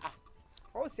ní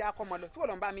ó sì akọ́ ọmọ lọ sí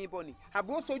wọ́n bá mi bọ̀ ni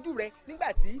àbò sojú rẹ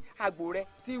nígbà tí àgbò rẹ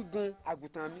ti ń gun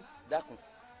àgùntàn mi. dákun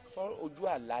sọ ojú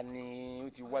àlá ni ó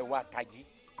ti wá ìwà tají.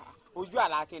 ojú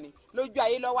àlá kínni lójú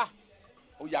ayé lọ́wà.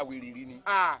 ó ya wèrè rí ni.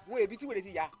 wọn èbí tí wèrè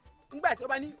ti ya nígbà tí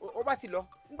ó bá sì lọ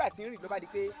nígbà tí ń rìn ló bá di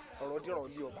pé ọ̀rọ̀ dìrọ̀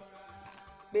lé ọba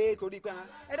pé torí pé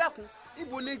ẹ dákun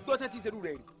ibo ní gbọ́tẹ́ ti ṣerú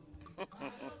rẹ̀ rí.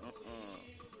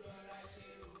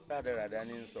 rádaràdà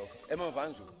ni ń sọ ẹ mọ̀ fà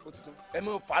ń sọ ẹ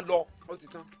mọ̀ fà lọ. ó ti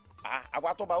tán.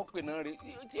 àwa tó bá ó pè náà rè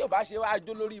tí yóò bá ṣe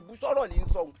àjò lórí ibú sọ̀rọ̀ ní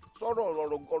sọ sọ̀rọ̀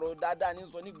ọ̀rọ̀ dáadáa ní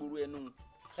sọ nígboro ẹnu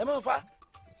ẹ mọ̀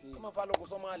fà lọ́kọ̀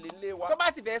sọ máa lè lé wa. tó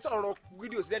bá sì fẹ́ sọ̀rọ̀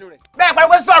fídíò sí lẹ́nu rẹ̀ bẹ́ẹ̀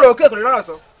pariwo sọ̀rọ̀ òkè kò ní lọ́rọ̀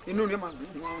sọ inú ni máa gbé.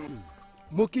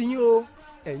 mo kí yín o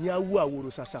ẹ̀yin awo àwòrò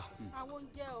ṣàṣà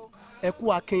ẹ kú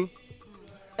akin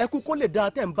ẹ kú kó lè dáa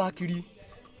tẹ̀ ń bá kiri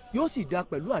yóò sì dáa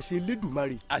pẹ̀lú àṣẹ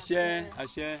Elédùmarè. àṣẹ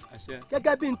àṣẹ àṣẹ.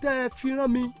 gẹ́gẹ́ bí n tẹ́ ẹ fi rán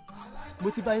mi mo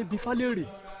ti bá yín bí falẹ́rè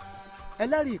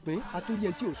ẹlẹ́rìí ìpín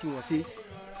àtúnyẹ tí ò sunwọ̀n ṣe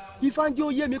ifá ń jẹ́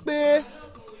ó yé mi pé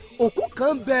òkú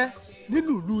kan ń bẹ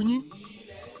nílùú ìlú yín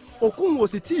òkú òun ò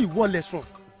sì tí ì wọlé sùn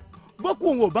bókú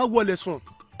òun ò bá wọlé sùn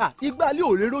igbá ilé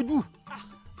ò lè rójú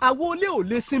àwo ilé ò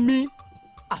lè sinmi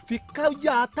àfi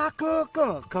káyà tá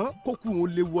kánkànkán kókú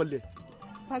òun lè wọlé.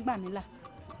 Fágbàmílà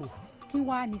kí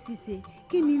wàá ní ṣíṣe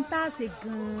kí ni tá a ṣe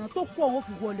gan-an tó pọ̀ òun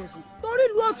fi wọlé sùn torí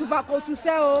ìlú òtúbà kò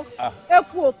túṣẹ́ o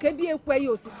eku òkè bí eku ẹyẹ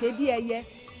òsì ké bí ẹyẹ.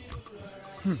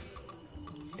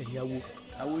 ẹ̀yàwó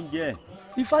àwọn oúnjẹ.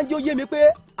 ìfàǹjẹ́ ó yé mi pé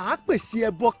à á pèsè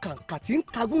ẹbọ kàǹkà tí ń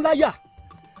kagún láyà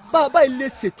bá a bá ilé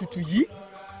ṣètùtù yìí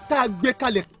tá a gbé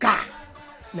kalẹ̀ ká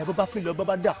lẹ́bọ̀ bá fún ilẹ̀ ọba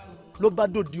bá dà ló bá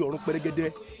dòde ọ̀run pẹ̀rẹ́gẹ́dẹ́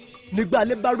nígbà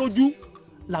alẹ́ bá rójú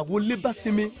làwọn olè bá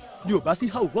sinmi ni ò bá sí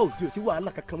hàwùwà òde ò sí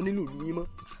wàhálà kankan nínú ìlú yín mọ́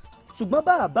ṣùgbọ́n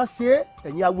bá a bá ṣe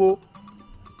ẹ̀yin awo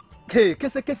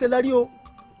késekése lárí o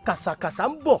kàṣàkàṣà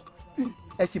ń bọ̀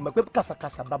ẹ sì mọ̀ pé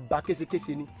kàṣàkàṣà bàbá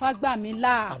késekése ni.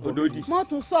 Fágbàmílà mọ́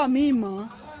tún sọ mí mọ́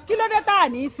kí ló dé tá à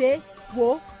ní í ṣe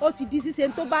wo ó ti di ṣíṣe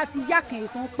tó bá ti yá kàn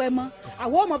tó ń pẹ́ mọ́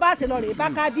àwọn ọmọ bá ṣe lọ rèé bá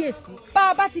kábíyèsí bá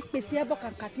a bá ti pèsè ẹbọ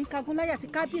kàǹkà tí ń kagún láyà tí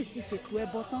kábíyèsí ti ṣètò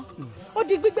ẹbọ tán ó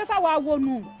di gbígbé fáwọn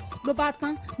awonù ló bá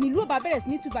tán nílùú ọba bẹ̀rẹ̀ sí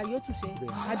ní tùbà yóò tùṣẹ́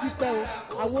adúpẹ́ o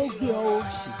àwọn ògbé ọ o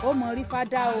ó mọ rí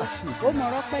fádá o ó mọ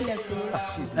rọ́pẹ̀lẹ̀ pé.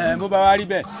 bó bá wá rí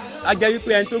bẹ́ẹ̀ a jẹ́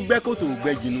wípé ẹni tó gbẹ́ kòtò ò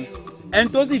gbẹ́ jìnnú ẹni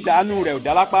tó sì dànù rẹ̀ ò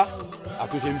dá lápá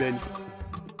àtúnṣe ń bẹ ni.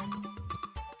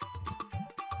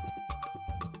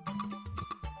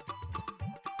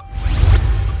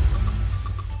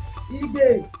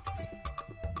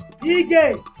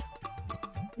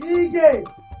 Ige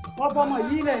wọ́n fọmọ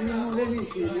yìí lẹ̀ nínú ilé ní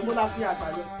ìṣe ní mo la fi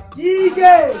àgbàdo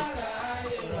Ige.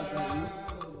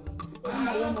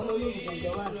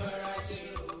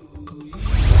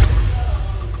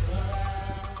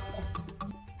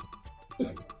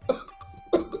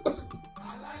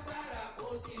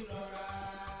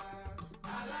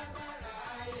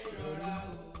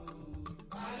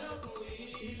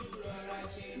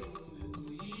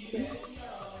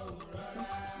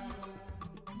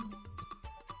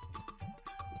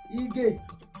 Ige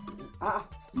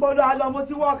mo lọ àlọ mo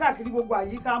ti wọ káàkiri gbogbo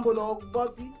àyíká mo lọ bọ́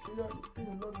sí.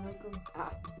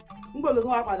 n gbọ́dọ̀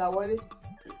tún wá padà wọlé.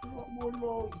 mo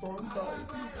lọ tọ̀ ń ta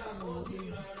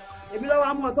èmi lọ́wọ́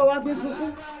amú ọ̀tọ́ wá fi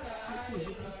sunkún.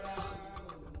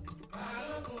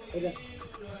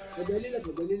 ọ̀dọ̀ lílẹ̀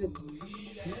ọ̀dọ̀ lílẹ̀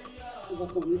ọ̀dọ̀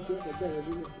kò ní sí ọ̀dọ̀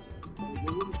lílẹ̀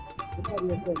ọ̀dọ̀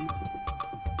lílẹ̀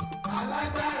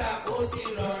alágbára ó sì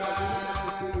rọra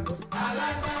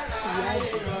alágbára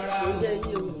ayé rọra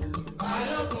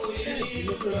Balógun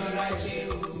ìlú rọra ṣe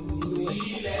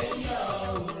ilẹ̀ yọ̀.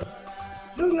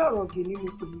 lórí ọ̀rọ̀ gèlè mo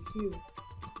pè ní sí o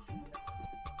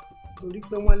torí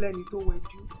pé wọ́n lẹ́ni tó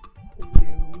wẹjú òun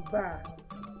ẹ̀rù ń bà á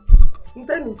ń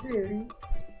tẹ́mi sí rí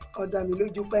ọ̀dà mi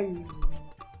lójú pẹ́yìn ìlú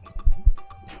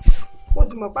mo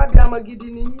sì mọ̀ pàdé ọmọ gidi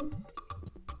ni yín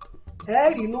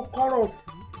ẹ̀ẹ́rì inú kọ́rọ̀ sí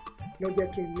lọ́jọ́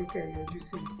kẹ́yìn kẹ́ ẹ̀ yọjú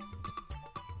sí mi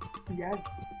ìyá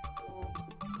àgbẹ̀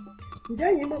ǹjẹ́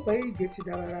yìí mọ̀ pé ìgè ti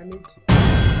dára méjì.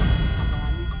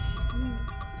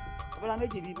 abala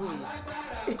méjì bíi bóyá.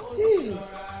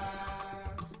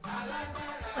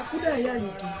 àkúdà ìyá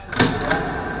yìí kì í.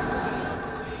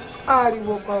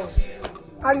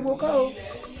 ariwo kọ́ o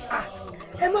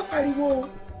ẹ má pariwo o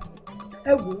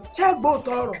ẹ wò ṣé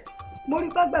gbóòótọ́ ọ̀rọ̀ mo rí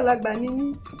gbàgbàlagbà ní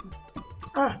yín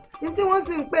ní tí wọ́n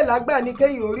sì ń pè lágbà ní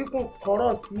kéyìn oríkùn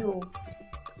kọ́rọ̀ sí o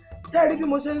ṣé rí bí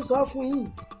mo ṣe ń sọ fún yín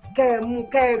kẹ́ ẹ mú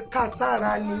kẹ́ ẹ ká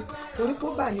sára ni torí kó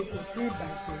bà ní kò tí ì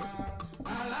bàjẹ́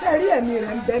ṣé rí ẹ̀mí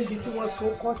rẹ̀ ń bẹ́ níbi tí wọ́n so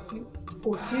kọ́ sí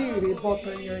kò tí ì rè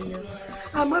bọ́tàn yanyan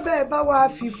àmọ́ bẹ́ẹ̀ bá wàá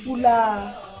fi fúlà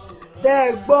tẹ́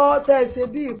ẹ gbọ́ tẹ́ ẹ ṣe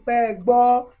bí ìpẹ́ ẹ gbọ́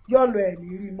yọ̀lọ̀ ẹ̀ ní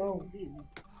rí mọ́ o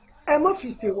ẹ má fi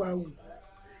ṣèwà o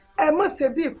ẹ má ṣe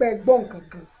bí ìpẹ́ ẹ gbọ́ nǹkan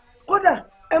kan kódà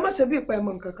ẹ má ṣe bí ìpẹ́ ẹ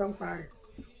mọ̀ nǹkan kan pa rẹ̀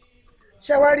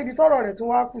ṣé wàá rí ibi tọ́rọ̀ rẹ̀ tún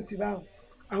wá kù sí báwọn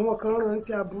àwọn kan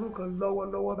ránṣẹ́ aburú kan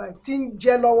lọ́wọ́lọ́wọ́ báyìí tí ń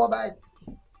jẹ́ lọ́wọ́ báyìí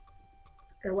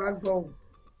ẹ wá gbọ́ o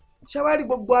ṣé wàá rí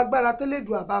gbogbo agbára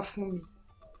tẹ́lẹ̀dùn àbá fún mi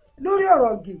lórí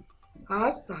ọ̀rọ̀ gè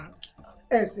àásà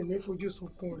ẹ̀ sì ní fojú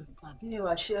sunkún rẹ̀. àbí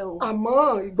ìwà ṣẹ́ o. àmọ́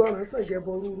ìgbọràn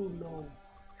ṣàjẹbọ rúrú lọ o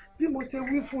bí mo ṣe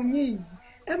wí fún yín yìí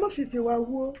ẹ má fi ṣe wá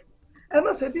wó ẹ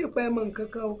má ṣe bí ìpa ẹ mọ nǹkan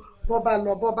kan o bọ́ bá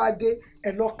lọ bọ́ bá dé ẹ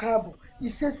lọ káàbọ̀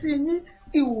ìṣesí yín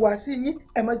ìhùwàsí yín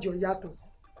ẹ má jọ yàtọ̀ sí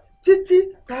títí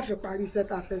tá a fi parí iṣẹ́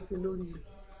tá a fẹ́ ṣe lórí rẹ̀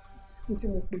ní tí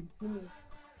mo pè é sínú.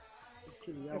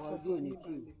 ìyàwó ojú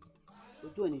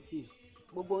òní tì í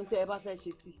gbogbo ohun tẹ́ ẹ bá fẹ́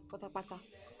ṣe sí pátápátá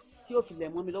tí ò fi lẹ̀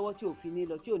mọ́ mi lọ́wọ́ tí ò fi ní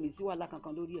lọ tí ò ní sí wàhálà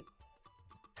kankan lórí ẹ̀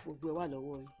gbogbo ẹ̀ wà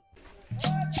lọ́wọ́ yìí.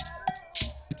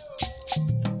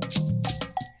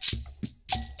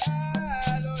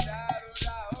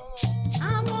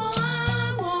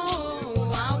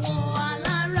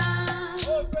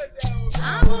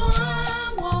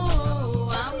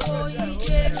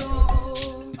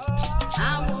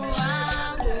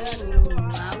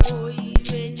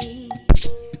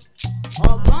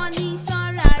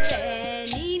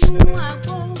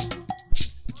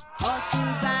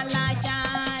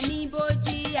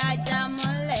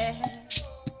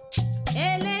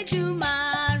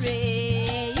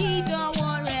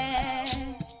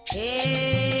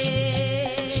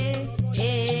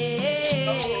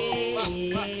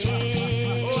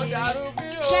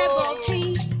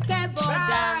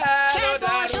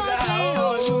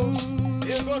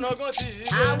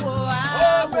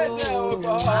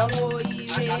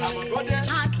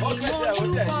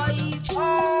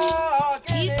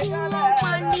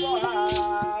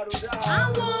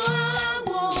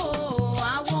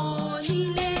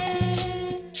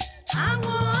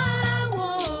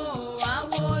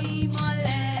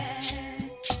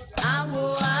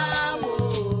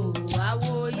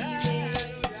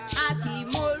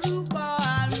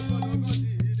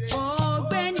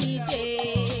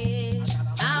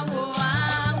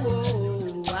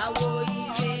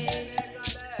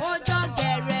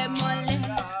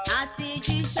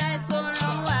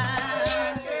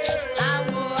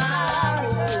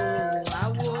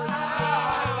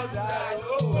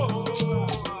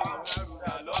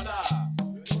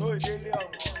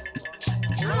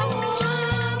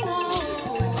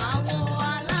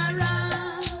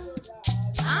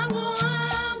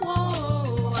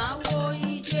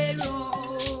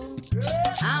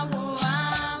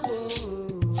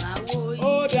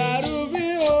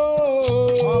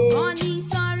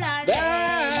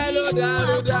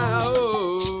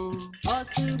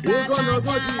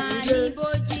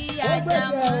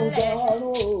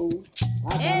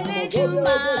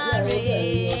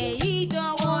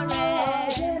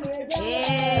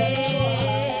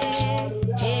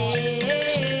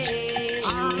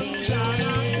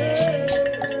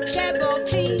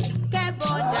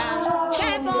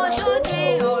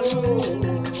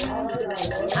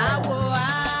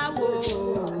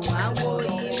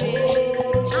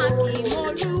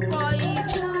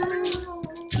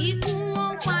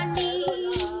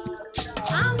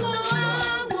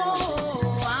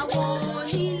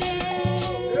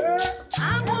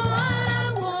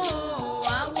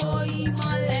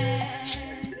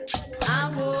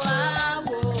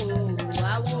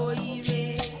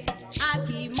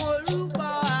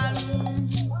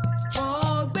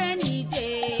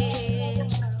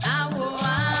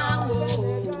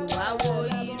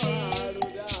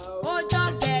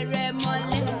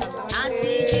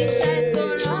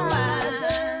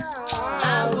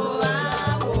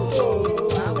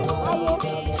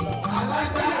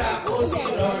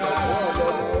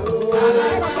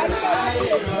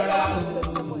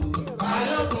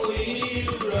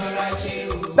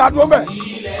 dádúró mẹ́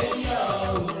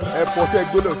ẹ̀pọ̀ tẹ́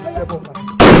gbé lọ sí ẹ̀pọ̀ kan.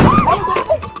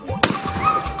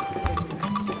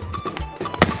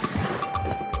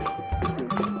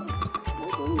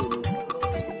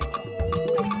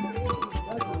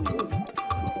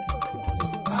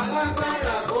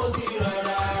 alágbára kò sí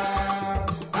rọra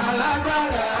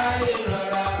alágbára ayé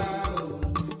rọra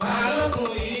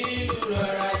balógun ìlú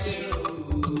rọra ṣe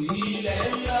ilẹ̀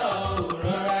ń yọ̀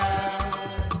rọra.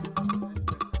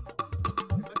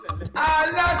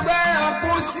 alágbára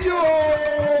kò sí o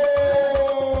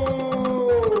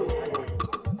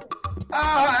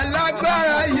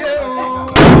alágbára yé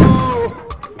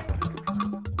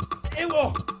o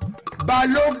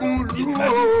balógun lu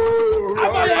o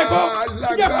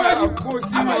alágbára kò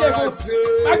sí rọra ṣe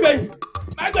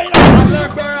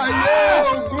alágbára yé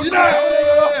ilé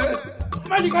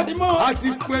àti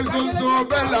pé soso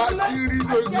bẹ́ẹ̀ láti rí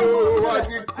soso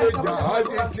àti pé jà á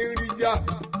sì ti rí jà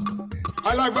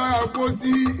alágbára kó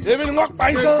sí èmi ni wọ́n pa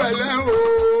iṣẹ́ ṣe pẹ̀lẹ́ o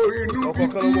inú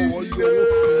bíbí ilé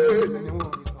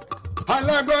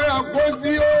alágbára kó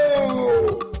sí o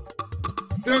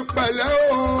ṣe pẹ̀lẹ́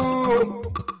o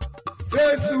ṣe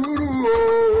sùúrù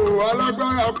o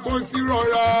alágbára kó sí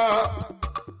rọra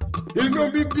inú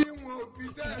bíbí wọn ò fi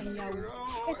ṣe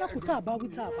ẹ dákun tá a bá wí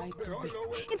tá a bá ikú bẹ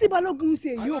ní tí Balógun ṣe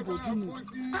èyí ò bójú mu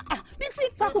bí tí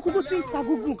ń pa kókó bó ti ń pa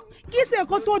gúngùn kì í ṣe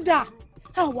nǹkan tó dáa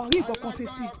àwọn àrí nǹkan kan ṣe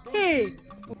sí i.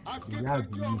 ìyá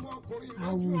àgbẹ̀yìn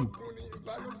awu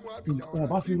nǹkan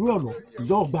ọba fi rú ọ̀rọ̀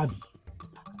ìyá ọ̀gbàbí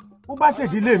bó bá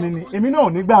ṣèdílé mi ni èmi náà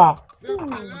nígbà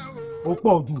ó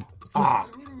pọ̀ jù.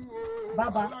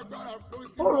 bàbá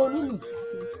ó ronú nù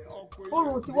ó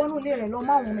rò tí wọnú ilé rẹ lọ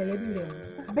máwọn mẹ̀lẹ́bí rẹ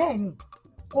bẹ́ẹ̀ ni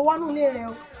kò wọnú ilé rẹ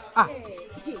o.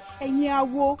 ẹ̀yin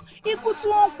awo ikú tí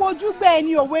wọ́n ń pojú bẹ́ẹ̀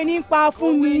ni òwe ní pa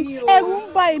fún mi ẹ̀rù ń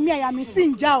ba èmi àyà mi sì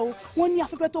ń já o wọ́n ní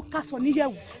afẹ́fẹ́ tó kásọ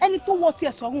níyẹ̀wò ẹni tó wọ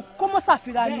tiẹ̀ sọ̀rùn kó mọ́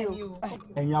ṣàfihàn ni o.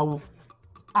 ẹ̀yin awo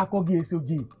akọ́gi èso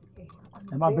jì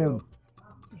ẹ má bẹ̀rù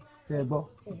ṣe é gbọ́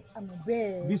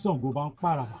bí Ṣàngó bá ń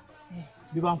pàràbà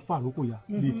bí bá ń fà lóko ya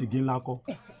bí tìgé ńlá kọ́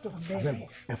abẹ́gbọ́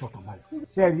ẹ fọkàn balẹ̀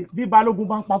ṣe rí bí Balógun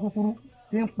bá ń pa kúkúrú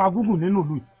tí ń pa gúngùn nínú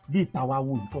ìlú bí ìtawà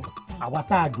wo ìkọ́ àwa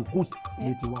tá a jòkó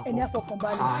ní tiwa kọ́ ẹni àfọkàn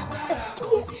balẹ̀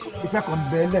iṣẹ́ kan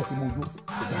bẹ́ẹ̀ lẹ̀ sí mojú.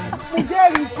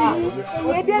 ìjẹ́rìí sí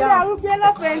èyí délé arúgbó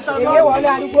lọ́fẹ̀ẹ́ ń tọ̀ lọ́wọ́ èyí wọlé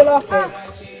arúgbó lọ́fẹ̀ẹ́.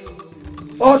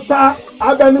 ọ̀tá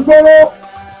abẹnusọ́rọ́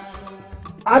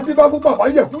adébábú bàbá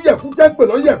yẹ̀kúyẹ̀kú jẹ́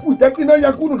pẹ̀lú yẹ̀kú ìjẹ́kíná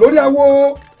yẹkúnù lórí awo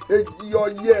èjì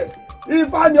ọ̀yẹ̀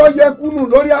ifá ni ó yẹkúnù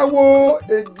lórí awo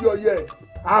èjì ọ̀yẹ̀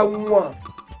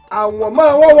àwọn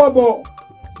máa wọ́wọ́ bọ̀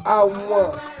àwọn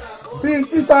bíi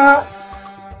títa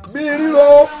bíi ríro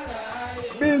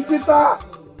bíi títa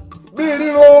bíi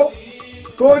ríro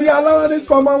torí alára ní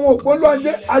sọmọ wọn òpólú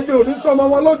ajé ajé òní sọmọ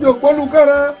wọn lóde òpólú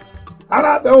kẹrẹ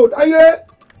arábẹ ò dáyé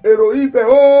èrò ibẹ̀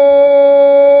ó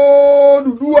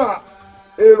Odùduwà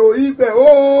èrò ibẹ̀ ó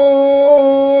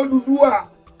Odùduwà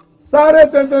sáré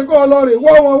tètè kọ́ ọlọ́rin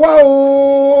wọ́ wọn wá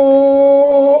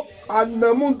o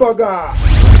ànàmúntọ̀gà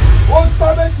ó sá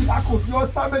méjìlá kò fi ó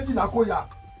sá méjìlá kò yá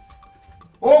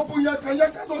ó bu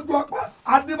yẹkẹyẹkẹ lójú ọpá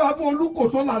adébábọ̀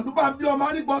olùkóso làdúbà bí ọmọ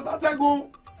arígbọ́n tàṣẹ́gun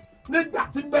nígbà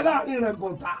tí ń bẹ láàrin rẹ̀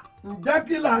gọ̀ǹtà ǹjẹ́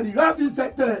kí làrírá fi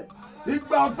ṣẹ̀tẹ̀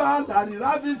igba ọ̀tá làrírá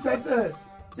fi ṣẹ̀tẹ̀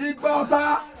igba ọ̀tá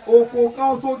òkò kan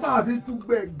oṣù tá a fi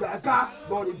túgbẹ̀ gbàká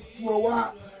lọ́ọ̀rì fún ọ wá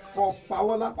kọ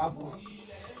pawọ́ lápapọ̀.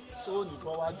 sóòní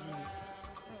bọ́ wájú ni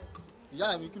ìyá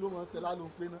mi kí ló máa ń ṣe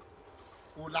lálóhùn pé náà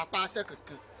kò lápá aṣẹ́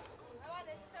kankan.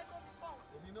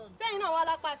 sẹ́yìn náà wà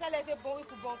lápá aṣẹ́ lẹ́sẹ̀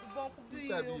bọ́ǹkù bí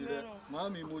ìṣẹ̀bí rẹ̀ màá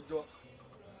mi mo jọ.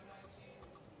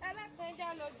 ẹlẹ́pẹ̀ẹ́ jẹ́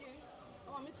lójú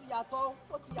ọmọ mi ti yàtọ̀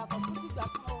ó ti yàtọ̀ tó ti gbà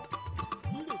kan o.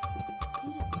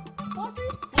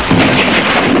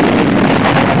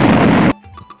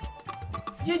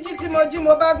 jíjí tí mo jí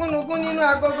mo bá gúnugún nínú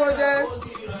agogo dẹ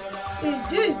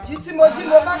ìjí tí mo jí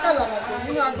mo bá kàlàmọ̀kò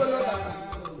nínú agolo bàbà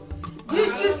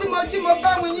jíjí tí mo jí mo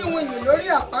bá wíyìn lórí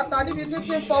àpáta níbi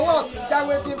títí ń fọwọ́ ọ̀tún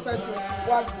jáwé tí ń fẹsẹ̀ òsì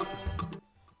wágbò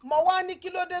mo wá ní kí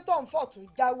ló dé tó ń fọ̀tún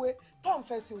jáwé tó ń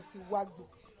fẹsẹ̀ òsì wágbò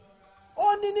ó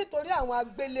ní nítorí àwọn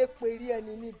agbéléperí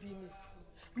ẹni níbi ni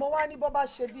mo wá ní bó bá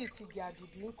ṣe bí ìtìgì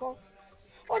àdùbí ńkọ́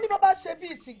ó ní bó bá ṣe bí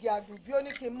ìtìgì àdùbí ó ní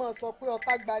kí n mọ̀ sọ pé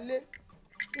ọ̀tá gbalé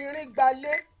irin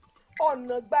gbalé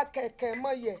ọ̀nà gba kẹ̀kẹ́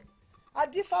mọ̀yẹ̀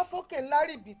adífáfókè ńlá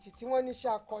rìbìtì tí wọ́n ní ṣe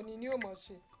akọni ni ó mọ̀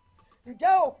ṣe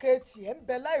ǹjẹ́ òkè tiẹ̀ ń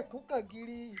bẹ láìkú kàn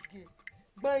gírí ìgè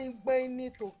gbọ̀ngbọ̀n ní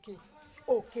tòkè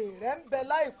òkè rẹ̀ ń bẹ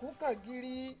láìkú kàn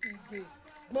gírí ìgè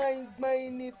gbọ̀ngbọ̀n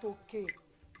ní tòkè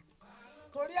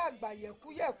torí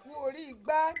àgbàyẹ̀kúyẹ̀kú orí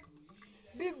igbá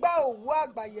gbígbá òwú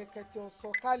àgbàyẹ̀kẹ̀tẹ̀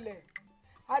ọ̀sọ̀kalẹ̀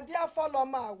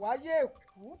adíáfọ́lọ́mọ àwáyé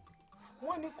èkú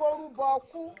wọ́n ní kó rúbọ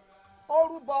ọkú ó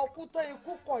rúbọ ọkú tó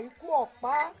ikú kọ̀ ikú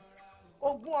ọ̀pá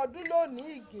 20 ọdún lónìí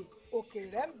ìgè òkè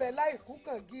rẹ̀ ń bẹ láìkú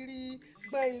kàn gírí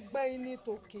gbẹ̀ngbẹ̀ng ní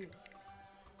tòkè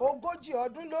 40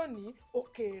 ọdún lónìí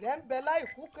òkè rẹ̀ ń bẹ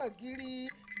láìkú kàn gírí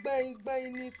gbẹ̀ngbẹ̀ng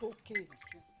ní tòkè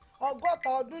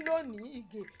 60 ọdún lónìí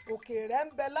ìgè òkè rẹ̀ ń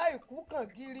bẹ láìkú kàn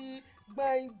gírí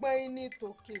gbẹ̀ngbẹ̀ng ní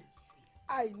tòkè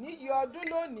àìníyì ọdún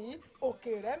lónìí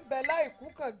òkè rẹ̀ ń bẹ láìkú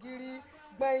kàn gírí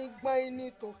gbẹ̀ngbẹ̀ng ní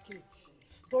tòkè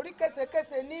torí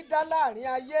késekése ní dá láàrin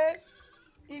ayé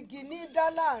igi ní dá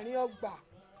láàrin ọgbà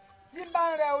tí bá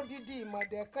ń rẹ odidi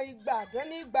ìmọ̀dẹ̀ kan igba àdán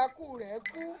ní ìgbàkú rẹ̀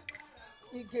kú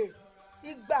ìgè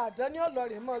igba àdán ní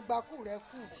ọlọ́rẹ̀ mọ́ gbàkú rẹ̀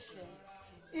kú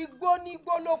igbó ní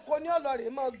gbólóko ní ọlọ́rẹ̀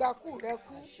mọ́ gbàkú rẹ̀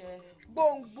kú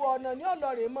gbòǹgbò ọ̀nà ní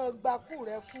ọlọ́rẹ̀ mọ́ gbàkú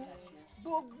rẹ̀ kú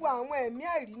gbogbo àwọn ẹ̀mí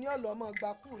àìrí ní ọlọ́mọ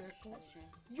gbàkú rẹ̀ kú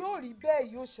yóò rí bẹ́ẹ̀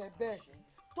yóò ṣẹ bẹ́ẹ̀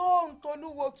tó ń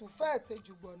tolúwo tún fẹ́ẹ̀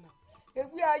tejù gbọ̀nà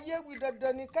ewé ayé wí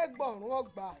dandan ni kẹ́gbọ̀rún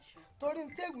ọgbà torí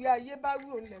tẹ́wé ayé bá wí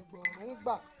òun lẹ̀gbọ̀rún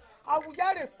gbà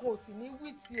Awùyárè kan ò sì ní wí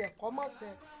ti ẹ̀kọ́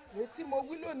mọ̀sẹ̀ èyí tí mo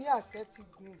wí lónìí àṣẹ ti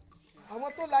gùn àwọn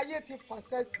tó láyé ti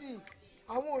fàṣẹ sí i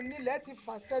àwọn onílẹ̀ ti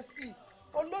fàṣẹ sí i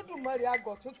Olódùmarè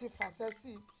àgọ̀ tún ti fàṣẹ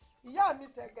sí i ìyá mi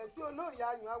ṣẹ̀gẹ̀ sí olóòyà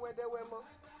ayùn awẹ́dẹ́wẹ́mọ́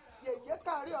yèyé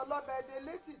kárí ọlọ́bẹ̀ẹ́dẹ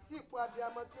létí tí ipò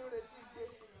abiyamọ ti ń retí gbé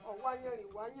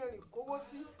ọ̀wáyẹ̀rìn kówó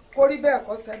sí. kó rí bẹ́ẹ̀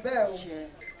kọ́ sẹ́ bẹ́ẹ̀ o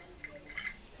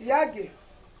ìyá àgè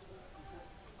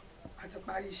àti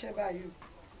parí iṣẹ́ báyìí o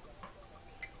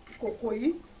ìkòkò yìí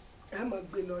ẹ mọ̀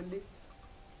gbé lọlé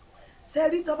ṣe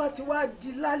rí tọ́ bá ti wá di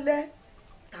lálẹ́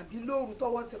tàbí lóru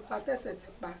tọ́wọ́ ti pa tẹ̀sẹ̀ ti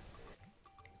pa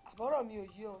àbọ̀rọ̀ mi ò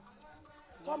yí ọ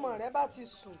tọmọ rẹ bá ti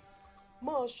sùn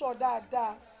mọ́ ọ ṣọ́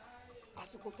dáadáa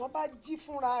àsìkò tó bá jí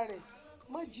fúnra rẹ̀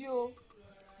mọ́ jí o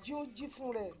jí ó jí fún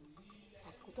rẹ̀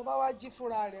àsìkò tó bá wá jí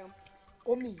fúnra rẹ̀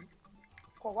omi yìí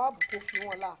kọ̀ wá àbùkù fi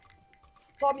wọn la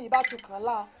tọ́mi ìbá tún kàn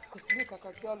lá kò sí ní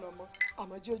kankan tí ó lọ mọ́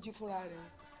àmọ́ jí ó jí fúnra rẹ̀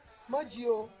mọ́ jí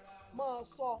o mọ́ ọ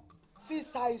sọ fi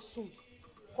ṣàìsùn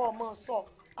kọ́ ọ mọ́ ọ sọ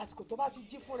àsìkò tó bá ti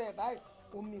jí fúnra ẹ̀ báyìí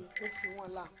omi ò fi wọn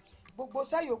la gbogbo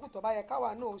sẹ́yòókù tó bá yẹ káwa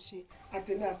náà ṣe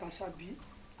àtẹ̀mí àtàṣàbí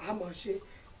àmọ́ ṣe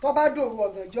tó bá dòru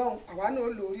ọ̀gànjọ́ àwa náà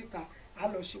lò oríta a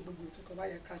lọ ṣe gbogbo ètò tó bá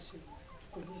yẹ ká ṣe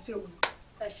kò ní í séwu.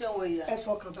 ẹ ṣeun ìyá ẹ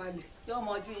fọkàn balẹ̀. yóò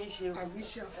mọ ojú yín ṣe o.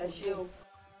 àwíṣe ẹ ṣe o.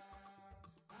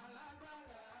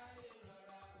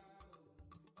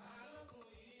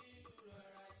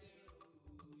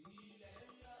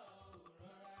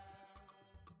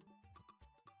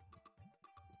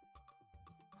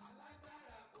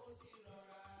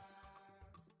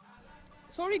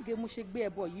 sórí ìgè mo ṣe gbé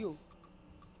ẹbọ yìí o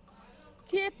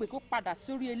kí èpè kó padà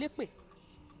sórí elépè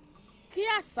kí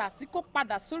àṣàsí kó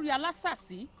padà sórí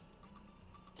alásàsí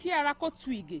kí ara kó tu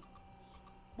ìgè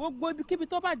gbogbo ibikíbi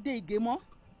tó bá de ìgè mọ́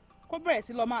kó bẹ̀rẹ̀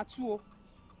sí lọ máa tú o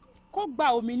kó gba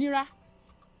òmìnira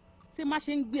tí má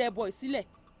ṣe ń gbé ẹbọ ìsílẹ̀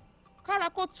kára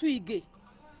kó tu ìgè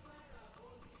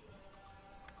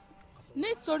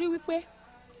nítorí wípé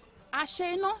àṣẹ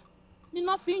iná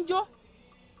níná fi ń jó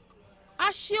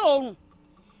àṣẹ òòrùn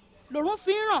lòrùn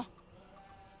fi ń ràn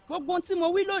gbogbo ohun tí mo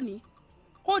wí lónìí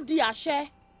kó di àṣẹ.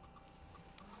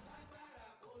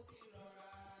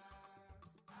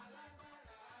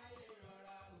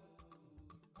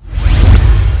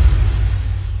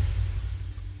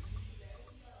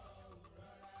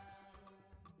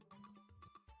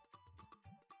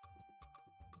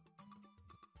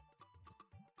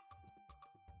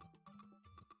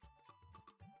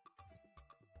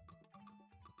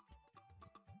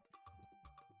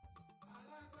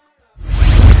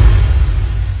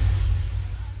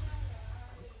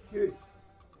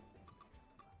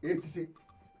 èyí ti ṣe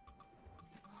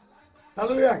ta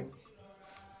ló lè yà yín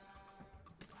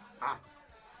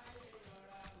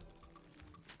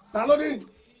ta ló dé yìí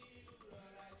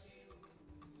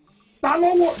ta ló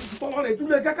wọ tọrọ rẹ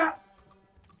túlẹ̀ kẹ́kẹ́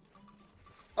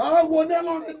àwọn ní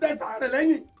ẹlọ́rin dẹ́sà rẹ̀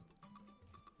lẹ́yìn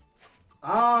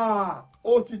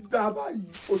ó ti dá báyìí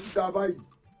ó ti dá báyìí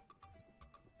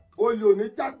olè òní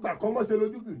jágbà kọ́ mọ́ ṣe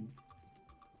lójú kìrì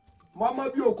mọ́mọ́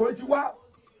bí òkò ti wá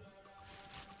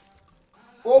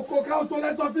oko ká sọ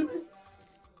lẹ́sọ sí mi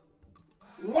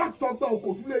wọ́n sọ pé òkò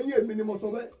tún lè yín èmi ni mo sọ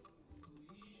bẹ́ẹ̀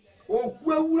òkú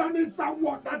ewúrẹ́ ní sáwọ́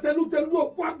ọ̀dàtẹ́lútẹ́lú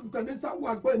òkú àgùntàn ní sáwọ́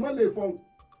àgbẹ̀ ìmọ̀lẹ̀ ìfọ̀hún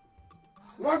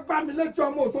wọ́n gbá mi létí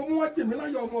ọmọ òtó mú wọ́n jì mí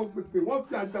láyọ̀ ọmọ gbègbè wọ́n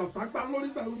fi àjà ọ̀sán gbá lórí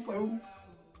gbàrúgbàrú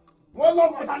wọ́n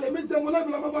lọ́mọ ọ̀tá lèmi ṣe wọn lẹ́bi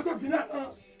lọ́mọ fọjọ́ kìíní àná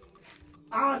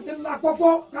àní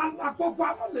lakọ́kọ́ ká lakọ́kọ́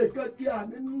àmọ̀lẹ̀ kan di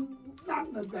àní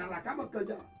lánàá gbàrà kámọ̀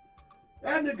kẹjà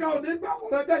ẹnìkan ò ní gbà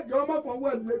wọ́n lẹ́gẹ̀gẹ̀ ọmọ fọwọ́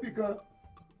ẹ̀ lébi kan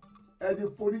ẹni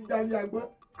forí dálé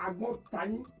agbọ́n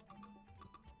tayín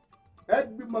ẹ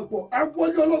gbìmọ̀ pọ̀ ẹ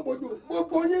wọlé olóògbòjò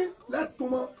gbogbo yín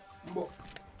lẹ́tùmọ̀ mbọ̀.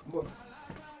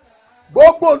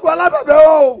 gbogbo olú alábẹ̀bẹ̀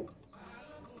o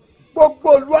gbogbo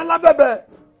olú alábẹ̀bẹ̀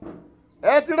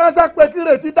ẹ ti ránṣẹ́ pé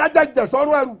kíre ti dájà jẹ̀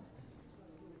sọ́rùn ẹrù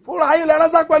fúnra yín lẹ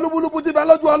ránṣẹ́ pé lúbúlúbú ti bẹ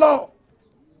lójú ọlọ́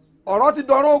ọ̀rọ̀ ti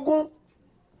dọ̀rọ̀ ogun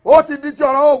ó ti di ti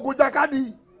ọ̀rọ̀ ogun jákàdì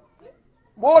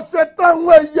mo ṣe táwọn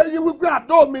ẹyẹ yìí wípé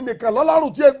àdó mi nìkan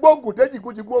lọ́lọ́run tí egbógun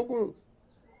déjìkújìgbógun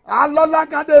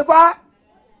alọ́lágadé fá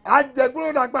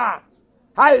àjẹgbódàgbà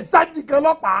àìsájì kan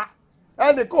lọ́pàá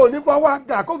ẹnìkan ò ní fọwọ́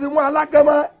àgà kó fi mú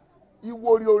alágẹmọ́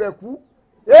ìwòrì òrẹ̀kú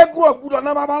eégún ògbúdọ̀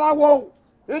ná babaláwo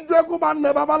njó eégún bá ná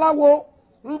babaláwo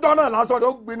njọ́ náà lásán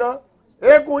rẹ̀ ó gbiná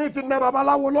eégún yìí ti ná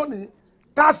babaláwo lónìí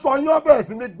ká sọ yín ó bẹ̀rẹ̀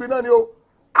sí ní gbiná ni o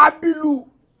abilu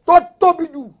tó tóbi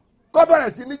jù kó bẹ̀rẹ̀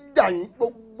sí ní jàyín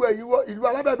gbogbo ìlú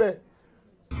alábẹ̀bẹ̀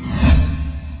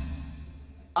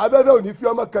abẹ́fẹ́ ò ní fi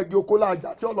ọmọ kẹ̀gì oko láàjà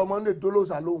tí ọlọ́mọ lè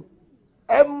dólóòsà lóhùn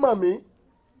ẹ mọ̀ mí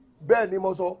bẹ́ẹ̀ ni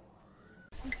mo sọ.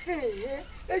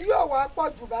 èyí ò wá pọ̀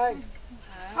jù báyìí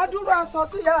adúrú aṣọ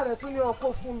tí ìyá rẹ̀ tún ní ọkọ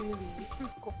fún mi rèé.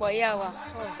 kò pọ̀ yá wa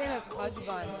sẹ́yìn tó bá jù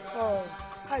bá ní.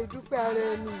 àìdúpẹ́ ara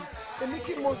ẹni èmi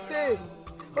kí mo ṣe é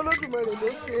Olódùmarè ló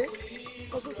ṣe é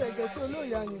Ọ̀ṣunṣẹ̀gẹ̀sí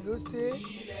olóyè àyìn ló ṣe é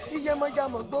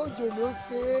iyẹmọjàmọ̀ gbòòjò ló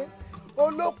ṣe é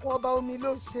olókun ọba omi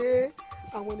ló ṣe é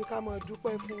àwọn ni ká máa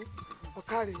dúpẹ́ fún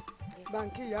ọ̀kàrẹ̀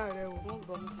báńkì ìyá rẹ o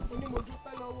ó ní mo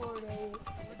dúpẹ́ lọ́wọ́ rẹ o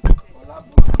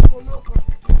ọlábùkún olókun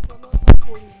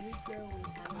ọlọ́sàkó rẹ̀ ní jẹ́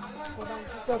o ọba ń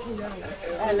ṣiṣẹ́ fún ìyá rẹ.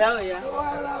 ẹ lẹ́wọ̀n ya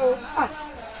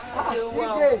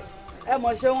ẹ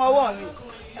mọ̀ ṣe wọn ọwọ́ mi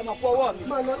ẹ mọ̀ pé ọwọ́ mi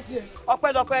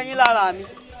ọpẹ́lọpẹ́ yín lára mi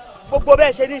gbogbo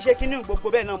bẹ́ẹ̀ ṣe ní ṣe kínní gbogbo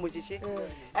bẹ́ẹ̀ náà mo ti ṣe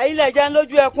ẹ̀yin lẹ jẹ́ ń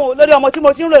lójú ẹkún o lórí ọmọ tí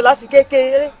mo ti ń rò láti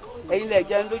kékeré ẹ̀yin lẹ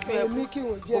jẹ́ ń lójú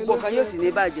ẹkún gbogbo kan yóò sì ní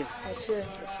bàjẹ́. àṣẹ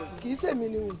kì í ṣèmi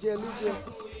ni ò jẹ́ lójú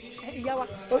ẹkún. ìyá wa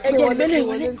ẹ̀jẹ̀ ìgbélé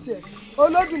wọlé ń tiẹ̀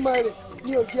Olódùmarè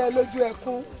ni ò jẹ́ lójú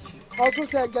ẹkún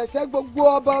Ọ̀ṣunṣẹ̀gẹ̀sí gbogbo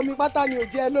ọba omi pátá ni ò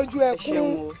jẹ́ lójú ẹkún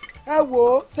ẹ wò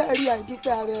ó sẹ́ẹ̀rí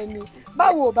àìdúpẹ́ ara ẹni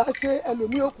báwo ò bá ṣe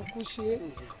ẹlòmíì òkùnkùn ṣe é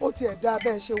ó tiẹ̀ dá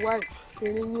bẹ́ẹ̀ ṣe wáyé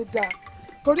ìrìn yín dáa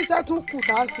torí iṣẹ́ tún kù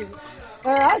tá a ṣe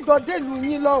àjọ délùú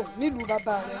yín lọ́hùn nílùú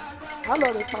bàbá rẹ̀ á lọ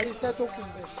rẹ̀ parí iṣẹ́ tó kù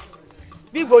bẹ́ẹ̀.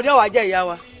 bí ìgbò ní ọ̀wá jẹ́ ìyá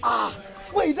wa.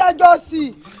 fún ìdájọ́ sí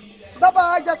i bàbá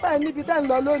wa jẹ́ pé ẹ níbi tẹ́ ń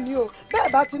lọ lónìí o bẹ́ẹ̀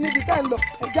bá ti níbi tẹ́ ń lọ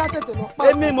ẹja tètè lọ pa.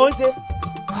 èmi mò ń ṣe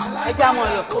ẹja mọ̀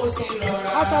ọ̀yọ́.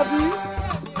 Àṣàbí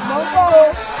mọ̀ ń bọ̀ o.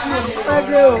 ẹ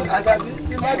dé o Àṣàbí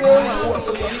ti bá dé o.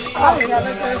 àwọn èèyàn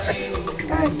lẹ́tọ̀ọ́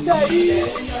ẹ ṣe yí.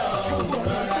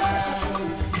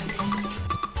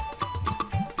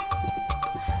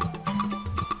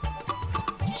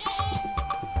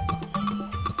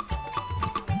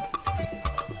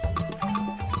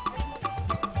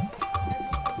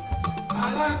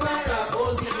 alágbára ó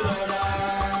sì rọra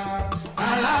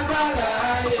alágbára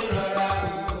ayé rọra.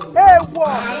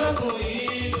 èèwọ̀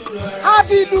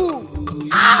abilu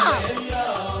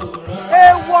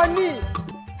èèwọ̀ ni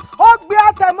ó gbé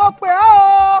àtẹ̀mọ́ pé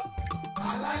ọ́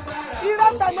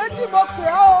ìrẹsẹ̀ méjì mo pè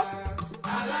ọ́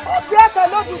ó gbé àtẹ̀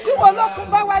lódù tí wọn lókun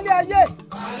bá wálé ayé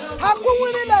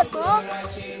akúwìrìlẹ̀ tán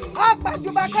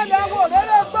apàjùbà kẹlẹ̀ wò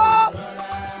rere gbọ́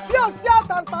bí ò sí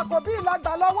àtàǹpàkò bí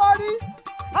ìlàgbà lọ́wọ́ rí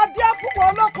adé fúnwọ́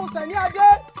olókun sẹ̀ní adé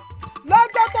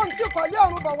lọ́jọ́ tó ń tìkọ̀lé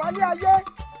ọ̀run bọ̀ wálé ayé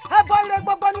ẹbọ ire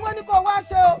gbogbo ni wọ́n ní kó wá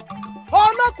ṣe o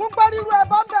olókun gbọ́ ríru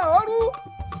ẹbọ bẹ̀ ó rú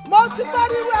mo ti gbọ́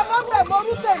ríru ẹbọ bẹ̀ mo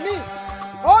rú tèmi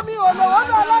omi òlòwò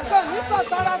náà ọlọ́gbọ̀n ní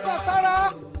sàtàrà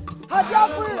adé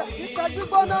fún ìrẹ̀ kíkọ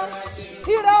gbígbóná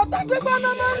ìrẹ̀ ọ̀tẹ̀ gbígbóná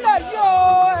máa ń lẹ̀ yí o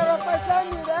ẹ̀rọ pẹ̀sẹ̀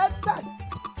ni rẹ̀ tẹ̀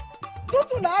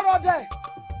tútù làárọ̀ dẹ̀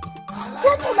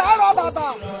tútù làárọ̀ bàbà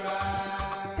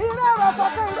ìrẹ̀ ẹ̀rọ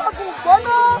sọ̀kẹ́ ìrọ̀gùn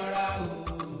gbóná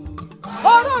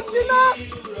ọ̀rọ̀ níná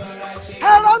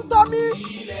ẹ̀rọ ń tọ́mí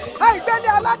àìgbẹ́ni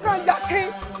alákànyàkín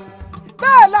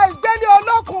bẹ́ẹ̀ la ìgbẹ́ni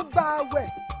olókun gbààwẹ̀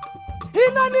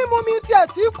iná ní mú mi tiẹ̀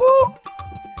tí kú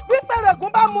bí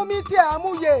pẹ̀rẹ̀gùn bá mú mi tiẹ̀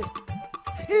àmúyẹ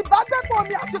ìbágbépọ̀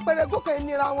mi àti pẹ̀rẹ̀gùn kò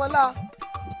nira wọn la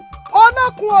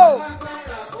olókun o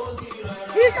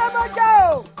ìyẹ́mọ́jẹ́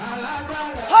o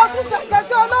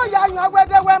Ọ̀ṣunṣẹ̀gẹ̀sí olóyè àyàn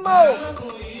awẹ́dẹ́wẹ́mọ́ o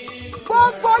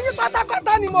gbogbo yín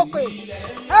pátápátá ni mo pè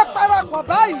ẹ parapọ̀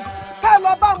báyìí ká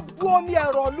lọ bá ń bu omi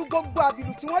ẹ̀rọ lu gbogbo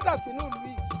àbìlù tí wọ́n dà sínú ìlú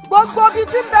yìí gbogbo ibi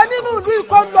tí ń bẹ nínú ìlú yìí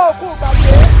kó ń lọ òkun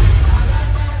ìgbàgbé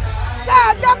ká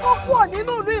ẹ jẹ́ kó kúrò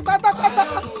nínú ìlú yìí pátápátá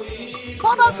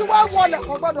tọ́nà tí wọ́n wọlé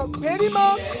kò gbọ́dọ̀ gbérí mọ́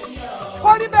kó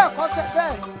rí bẹ́ẹ̀ kọ́ sẹ́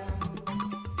bẹ́ẹ̀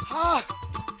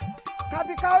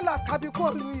kábíkáọ́là kábíkó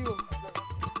ìlú yìí o.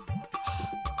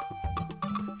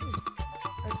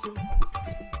 ẹ ṣeun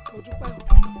mo dúpẹ́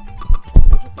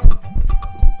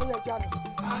ó yẹ jáde.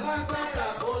 alágbára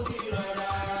ó sì rọra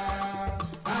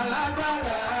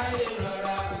alágbára ayé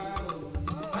rọra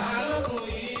balógun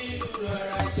ìlú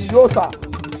rọra. ìyóòsà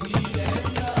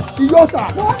ìyóòsà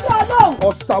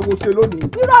ọ̀sàwòṣe lónìí.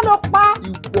 irọ́ ló pa.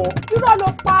 ìwọ. irọ́ ló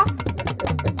pa.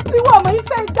 ìwọ ọmọ yìí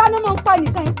pé ìdáná máa ń pa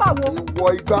nìkan yìí pàwọ́. ìwọ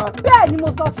igba. bẹ́ẹ̀ ni mo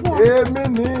sọ fún ọ. èmi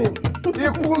ní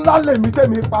ikú ńlá lèmi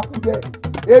tèmi pakú jẹ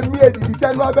èmi èdìdì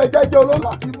sẹ́nu abẹ jẹ́jẹ́ olóńgbò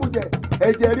àti ibùjẹ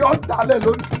ẹ̀jẹ̀ rí ọ̀dàlẹ̀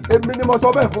lónìí èmi ni mo sọ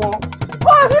bẹ́ẹ̀ fún ọ.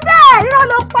 kò rí bẹ́ẹ̀ irọ́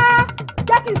ló pa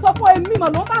jẹ́ kí n sọ fún èmi mọ̀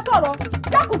ló ń bá sọ̀rọ̀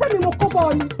jákùn sẹ́mi mo kó bọ́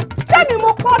ọ ni sẹ́mi mo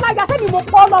kọ́ láyà sẹ́mi mo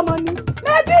kọ́ lọ́mọ ni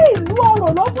mẹ́bí ìlú orò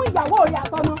ló mú ìyàwó rẹ̀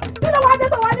àtọmọ nínú wa dé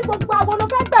tó wá ní gbogbo àwọn ló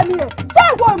fẹ́ gbẹ̀mí rẹ̀ ṣé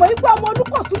ìwọ ìmọ̀ yìí pé ọmọ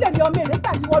olùkọ́sù lèmi ọmọ èrè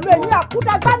tàbí wọlé èmi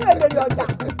àkúdá gbánú èmèrè ọjà.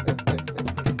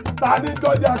 ta ni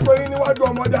jọjà péré níwájú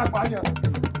ọmọdé àpáyàn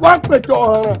wọn pètè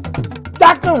ọ̀ràn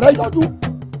jákàn rẹ yọjú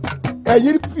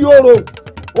ẹ̀yin fi orò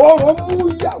mú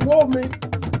ìyàwó mi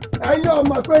ẹ̀yin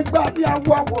ọmọ pé gbá ní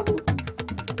awo ni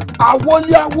awo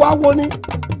ní awo ni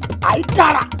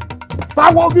àìkára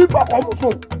táwọn bí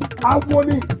fọkànmùsùn awo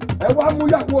ni ẹ wá mú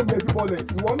yàgò mi ẹ̀fí bọ̀lẹ̀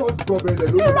ìwọ náà dọ̀bẹ̀ lẹ̀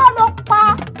lórí. irọ́ ló pa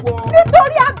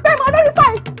nítorí agbẹ́mọ lórí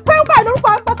sáì pẹ́ńpẹ́ lórúkọ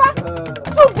àpẹ́fẹ́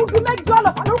túbùdù mẹ́jọ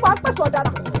lọ́fà lórúkọ àpẹ́sọ̀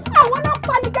dára àwọn náà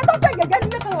pa ní kẹ́tọ́ fẹ́ gẹ́gẹ́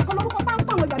nílé kan ọ̀kan lórúkọ tá ń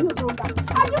pa àwọn ìyá ní òṣòro dà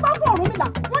àdìbá fún Ọ̀rúnmìlà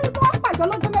wọ́n ní kí wọ́n pàjọ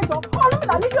lọ́jọ́ mẹ́jọ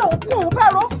Ọ̀rúnmìlà nílé òkú òun fẹ́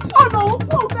rọ ọ̀nà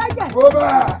òkú òun fẹ́ jẹ. bọ́bá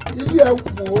ilé ẹ̀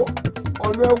wò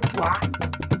ọ̀nà ẹ̀ wà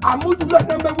àmúdúlẹ̀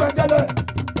tẹ́ńbẹ́wẹ́ gẹ́lẹ́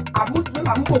àmúdúlẹ̀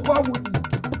àmúgbòkó àwòdì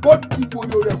ó ti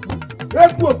wòyò rẹ̀ kù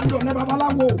eku òkúrò ní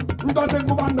babaláwo ńdọ́tẹ́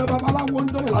kó bá ń bẹ babaláwo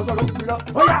ńdọ́tẹ́ lásán ló fi rán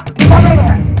ọ̀yà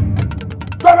gbọ́bẹ̀rẹ̀.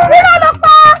 irọ́ ló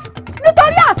pa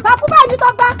nítorí àsákú báyìí ní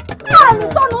tọ́gbà àrùn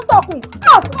tọ́nu tọkùn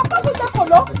àfọwọ́pọ́sí ṣe kò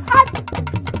ló.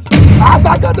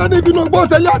 àṣàkẹ́tẹ́ ní ìfinú gbọ́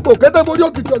ṣe yàgò kété forí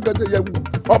òkìtì ọ̀gẹ̀dẹ̀ yẹ̀wù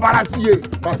ọ̀bàrà ti yè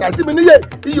pàṣẹ sí mi níyè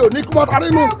iyò ní kí wọ́n tarí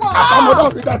nù àtàmọ́dá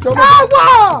òfin dàtí ọmọ.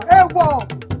 ẹ̀wọ̀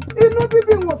inú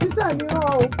bíbí wọn fi sẹ́ni rán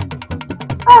o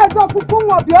ẹ̀ẹ́dọ̀ funfun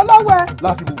wọn bí ọlọ́wẹ́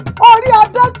láti bò orí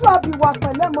adọ́tún àbíwá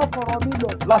pẹ̀lẹ́ mọ fọ̀rọ̀ mi lọ.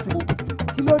 láti bò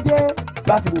kí ló dé.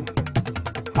 láti bò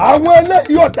àwọn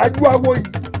eléyìí ọ̀dájú awo yìí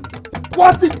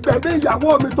wọ́n ti gbẹ̀mí ìyàwó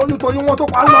mi toyúntoyún wọn tó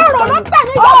pa á lọ́wọ́. ọ̀rọ̀ ló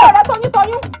gbẹ̀mí ìyàwó rẹ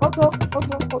toyúntoyún. ó tó.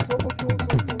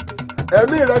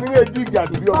 ẹ̀mí rẹ ní èjì ìjà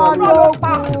àdùbí ọmọ mi.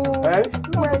 Balógun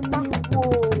wẹ̀ni wò.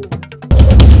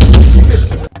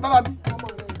 bàbá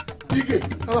mi ige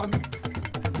bàbá mi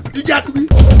ige àti mi.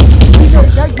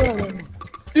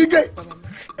 ige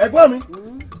ẹ̀gbọ́n mi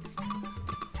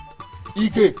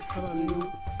ige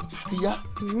ìyá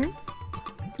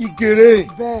ìgèrè.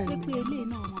 bẹ́ẹ̀ni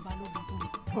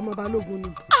ọmọ Balógun ni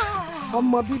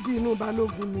ọmọ bíbí inú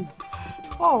Balógun ni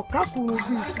ọ̀kákùnrin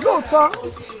bíi lóòótọ́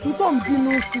nítorí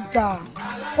bínú sí dáa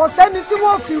kò sẹ́ni tí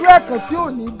wọ́n fi irú ẹ̀kàn tí ò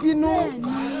ní bínú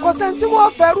kò sẹ́ni tí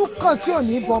wọ́n fẹ́rù kàn tí ò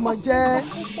ní bọ́mọ jẹ́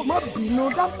mọ́ bínú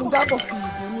dákúndábọ̀ fi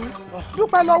ìbínú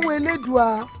dúpẹ́ lọ́wọ́ Elédùà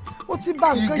ó ti bà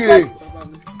nǹkan jẹ́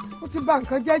ó ti bà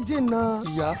nǹkan jẹ́ jìnnà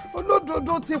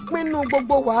olódodo ti pinnu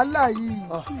gbogbo wàhálà yìí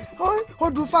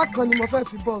odùfà kan ni mo fẹ́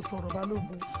fi bọ́ sọ̀rọ̀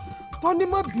Balógun tó ní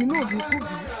mọ́ bínú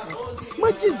òbíkúbi mọ́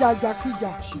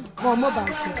jìjàjàkíjà kan mọ́ bá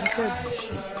ìṣèlú fẹ́ bí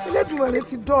Elédùmarè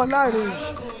ti dán ọ láàrin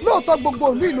lóòótọ́ gbogbo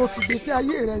ìlú ìlò fìgbésí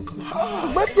ayé rẹ̀ sí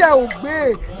ṣùgbọ́n tí ẹ ò gbé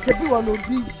e ṣe bí wọn ló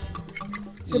bí yìí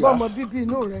ṣe bá ọmọ bíbí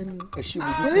inú rẹ ni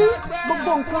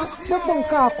gbogbo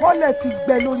nǹkan àkọọ́lẹ̀ ti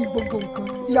gbẹ lórí gbogbo nǹkan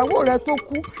ìyàwó rẹ tó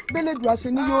kú bẹ́lẹ́dùà ṣe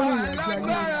ní yóò rìn ìrìn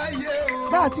àjò ayé rẹ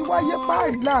bá a ti wáyé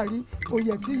páàrí láàrí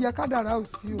òye tí yẹ kádàrá ò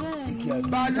sí o.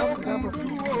 dábọ̀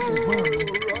fún ẹ̀gbọ́n rẹ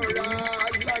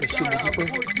ẹ ṣe mo dúpẹ́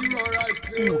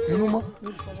mi ò bínú mọ́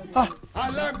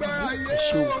ẹ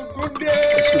ṣe o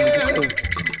ẹ ṣe mo dúpẹ́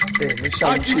ẹ ní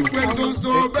ṣáà ṣe o. àti pé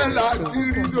soso bẹ́ẹ̀ la ti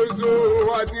rí soso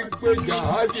àti pé jà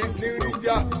á sì ti rí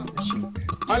jà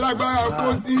alágbára kó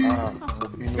sí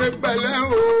ṣe pẹ̀lẹ́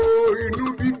o inú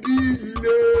bíbí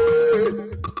ilé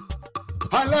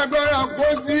alágbára kó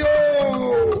sí o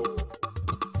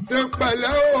ṣe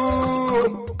pẹ̀lẹ́ o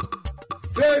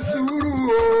ṣe sùúrù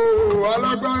o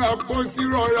alágbára kó sí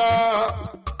rọra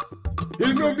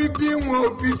inú bíbí wọn ò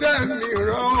fi sẹ́ẹ̀mì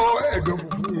rán ẹ̀dọ̀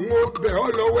fùfú wọn ò bẹ̀ ọ́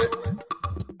lọ́wẹ́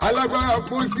alágbára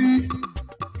kó sí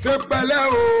ṣe pẹ̀lẹ́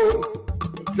o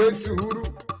ṣe sùúrù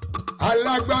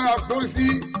alágbára kó sí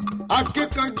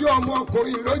akíkanjú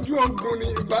ọmọkùnrin lójú ogun ní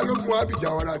Balógun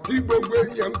Abìjàwàrà tí gbogbo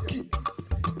èèyàn ń kì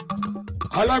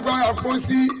alágbára kó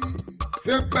sí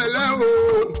ṣe pẹ̀lẹ́ o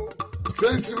ṣe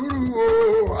sùúrù o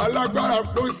alágbára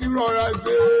kó sí rọra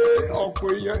ṣe ọ̀pọ̀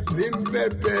èèyàn ní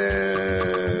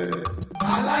bẹ́ẹ̀.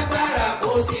 alágbára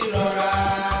kó sí rọra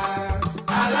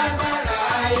alágbára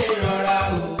ayé rọra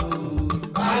o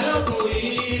Balógun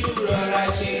ìlú rọra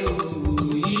ṣe o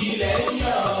ilẹ̀ ń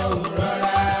yọ̀ ọ́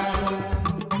rọra.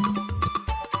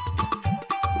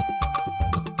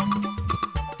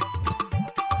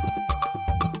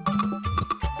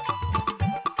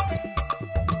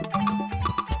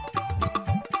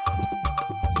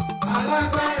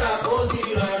 alágbára kó sí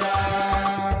rọra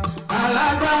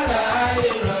alágbára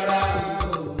ayé rọra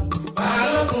o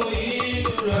Balógun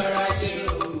ìlú rọra ṣe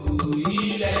o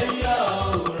ilẹ̀ ń yọ̀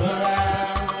ọ́ rọra.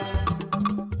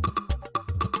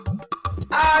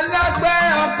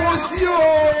 alágbára kó sí o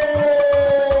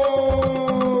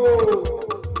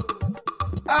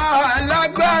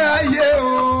alágbára yé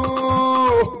o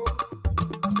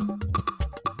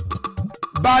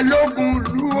Balógun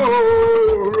lù o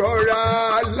rọra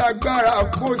alágbára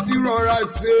kó sí rọra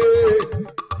ṣe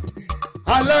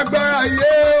alágbára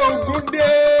yé ogun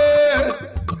dé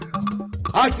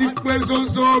àti pé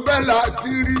soso bẹ́ẹ̀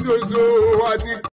láti rí soso àti.